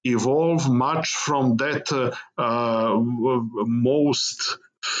evolve much from that most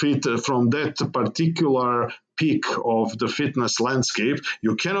fit, from that particular peak of the fitness landscape.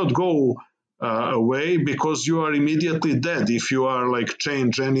 You cannot go away, because you are immediately dead if you are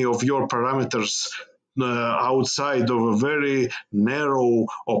change any of your parameters outside of a very narrow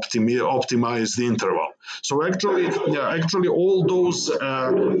optimized interval. So actually all those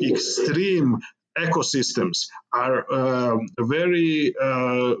extreme ecosystems are very,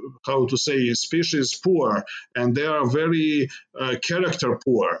 species poor, and they are very character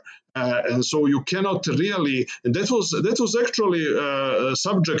poor. And so you cannot really, and that was actually a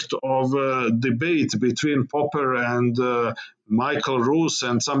subject of debate between Popper and Michael Ruse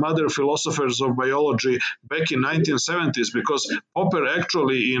and some other philosophers of biology back in 1970s, because Popper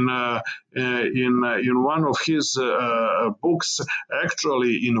actually in one of his books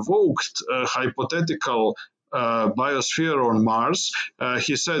actually invoked a hypothetical biosphere on Mars.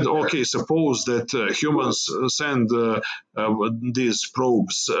 He said, okay, suppose that humans send these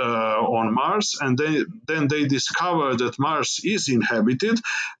probes on Mars, and then they discover that Mars is inhabited,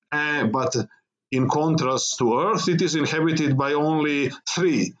 but in contrast to Earth, it is inhabited by only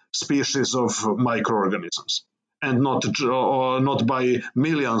 3 species of microorganisms, and not by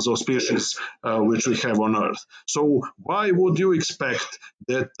millions of species which we have on Earth. So why would you expect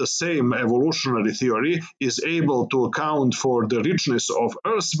that the same evolutionary theory is able to account for the richness of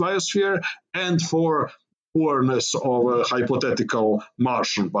Earth's biosphere and for poorness of a hypothetical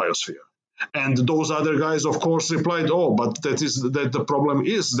Martian biosphere? And those other guys, of course, replied, "Oh, but that the problem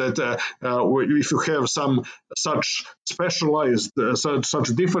is that if you have some such specialized,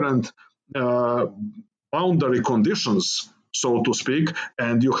 such different boundary conditions, so to speak,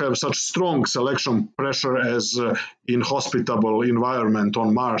 and you have such strong selection pressure as inhospitable environment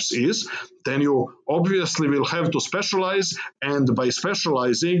on Mars is, then you obviously will have to specialize, and by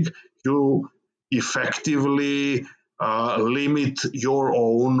specializing, you effectively limit your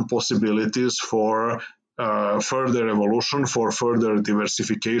own possibilities for further evolution, for further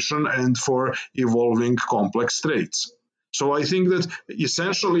diversification, and for evolving complex traits." So I think that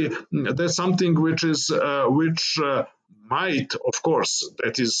essentially that's something which might, of course,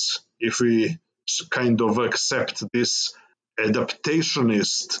 that is, if we kind of accept this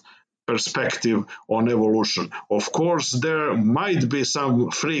adaptationist perspective on evolution. Of course, there might be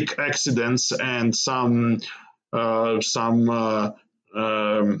some freak accidents and some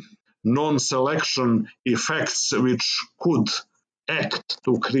non-selection effects which could act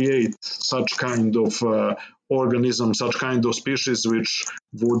to create such kind of organism, such kind of species which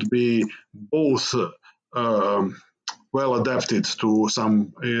would be both well adapted to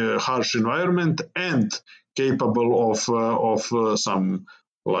some harsh environment and capable of some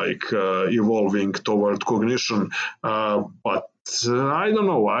evolving toward cognition. But I don't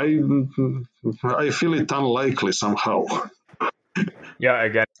know. I feel it unlikely somehow. Yeah,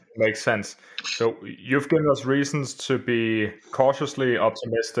 again, it makes sense. So you've given us reasons to be cautiously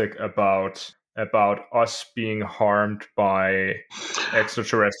optimistic about us being harmed by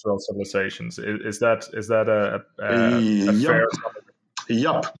extraterrestrial civilizations. Is that a fair?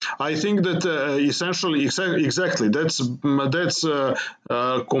 Yep, I think that essentially, exactly. That's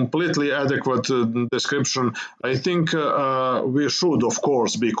a completely adequate description. I think we should, of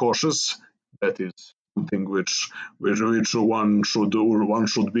course, be cautious. That is something which one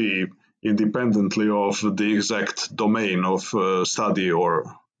should be independently of the exact domain of study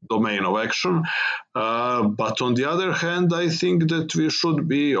or domain of action. But on the other hand, I think that we should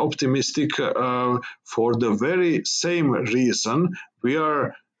be optimistic for the very same reason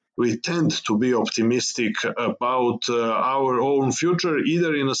we tend to be optimistic about our own future,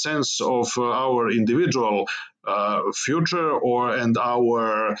 either in a sense of our individual future and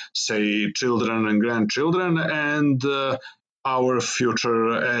our, say, children and grandchildren, and our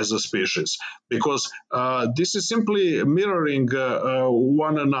future as a species, because this is simply mirroring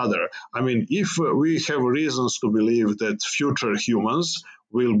one another. I mean, if we have reasons to believe that future humans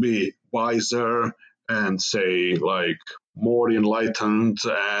will be wiser and, say, more enlightened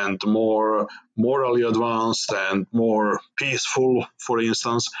and more morally advanced and more peaceful, for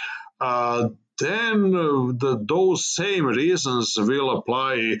instance, then those same reasons will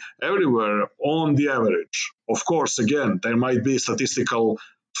apply everywhere on the average. Of course, again, there might be statistical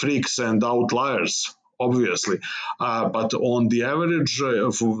freaks and outliers, obviously, but on the average,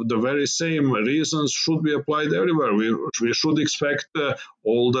 the very same reasons should be applied everywhere. We should expect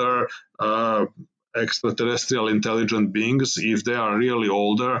older extraterrestrial intelligent beings. If they are really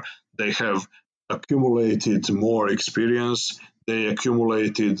older, they have accumulated more experience, they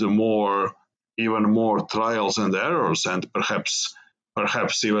accumulated even more trials and errors, and perhaps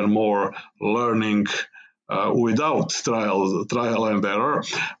even more learning without trial and error.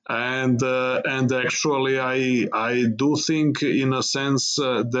 And actually, I do think, in a sense,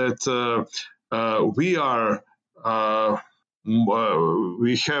 that we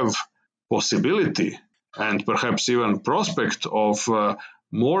have possibility and perhaps even prospect of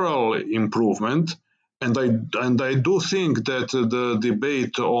moral improvement. And I do think that the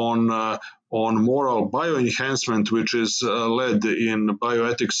debate on moral bioenhancement, which is led in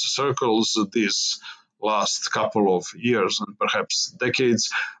bioethics circles these last couple of years and perhaps decades,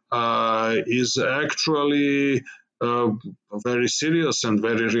 is actually a very serious and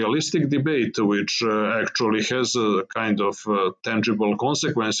very realistic debate, which actually has a kind of tangible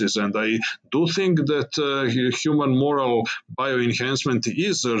consequences. And I do think that human moral bioenhancement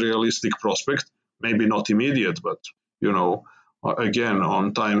is a realistic prospect, maybe not immediate, but again,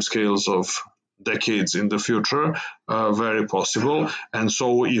 on time scales of decades in the future, very possible. And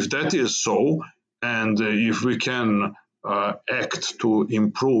so, if that is so, and if we can act to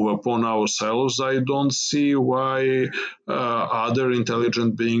improve upon ourselves, I don't see why other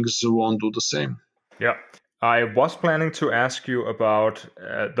intelligent beings won't do the same. Yeah. I was planning to ask you about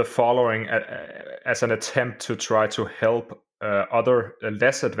the following as an attempt to try to help other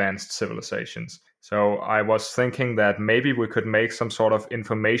less advanced civilizations. So I was thinking that maybe we could make some sort of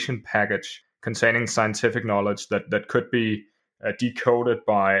information package containing scientific knowledge that could be decoded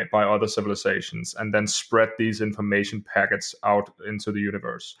by other civilizations, and then spread these information packets out into the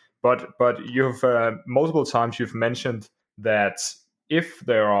universe. But you've multiple times you've mentioned that if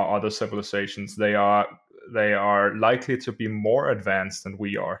there are other civilizations, they are likely to be more advanced than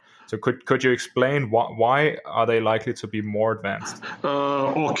we are. So could you explain why are they likely to be more advanced?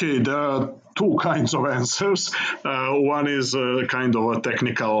 Okay, there are two kinds of answers. One is kind of a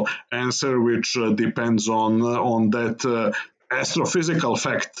technical answer, which depends on that astrophysical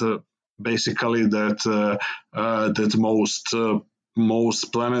fact, basically that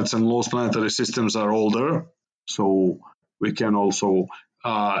most planets and most planetary systems are older. So we can also,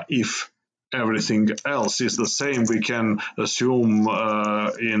 if everything else is the same, we can assume,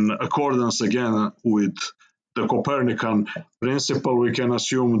 in accordance again with the Copernican principle, we can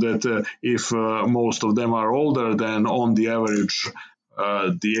assume that if most of them are older, then on the average,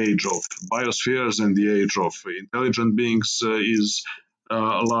 the age of biospheres and the age of intelligent beings is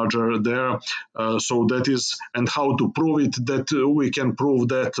larger there. So that is, and how to prove it, that we can prove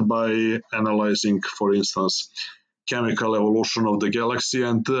that by analyzing, for instance, chemical evolution of the galaxy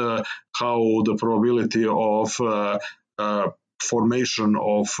and how the probability of formation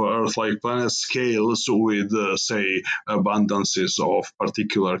of Earth-like planets scales with, say, abundances of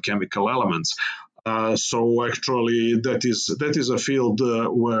particular chemical elements. So actually, that is a field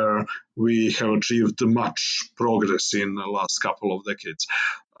where we have achieved much progress in the last couple of decades.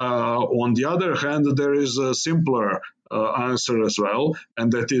 On the other hand, there is a simpler answer as well,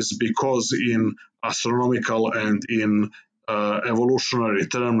 and that is because in astronomical and in evolutionary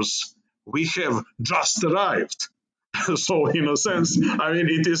terms, we have just arrived. So, in a sense, I mean,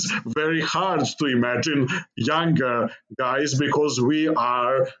 it is very hard to imagine younger guys because we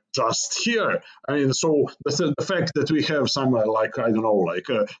are just here. I mean, so the fact that we have somewhere like, I don't know, like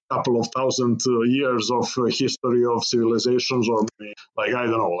a couple of thousand years of history of civilizations, or maybe like, I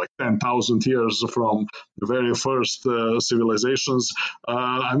don't know, like 10,000 years from the very first civilizations.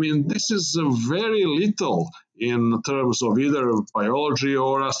 I mean, this is very little in terms of either biology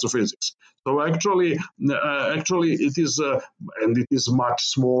or astrophysics. So actually, it is, and it is much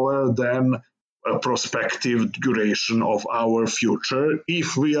smaller than a prospective duration of our future,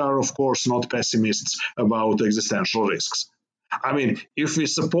 if we are, of course, not pessimists about existential risks. I mean, if we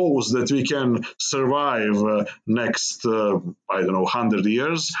suppose that we can survive next, I don't know, 100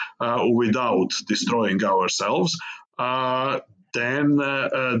 years without destroying ourselves, then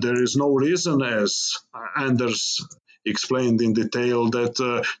there is no reason, as Anders explained in detail, that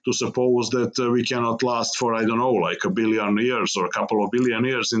to suppose that we cannot last for, I don't know, like a billion years or a couple of billion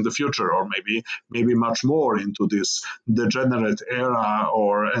years in the future, or maybe much more into this degenerate era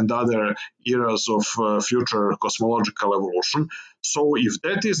and other eras of future cosmological evolution. So if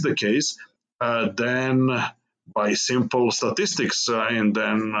that is the case, then by simple statistics, and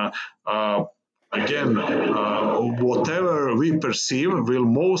then again, whatever we perceive will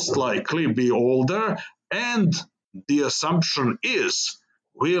most likely be older, and the assumption is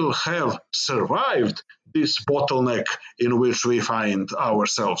we'll have survived this bottleneck in which we find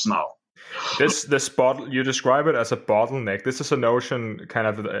ourselves now. This you describe it as a bottleneck. This is a notion, kind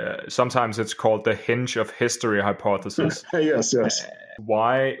of. Sometimes it's called the hinge of history hypothesis. Yes.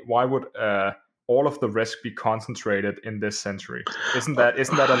 Why would all of the risk be concentrated in this century? Isn't that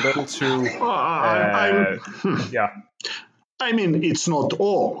a little too? Yeah. I mean, it's not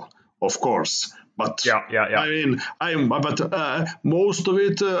all, of course. But yeah. I mean, but most of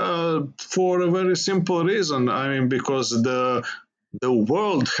it for a very simple reason. I mean, because the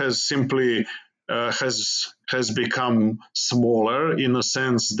world has simply has become smaller, in a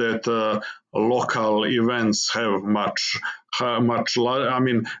sense that local events have much. I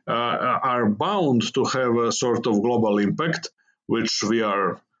mean, are bound to have a sort of global impact, which we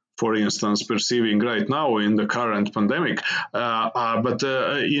are for instance, perceiving right now in the current pandemic. But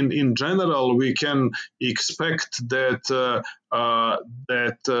in general, we can expect that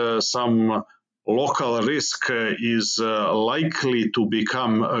some local risk is likely to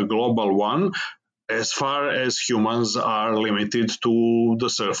become a global one, as far as humans are limited to the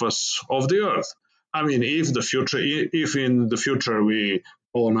surface of the Earth. I mean, if in the future we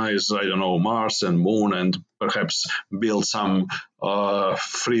colonize, I don't know, Mars and Moon, and perhaps build some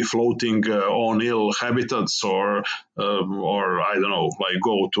free-floating O'Neill habitats, or I don't know, like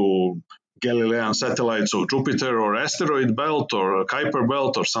go to Galilean satellites of Jupiter or asteroid belt or Kuiper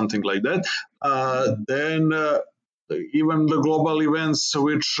belt or something like that, then even the global events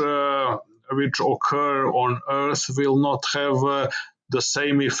which occur on Earth will not have the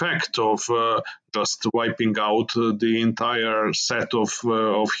same effect of just wiping out the entire set of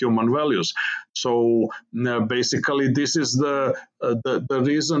human values. So basically, this is the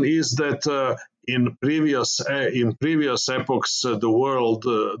reason is that in previous epochs, the world,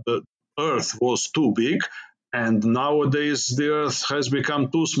 the Earth was too big. And nowadays, the Earth has become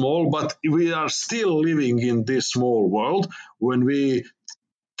too small, but we are still living in this small world. When we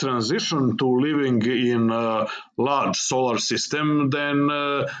transition to living in a large solar system, then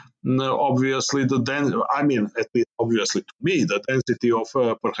obviously at least obviously to me, the density of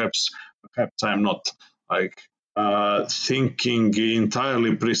perhaps I'm not like thinking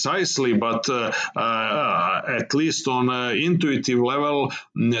entirely precisely, but at least on an intuitive level,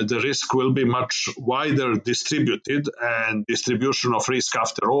 the risk will be much wider distributed, and distribution of risk,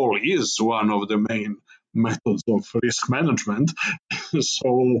 after all, is one of the main methods of risk management.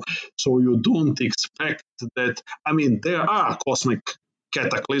 So you don't expect that. I mean, there are cosmic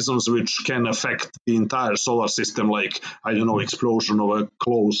cataclysms which can affect the entire solar system, like, I don't know, explosion of a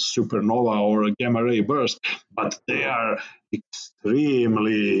close supernova or a gamma ray burst, but they are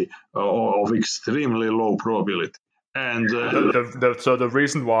extremely low probability. And so the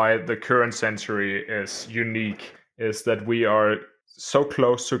reason why the current century is unique is that we are so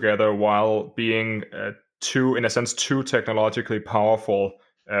close together while being too technologically powerful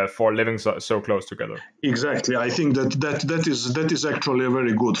for living so close together. Exactly. I think that is actually a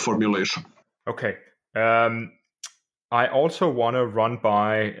very good formulation. Okay. I also want to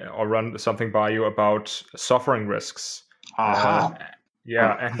run something by you about suffering risks. And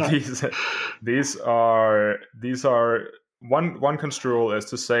these are one construal is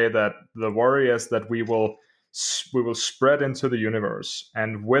to say that the worry is that we will spread into the universe,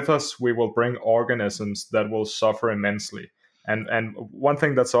 and with us we will bring organisms that will suffer immensely. And one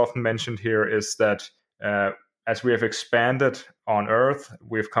thing that's often mentioned here is that as we have expanded on Earth,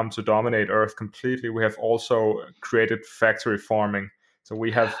 we've come to dominate Earth completely. We have also created factory farming. So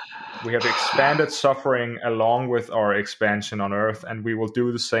we have expanded suffering along with our expansion on Earth, and we will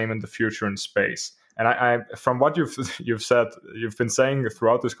do the same in the future in space. And I from what you've been saying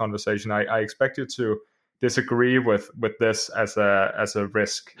throughout this conversation, I expect you to disagree with this as a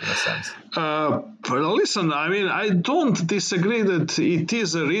risk in a sense. Listen, I mean, I don't disagree that it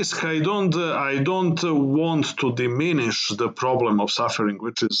is a risk. I don't want to diminish the problem of suffering,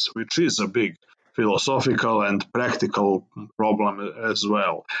 which is a big philosophical and practical problem as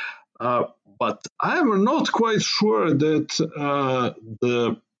well. But I'm not quite sure that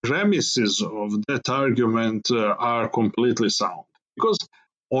the premises of that argument are completely sound. Because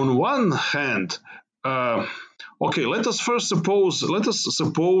on one hand, okay, let us suppose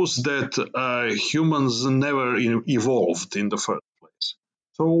that humans never evolved in the first place.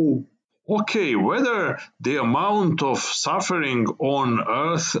 So, okay, whether the amount of suffering on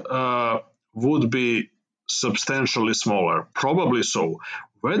Earth would be substantially smaller, probably so.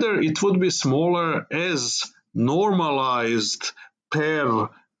 Whether it would be smaller as normalized per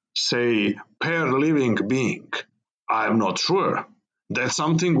living being, I'm not sure. That's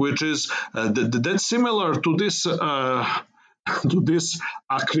something which is that's similar to this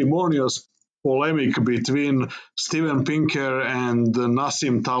acrimonious polemic between Steven Pinker and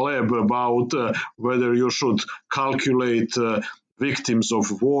Nassim Taleb about whether you should calculate victims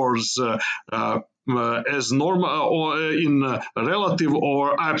of wars as normal or in relative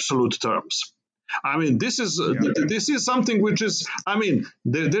or absolute terms. I mean, this is something which is, I mean,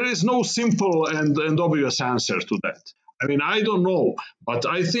 there is no simple and obvious answer to that. I mean, I don't know, but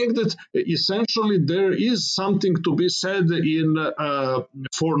I think that essentially there is something to be said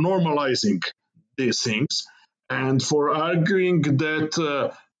for normalizing these things and for arguing that,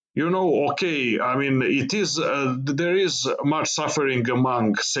 okay, I mean, it is there is much suffering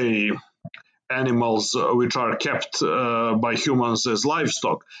among, say, animals which are kept by humans as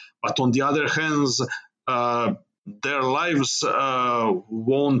livestock, but on the other hand, their lives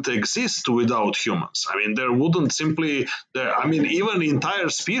won't exist without humans. I mean, there wouldn't simply, I mean, even entire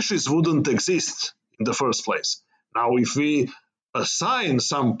species wouldn't exist in the first place. Now, if we assign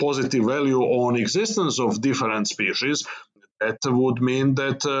some positive value on existence of different species, that would mean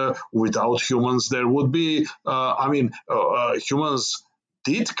that without humans, there would be, humans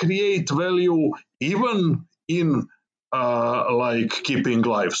did create value even in like keeping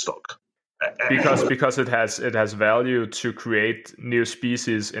livestock. Because it has value to create new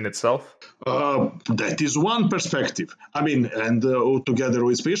species in itself. That is one perspective. I mean, and together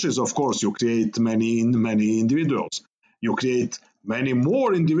with species, of course, you create many individuals. You create many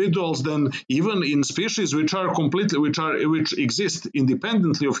more individuals than even in species which exist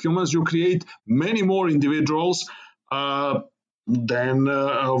independently of humans. You create many more individuals than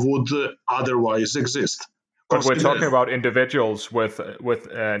would otherwise exist. But we're talking about individuals with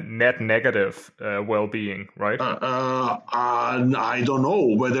net negative well-being, right? I don't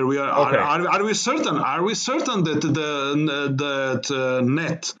know whether we are. Okay. Are we certain? Are we certain that that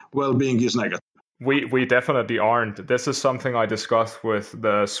net well-being is negative? We definitely aren't. This is something I discussed with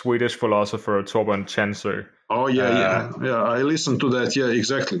the Swedish philosopher Torben Chensø. Oh yeah. I listened to that. Yeah,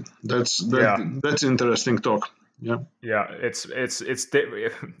 exactly. That's interesting talk. Yeah. Yeah,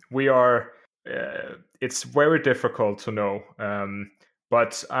 we are. It's very difficult to know.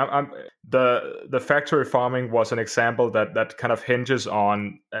 But the factory farming was an example that kind of hinges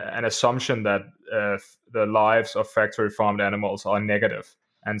on an assumption that the lives of factory farmed animals are negative,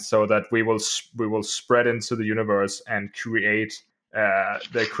 and so that we will spread into the universe and create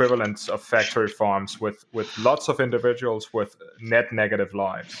the equivalents of factory farms with lots of individuals with net negative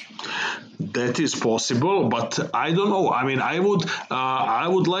lives. That is possible, but I don't know. I mean, I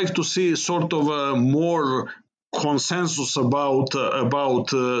would like to see sort of a more consensus about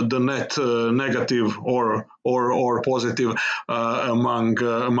the net negative or positive among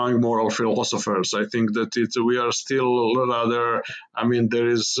moral philosophers. I think that we are still rather. I mean,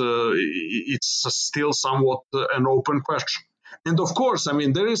 it's still somewhat an open question. And of course, I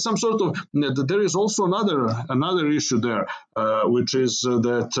mean, there is also another issue there, which is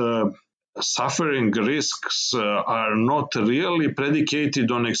that suffering risks are not really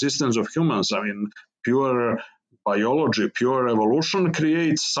predicated on existence of humans. I mean, pure biology, pure evolution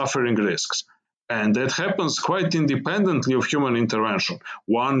creates suffering risks. And that happens quite independently of human intervention.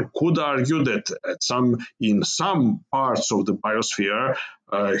 One could argue that in some parts of the biosphere,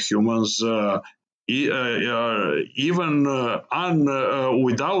 humans even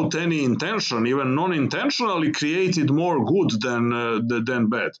without any intention, even non-intentionally, created more good than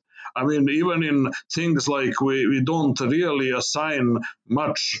bad. I mean, even in things like we don't really assign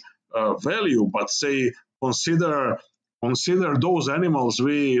much value, but say consider those animals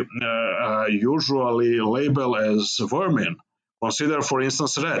we usually label as vermin. Consider, for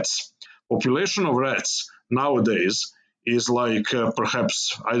instance, rats. Population of rats nowadays is like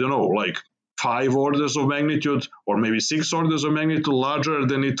perhaps, I don't know, like 5 orders of magnitude or maybe 6 orders of magnitude larger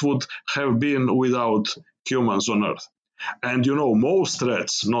than it would have been without humans on Earth. And most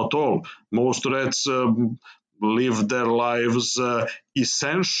rats, not all, most rats live their lives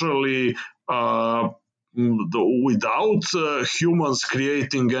essentially without humans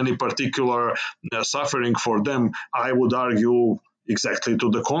creating any particular suffering for them. I would argue exactly to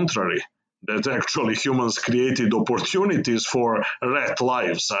the contrary, that actually humans created opportunities for rat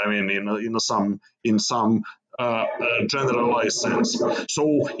lives. I mean, in some generalized sense.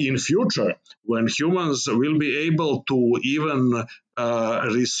 So in future, when humans will be able to even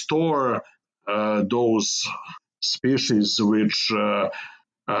restore those species which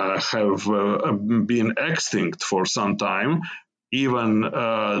have been extinct for some time, even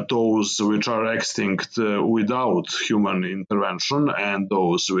those which are extinct without human intervention, and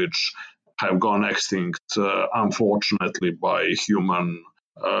those which have gone extinct, unfortunately, by human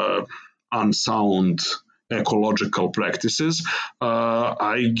unsound ecological practices.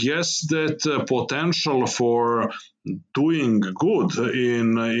 I guess that potential for doing good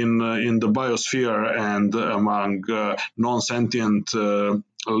in the biosphere and among non-sentient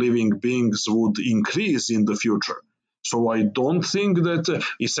living beings would increase in the future. So I don't think that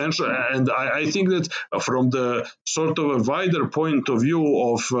essentially, and I think that from the sort of a wider point of view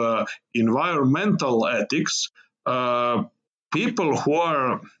of environmental ethics, people who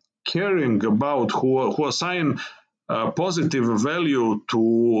are caring about, who assign positive value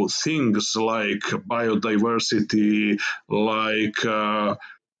to things like biodiversity, like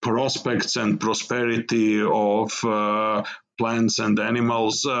prospects and prosperity of plants and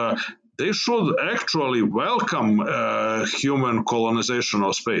animals, they should actually welcome human colonization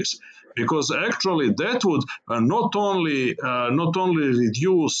of space. because actually that would not only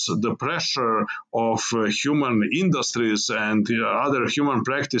reduce the pressure of human industries and other human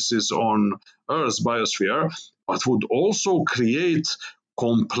practices on Earth's biosphere, but would also create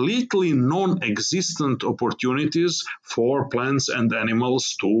completely non-existent opportunities for plants and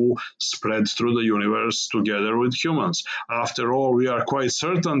animals to spread through the universe together with humans. After all, we are quite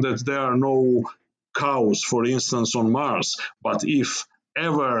certain that there are no cows, for instance, on Mars, but if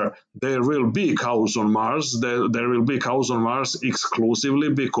ever there will be cows on Mars, there will be cows on Mars exclusively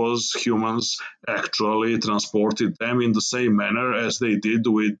because humans actually transported them in the same manner as they did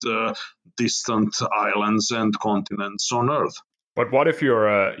with distant islands and continents on Earth. But what if you're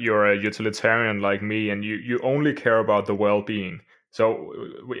a utilitarian like me and you only care about the well-being? So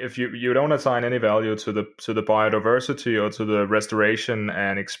if you don't assign any value to the biodiversity or to the restoration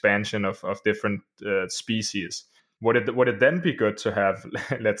and expansion of different species, would it then be good to have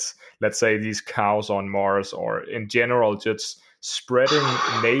let's say these cows on Mars, or in general just spreading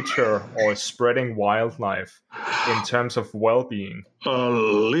nature or spreading wildlife in terms of well-being?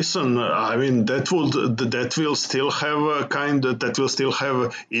 Listen, I mean that will still have that will still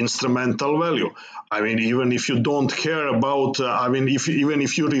have instrumental value. I mean, even if you don't care about, even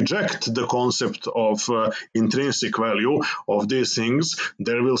if you reject the concept of intrinsic value of these things,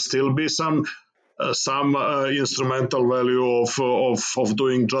 there will still be some instrumental value of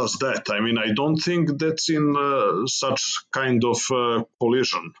doing just that. I mean, I don't think that's in such kind of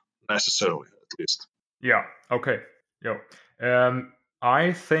collision necessarily, at least. Yeah. Okay. Yeah.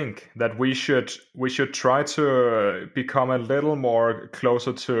 I think that we should try to become a little more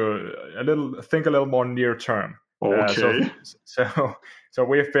closer to think a little more near term. Okay. So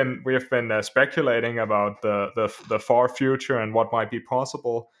we have been speculating about the far future and what might be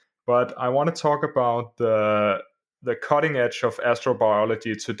possible, but I want to talk about the cutting edge of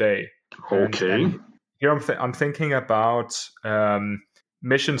astrobiology today. Okay. And here I'm thinking about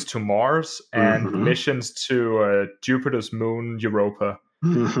missions to Mars and missions to Jupiter's moon Europa.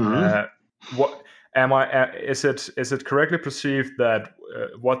 What am I? Is it correctly perceived that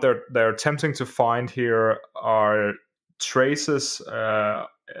what they're attempting to find here are traces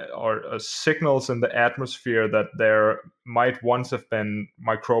or signals in the atmosphere that there might once have been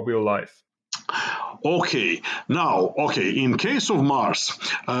microbial life? Okay, now, in case of Mars,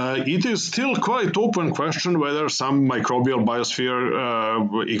 it is still quite open question whether some microbial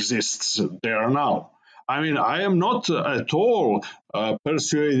biosphere exists there now. I mean, I am not at all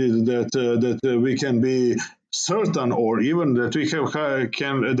persuaded that we can be certain, or even that we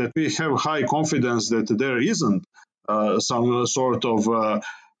have high confidence that there isn't some sort of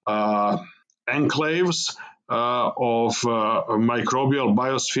enclaves of microbial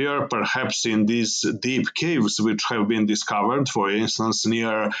biosphere, perhaps in these deep caves which have been discovered, for instance,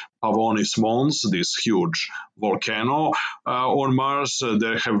 near Pavonis Mons, this huge volcano on Mars.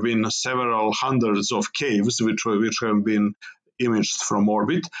 There have been several hundreds of caves which have been imaged from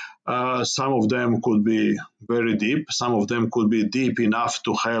orbit. Some of them could be very deep. Some of them could be deep enough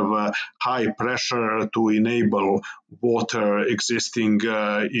to have high pressure to enable water existing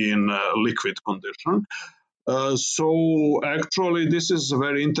in liquid condition. So actually, this is a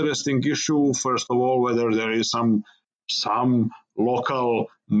very interesting issue. First of all, whether there is some local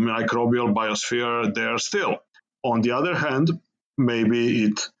microbial biosphere there still. On the other hand, maybe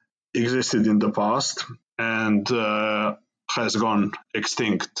it existed in the past and has gone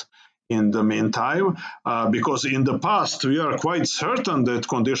extinct in the meantime, because in the past we are quite certain that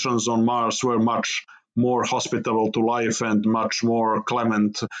conditions on Mars were much more hospitable to life and much more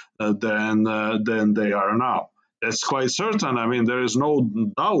clement than they are now. That's quite certain. I mean, there is no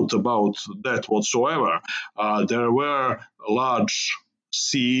doubt about that whatsoever. There were large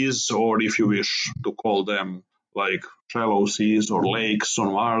seas, or if you wish to call them like shallow seas or lakes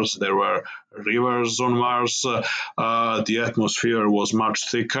on Mars. There were rivers on Mars. The atmosphere was much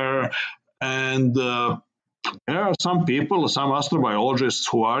thicker. And there are some people, some astrobiologists,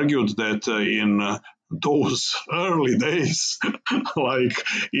 who argued that in those early days, like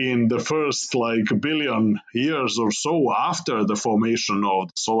in the first billion years or so after the formation of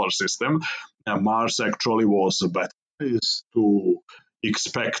the solar system, Mars actually was a better place to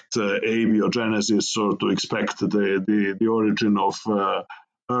expect abiogenesis, or to expect the origin of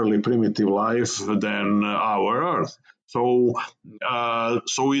early primitive life than our Earth. So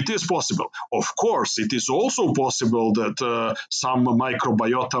it is possible. Of course, it is also possible that some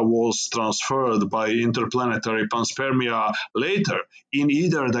microbiota was transferred by interplanetary panspermia later in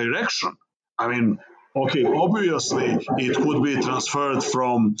either direction. I mean, okay, obviously it could be transferred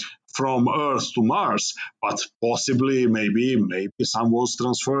from from Earth to Mars, but possibly maybe some was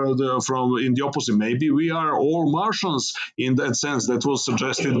transferred from in the opposite. Maybe we are all Martians in that sense. That was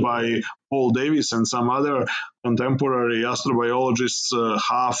suggested by Paul Davies and some other contemporary astrobiologists,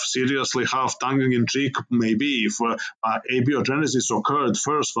 half seriously, half tongue in cheek. Maybe if abiogenesis occurred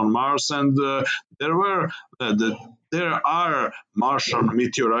first on Mars, and there are Martian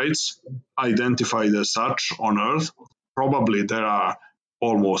meteorites identified as such on Earth. Probably there are.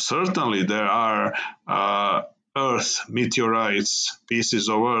 Almost certainly there are Earth meteorites, pieces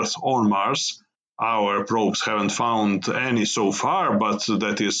of Earth on Mars. Our probes haven't found any so far, but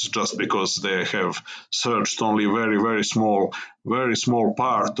that is just because they have searched only very small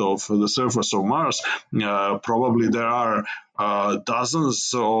part of the surface of Mars. Probably there are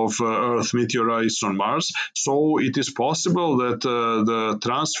dozens of Earth meteorites on Mars, so it is possible that the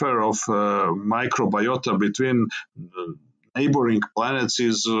transfer of microbiota between neighboring planets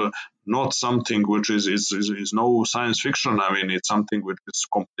is not something which is no science fiction. I mean, it's something which is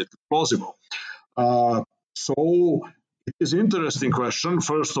completely plausible. So it is an interesting question.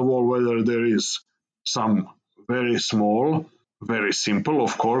 First of all, whether there is some very small, very simple,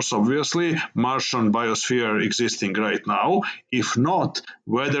 of course, obviously, Martian biosphere existing right now. If not,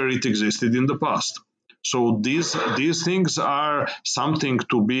 whether it existed in the past. So these things are something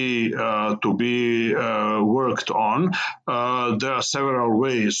to be worked on. There are several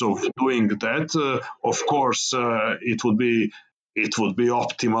ways of doing that. Of course, it would be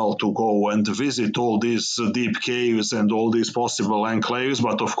optimal to go and visit all these deep caves and all these possible enclaves,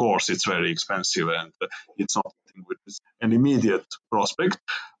 but of course it's very expensive and it's not something which is an immediate prospect.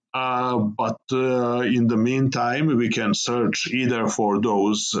 But in the meantime, we can search either for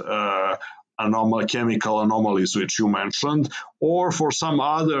those chemical anomalies which you mentioned, or for some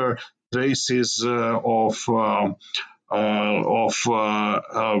other traces of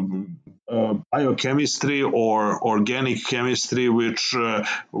biochemistry or organic chemistry which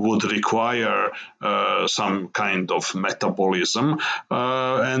would require some kind of metabolism.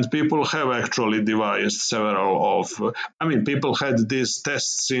 And people have actually devised several of, people had these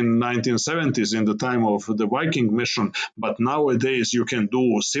tests in 1970s in the time of the Viking mission, but nowadays you can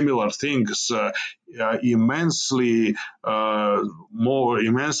do similar things immensely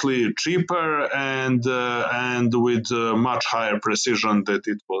cheaper and with much higher precision that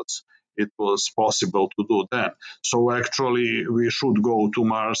it was possible to do then. So actually, we should go to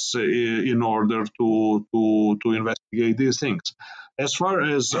Mars in order to investigate these things. As far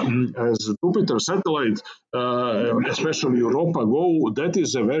as Jupiter satellite, especially Europa, go, that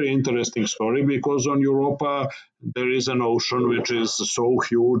is a very interesting story, because on Europa there is an ocean which is so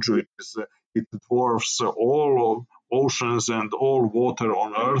huge, it dwarfs all oceans and all water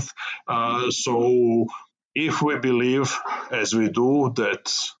on Earth. So if we believe, as we do,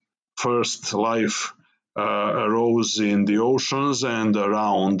 that first life arose in the oceans and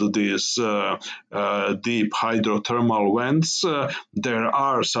around these deep hydrothermal vents, there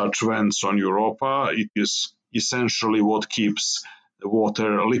are such vents on Europa. It is essentially what keeps the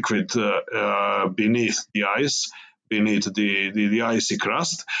water liquid beneath the ice, beneath the icy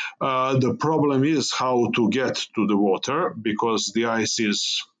crust. The problem is how to get to the water, because the ice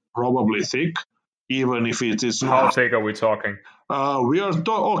is probably thick, even if it is not. How thick are we talking?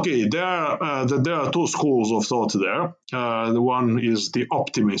 There are two schools of thought there. The one is the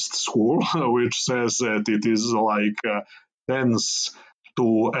optimist school, which says that it is like tens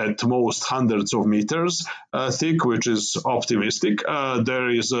to at most hundreds of meters thick, which is optimistic. There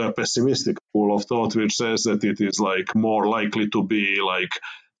is a pessimistic school of thought which says that it is like more likely to be like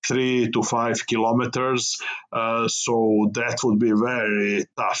 3 to 5 kilometers. So that would be very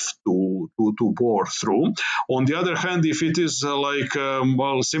tough to bore through. On the other hand, if it is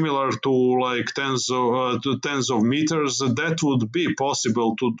similar to like tens of meters, that would be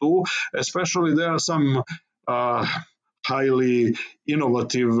possible to do. Especially there are some highly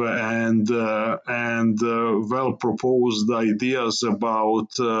innovative and well proposed ideas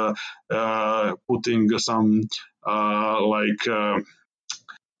about putting some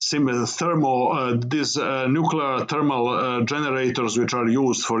similar these nuclear thermal generators, which are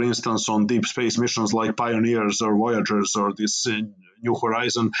used, for instance, on deep space missions like Pioneers or Voyagers or this New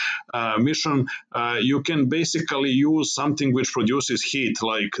Horizon mission. You can basically use something which produces heat,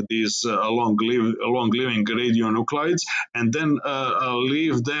 like these long-living radionuclides, and then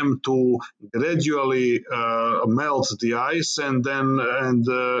leave them to gradually melt the ice, and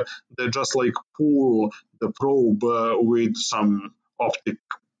they just like pull the probe with some optic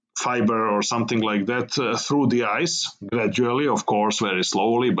fiber or something like that through the ice gradually, of course, very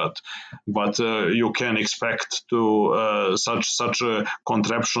slowly, but you can expect to such a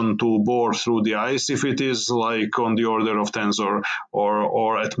contraption to bore through the ice if it is like on the order of tens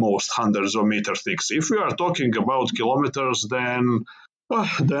or at most hundreds of meters thick. If we are talking about kilometers, then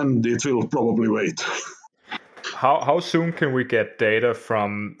it will probably wait. How soon can we get data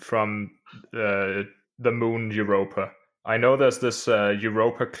from the moon Europa? I know there's this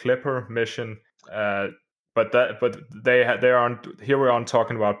Europa Clipper mission, but they aren't here. We aren't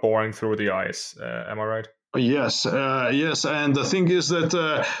talking about boring through the ice. Am I right? Yes, yes, and the thing is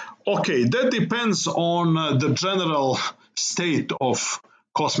that okay, that depends on the general state of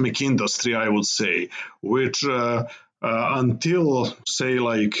cosmic industry, I would say, which until say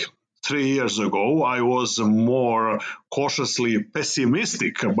like 3 years ago, I was more cautiously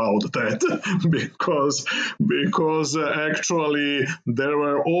pessimistic about that because actually there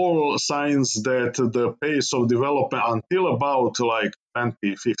were all signs that the pace of development until about like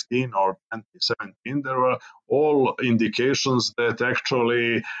 2015 or 2017, there were all indications that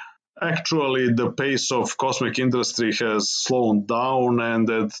actually the pace of cosmic industry has slowed down and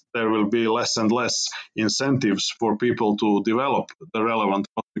that there will be less and less incentives for people to develop the relevant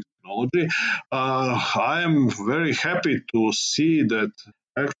cosmic technology. I am very happy to see that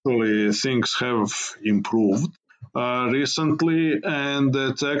actually things have improved recently, and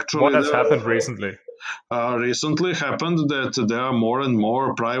that actually what has happened recently? Recently happened that there are more and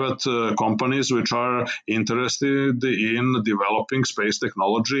more private companies which are interested in developing space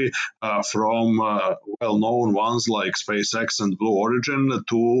technology from well-known ones like SpaceX and Blue Origin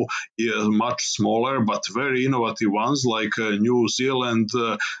to much smaller but very innovative ones like New Zealand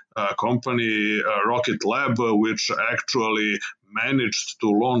company Rocket Lab, which actually managed to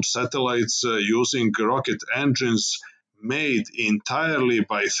launch satellites using rocket engines made entirely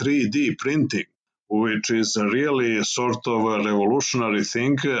by 3D printing, which is really sort of a revolutionary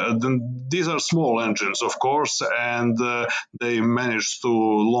thing. These are small engines, of course, and they managed to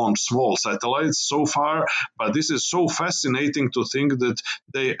launch small satellites so far, but this is so fascinating to think that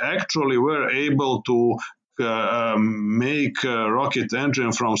they actually were able to make a rocket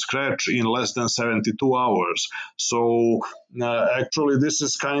engine from scratch in less than 72 hours. So actually, this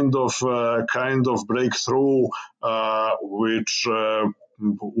is kind of breakthrough, which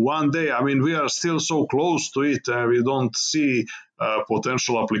one day, I mean, we are still so close to it, we don't see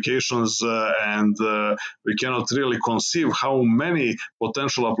potential applications, and we cannot really conceive how many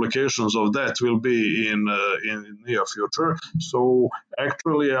potential applications of that will be in near future. So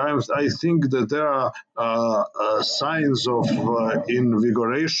actually, I think that there are signs of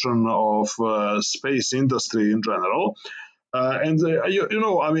invigoration of space industry in general. I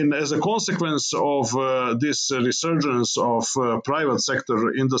mean, as a consequence of this resurgence of private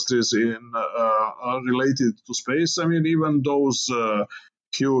sector industries in related to space, I mean, even those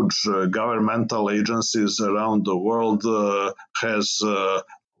huge governmental agencies around the world has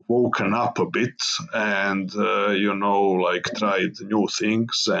woken up a bit and, like tried new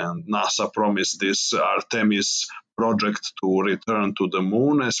things. And NASA promised this Artemis project to return to the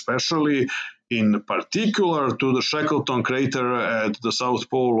moon, especially in particular to the Shackleton crater at the south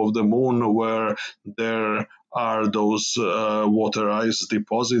pole of the moon, where there are those water ice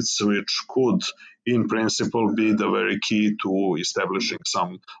deposits, which could, in principle, be the very key to establishing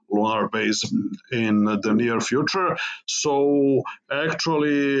some lunar base in the near future. So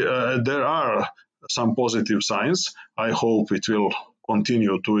actually, there are some positive signs. I hope it will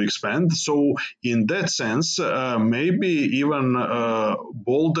continue to expand. So in that sense, maybe even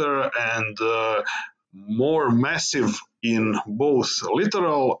bolder and more massive in both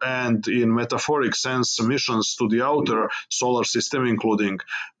literal and in metaphoric sense missions to the outer solar system, including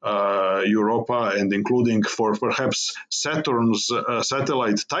Europa and including for perhaps Saturn's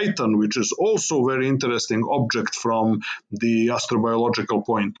satellite Titan, which is also very interesting object from the astrobiological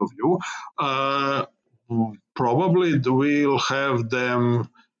point of view. Probably we'll have them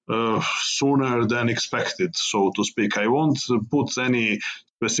sooner than expected, so to speak. I won't put any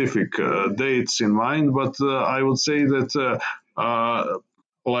specific dates in mind, but I would say that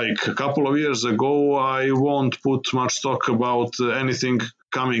like a couple of years ago, I won't put much talk about anything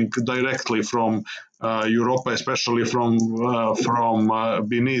coming directly from Europa, especially from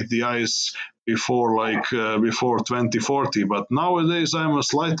beneath the ice before 2040. But nowadays I'm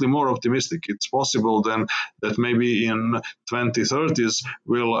slightly more optimistic. It's possible then that maybe in 2030s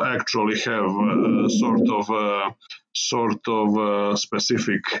we'll actually have sort of sort of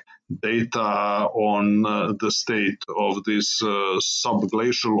specific data on the state of this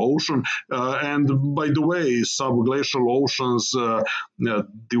subglacial ocean. And by the way, subglacial oceans, the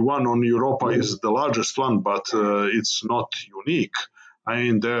one on Europa is the largest one, but it's not unique. I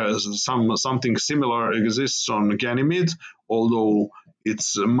mean, there's something similar exists on Ganymede, although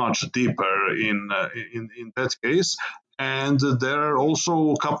it's much deeper in that case. And there are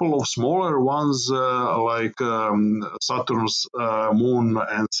also a couple of smaller ones like Saturn's moon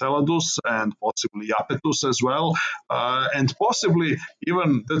Enceladus and possibly Iapetus as well. And possibly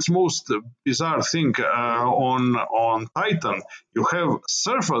even that's most bizarre thing on Titan, you have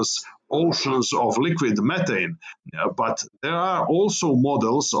surface oceans of liquid methane, but there are also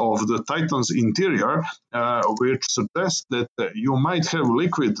models of the Titan's interior which suggest that you might have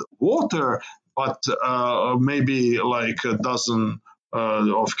liquid water, but maybe like a dozen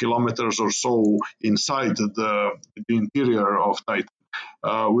of kilometers or so inside the interior of Titan.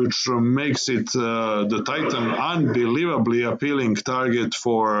 Which makes it the Titan unbelievably appealing target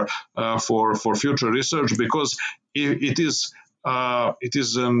for future research, because it is a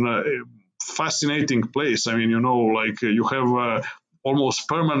fascinating place. I mean, like you have almost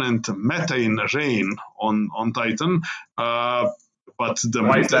permanent methane rain on Titan. But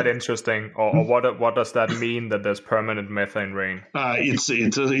why is that interesting, or what does that mean that there's permanent methane rain? It's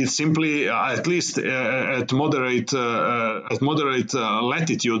simply at least at moderate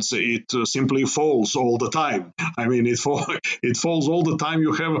latitudes, it simply falls all the time. I mean, it falls all the time.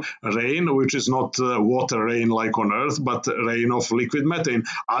 You have rain, which is not water rain like on Earth, but rain of liquid methane.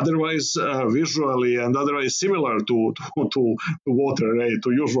 Otherwise, visually and otherwise similar to water rain,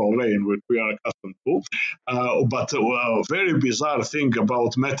 to usual rain, which we are accustomed to. But a very bizarre thing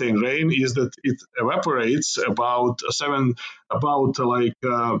about methane rain is that it evaporates about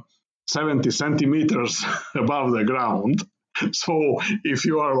 70 centimeters above the ground. So if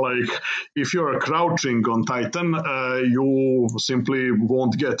you are crouching on Titan, you simply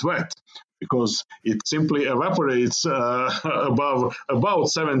won't get wet, because it simply evaporates above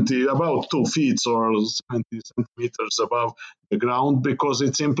about 2 feet or 70 centimeters above the ground, because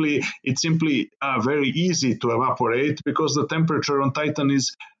it's simply very easy to evaporate, because the temperature on Titan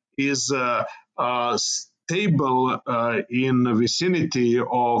is stable in the vicinity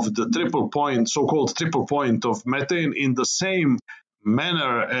of the so-called triple point of methane, in the same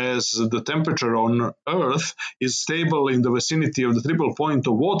manner as the temperature on Earth is stable in the vicinity of the triple point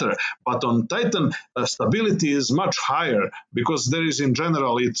of water. But on Titan, stability is much higher, because there is in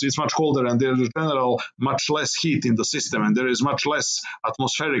general, it's much colder, and there is in general much less heat in the system, and there is much less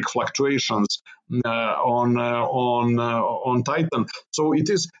atmospheric fluctuations on Titan. So it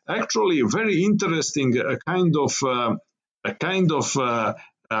is actually very interesting,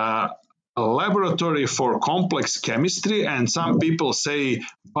 a laboratory for complex chemistry, and some people say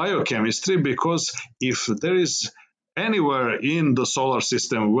biochemistry, because if there is anywhere in the solar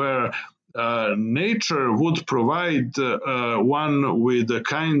system where nature would provide one with a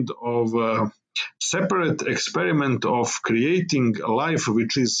kind of separate experiment of creating life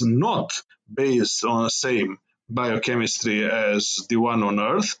which is not based on the same biochemistry as the one on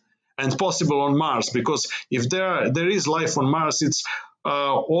Earth, and possible on Mars, because if there is life on Mars, it's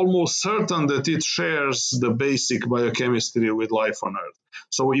almost certain that it shares the basic biochemistry with life on Earth.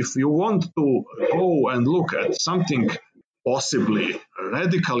 So if you want to go and look at something possibly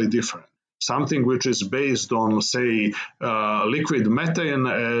radically different, something which is based on, say, liquid methane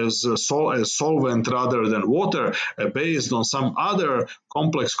as a solvent rather than water, based on some other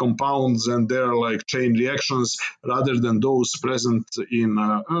complex compounds and their chain reactions rather than those present in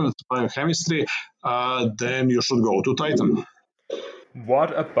Earth biochemistry, then you should go to Titan.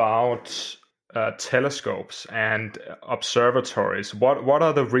 What about telescopes and observatories? What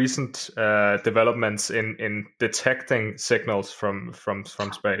are the recent developments in detecting signals from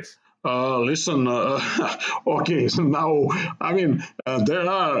space? Listen, okay, so now, I mean, there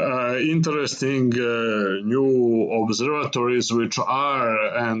are interesting new observatories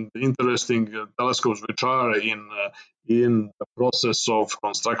and interesting telescopes which are in the process of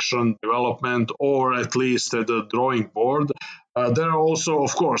construction, development, or at least at the drawing board. There are also,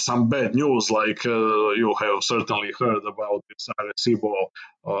 of course, some bad news, like you have certainly heard about this Arecibo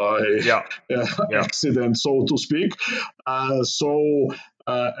accident, so to speak.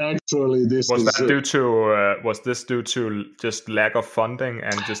 Actually, this was this due to just lack of funding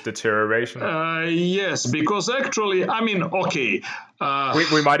and just deterioration? Yes, because actually, I mean, okay,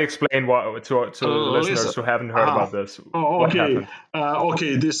 We might explain what to the listeners who haven't heard about this. What happened?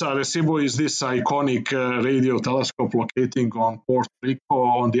 Okay, this Arecibo is this iconic radio telescope locating on Puerto Rico,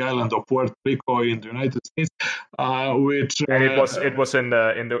 on the island of Puerto Rico in the United States, which and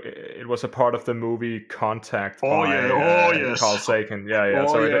it was a part of the movie Contact by Carl Sagan. Yeah.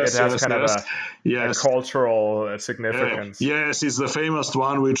 So it has kind of a cultural significance. Yes, it's the famous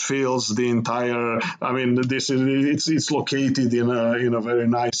one which fills the entire. I mean, it's located in a very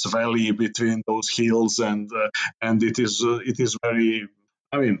nice valley between those hills, and it is very.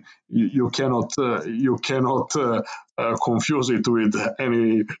 I mean, you cannot confuse it with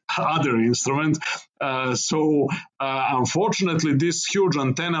any other instrument. So unfortunately, this huge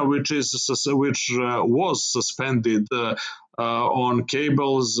antenna, which was suspended on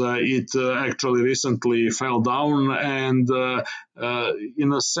cables, it actually recently fell down, and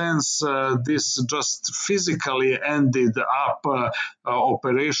in a sense, this just physically ended up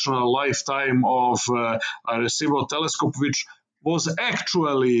operational lifetime of Arecibo telescope, which was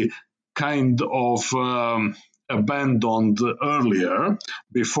actually kind of abandoned earlier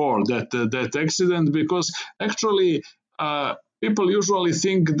before that accident, because actually people usually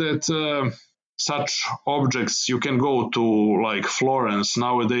think that such objects, you can go to like Florence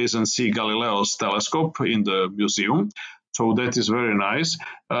nowadays and see Galileo's telescope in the museum. So that is very nice.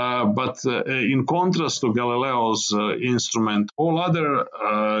 But in contrast to Galileo's instrument, all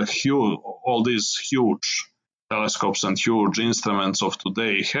these huge telescopes and huge instruments of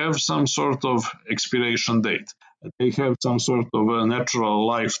today have some sort of expiration date. They have some sort of a natural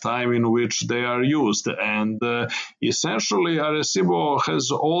lifetime in which they are used. And essentially, Arecibo has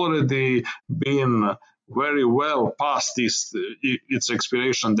already been very well past its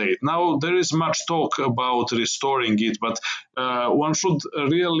expiration date. Now, there is much talk about restoring it, but one should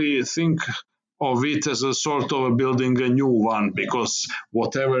really think of it as a sort of building a new one, because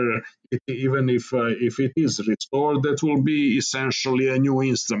whatever, even if it is restored, that will be essentially a new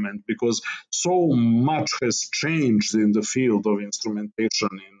instrument, because so much has changed in the field of instrumentation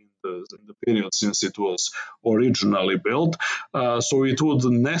in the period since it was originally built. So it would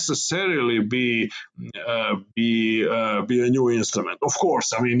necessarily be a new instrument. Of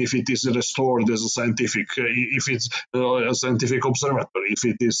course, I mean, if it is restored as a scientific, if it's a scientific observatory, if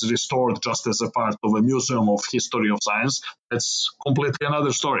it is restored just as a part of a museum of history of science, that's completely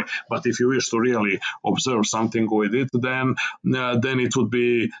another story. But if you wish to really observe something with it, then it would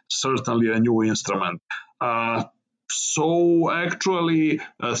be certainly a new instrument. So actually,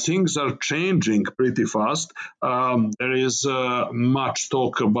 things are changing pretty fast. There is much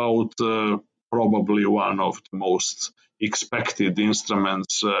talk about probably one of the most expected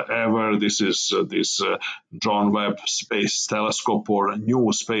instruments ever. This is this John Webb Space Telescope, or a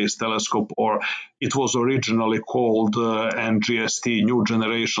new space telescope, or it was originally called NGST, New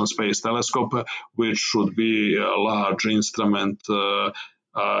Generation Space Telescope, which should be a large instrument,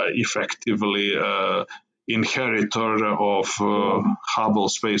 effectively inheritor of Hubble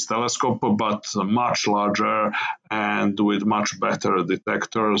Space Telescope, but much larger and with much better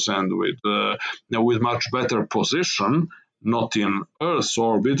detectors and with much better position, not in Earth's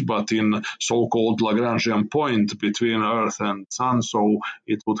orbit, but in so-called Lagrangian point between Earth and Sun, so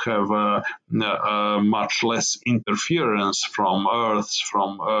it would have much less interference from Earth,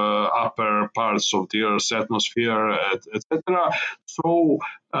 from upper parts of the Earth's atmosphere, etc. So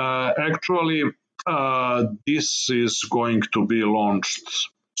actually, this is going to be launched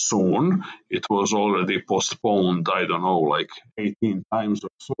soon. It was already postponed, I don't know, like 18 times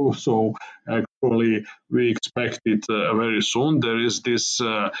or so. So actually, we expect it very soon. There is this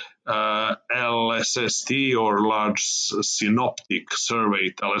LSST, or Large Synoptic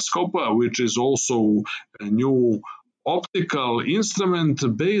Survey Telescope, which is also a new optical instrument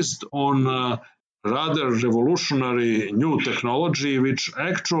based on rather revolutionary new technology, which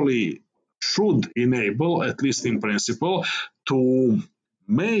actually should enable, at least in principle, to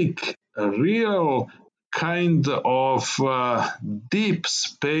make a real kind of deep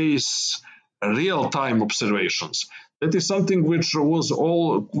space real-time observations. That is something which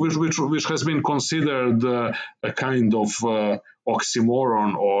has been considered a kind of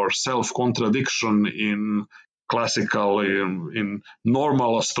oxymoron or self-contradiction in classical, in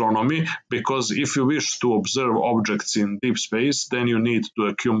normal astronomy, because if you wish to observe objects in deep space, then you need to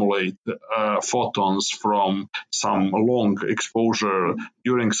accumulate photons from some long exposure,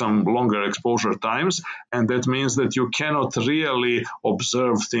 during some longer exposure times, and that means that you cannot really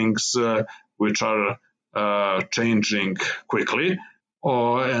observe things which are changing quickly,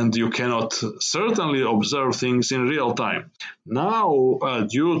 and you cannot certainly observe things in real time. Now,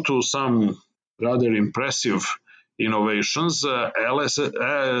 due to some rather impressive innovations.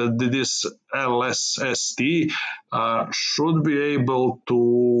 This LSST should be able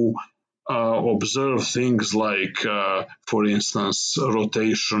to observe things like, for instance,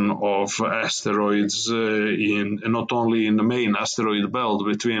 rotation of asteroids in not only in the main asteroid belt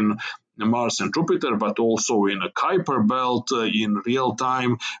between Mars and Jupiter, but also in a Kuiper belt in real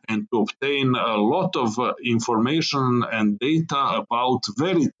time, and to obtain a lot of information and data about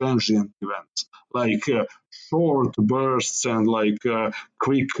very transient events, like short bursts and like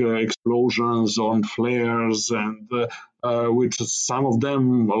quick explosions on flares, and which some of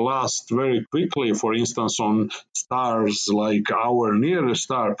them last very quickly. For instance, on stars like our nearest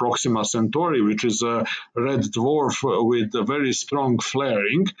star, Proxima Centauri, which is a red dwarf with a very strong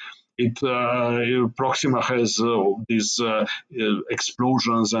flaring. Proxima has these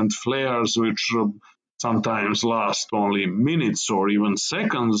explosions and flares which sometimes last only minutes or even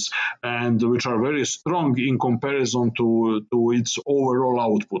seconds, and which are very strong in comparison to its overall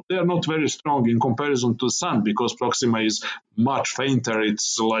output. They are not very strong in comparison to the Sun, because Proxima is much fainter.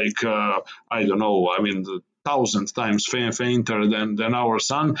 It's like, I don't know, 1,000 times fainter than our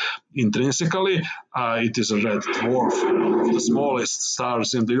Sun intrinsically. It is a red dwarf, one of the smallest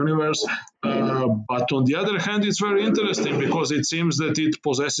stars in the universe. But on the other hand, it's very interesting because it seems that it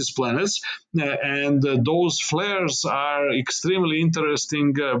possesses planets, and those flares are extremely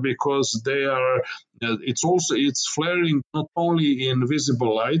interesting because they are. It's flaring not only in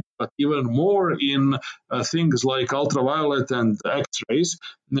visible light, but even more in things like ultraviolet and X-rays.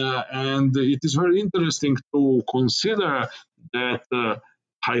 And it is very interesting to consider that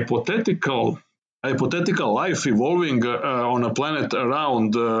hypothetical life evolving on a planet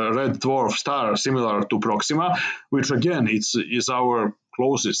around a red dwarf star similar to Proxima, which again is our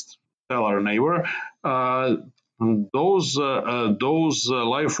closest stellar neighbor. Those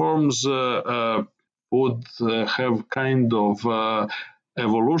life forms would have kind of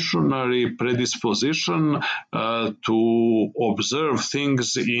evolutionary predisposition to observe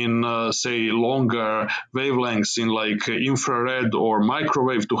things in, say, longer wavelengths, in like infrared or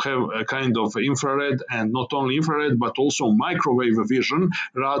microwave, to have a kind of infrared, and not only infrared but also microwave vision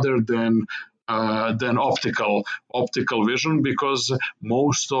rather than optical vision, because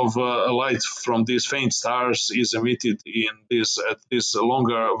most of light from these faint stars is emitted at these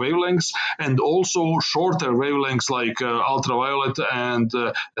longer wavelengths, and also shorter wavelengths like ultraviolet and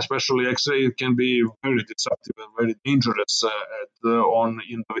especially X-ray can be very disruptive and very dangerous in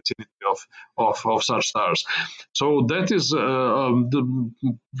the vicinity of such stars. So that is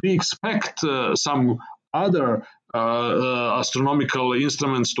we expect some other astronomical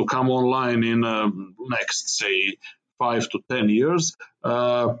instruments to come online in next, say, 5 to 10 years.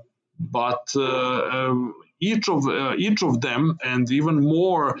 But each of them, and even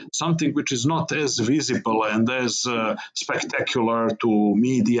more, something which is not as visible and as spectacular to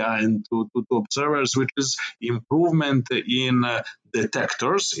media and to observers, which is improvement in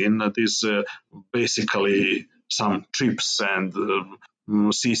detectors, in these basically some chips and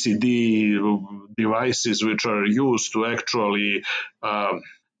CCD devices which are used to actually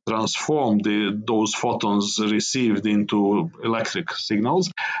transform those photons received into electric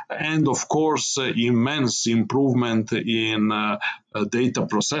signals, and of course immense improvement in data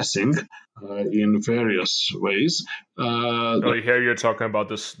processing in various ways. Here you're talking about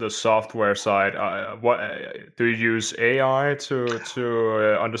the software side. What do you use AI to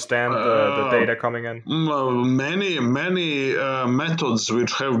understand the data coming in? Many methods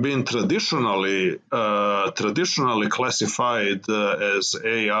which have been traditionally classified as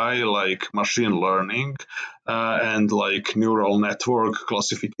AI, like machine learning and like neural network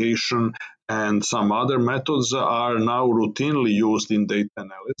classification, and some other methods are now routinely used in data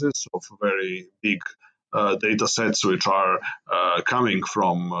analysis of very big data sets which are coming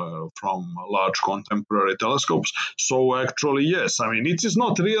from large contemporary telescopes. So actually, yes, it is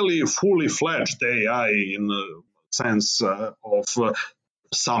not really fully fledged AI in the sense of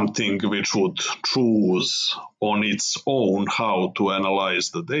something which would choose on its own how to analyze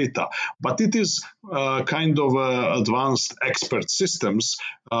the data, but it is kind of advanced expert systems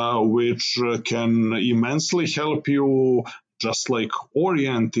which can immensely help you just like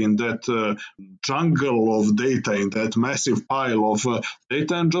orient in that jungle of data, in that massive pile of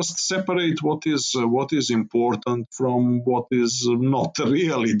data, and just separate what is important from what is not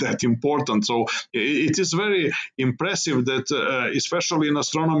really that important. So it is very impressive that, especially in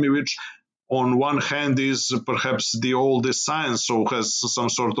astronomy, which on one hand is perhaps the oldest science, so has some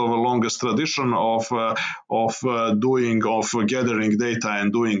sort of a longest tradition of gathering data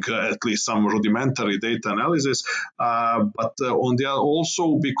and doing at least some rudimentary data analysis, but on the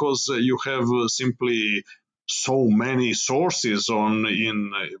also because you have simply so many sources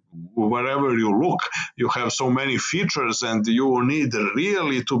in wherever you look. You have so many features, and you need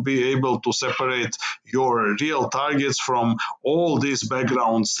really to be able to separate your real targets from all these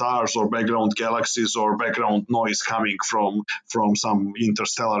background stars or background galaxies or background noise coming from some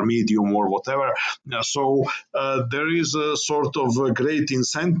interstellar medium or whatever. So there is a sort of a great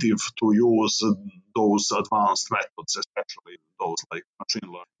incentive to use those advanced methods, especially those like machine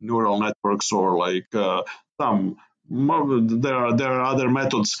learning neural networks or like some. There are other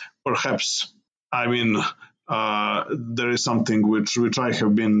methods, perhaps. I mean, there is something which I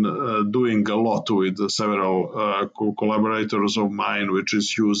have been doing a lot with several collaborators of mine, which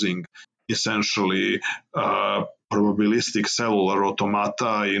is using essentially probabilistic cellular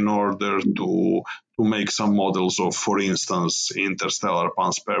automata in order to make some models of, for instance, interstellar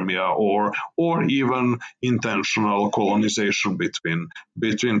panspermia or even intentional colonization between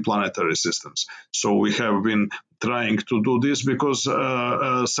planetary systems. So we have been trying to do this because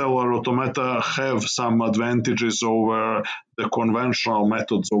cellular automata have some advantages over the conventional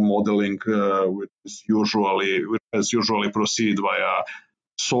methods of modeling, which has usually proceed via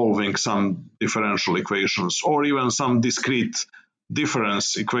solving some differential equations or even some discrete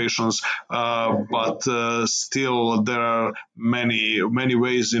difference equations, but still there are many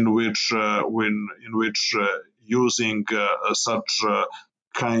ways in which using such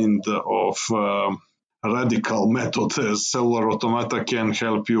kind of radical method as cellular automata can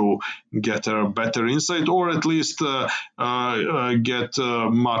help you get a better insight, or at least get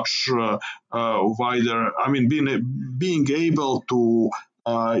much wider. I mean, being able to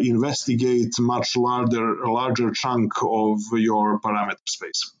investigate much larger chunk of your parameter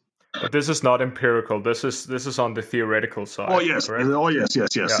space. But this is not empirical. This is on the theoretical side. Oh yes, correct?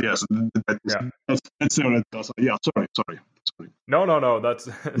 yes. That's theoretical. Yeah, sorry. No.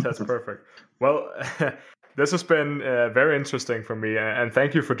 That's perfect. Well, this has been very interesting for me, and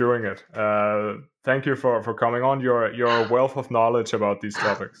thank you for doing it. Thank you for coming on. Your wealth of knowledge about these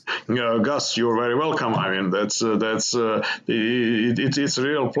topics. Gus, you're very welcome. I mean, it's a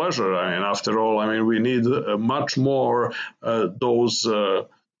real pleasure. I mean, after all, I mean, we need much more those.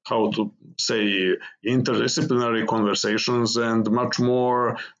 How to say, interdisciplinary conversations and much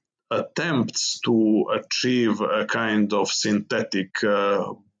more attempts to achieve a kind of synthetic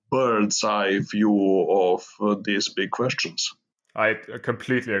bird's eye view of these big questions. I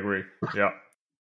completely agree. Yeah.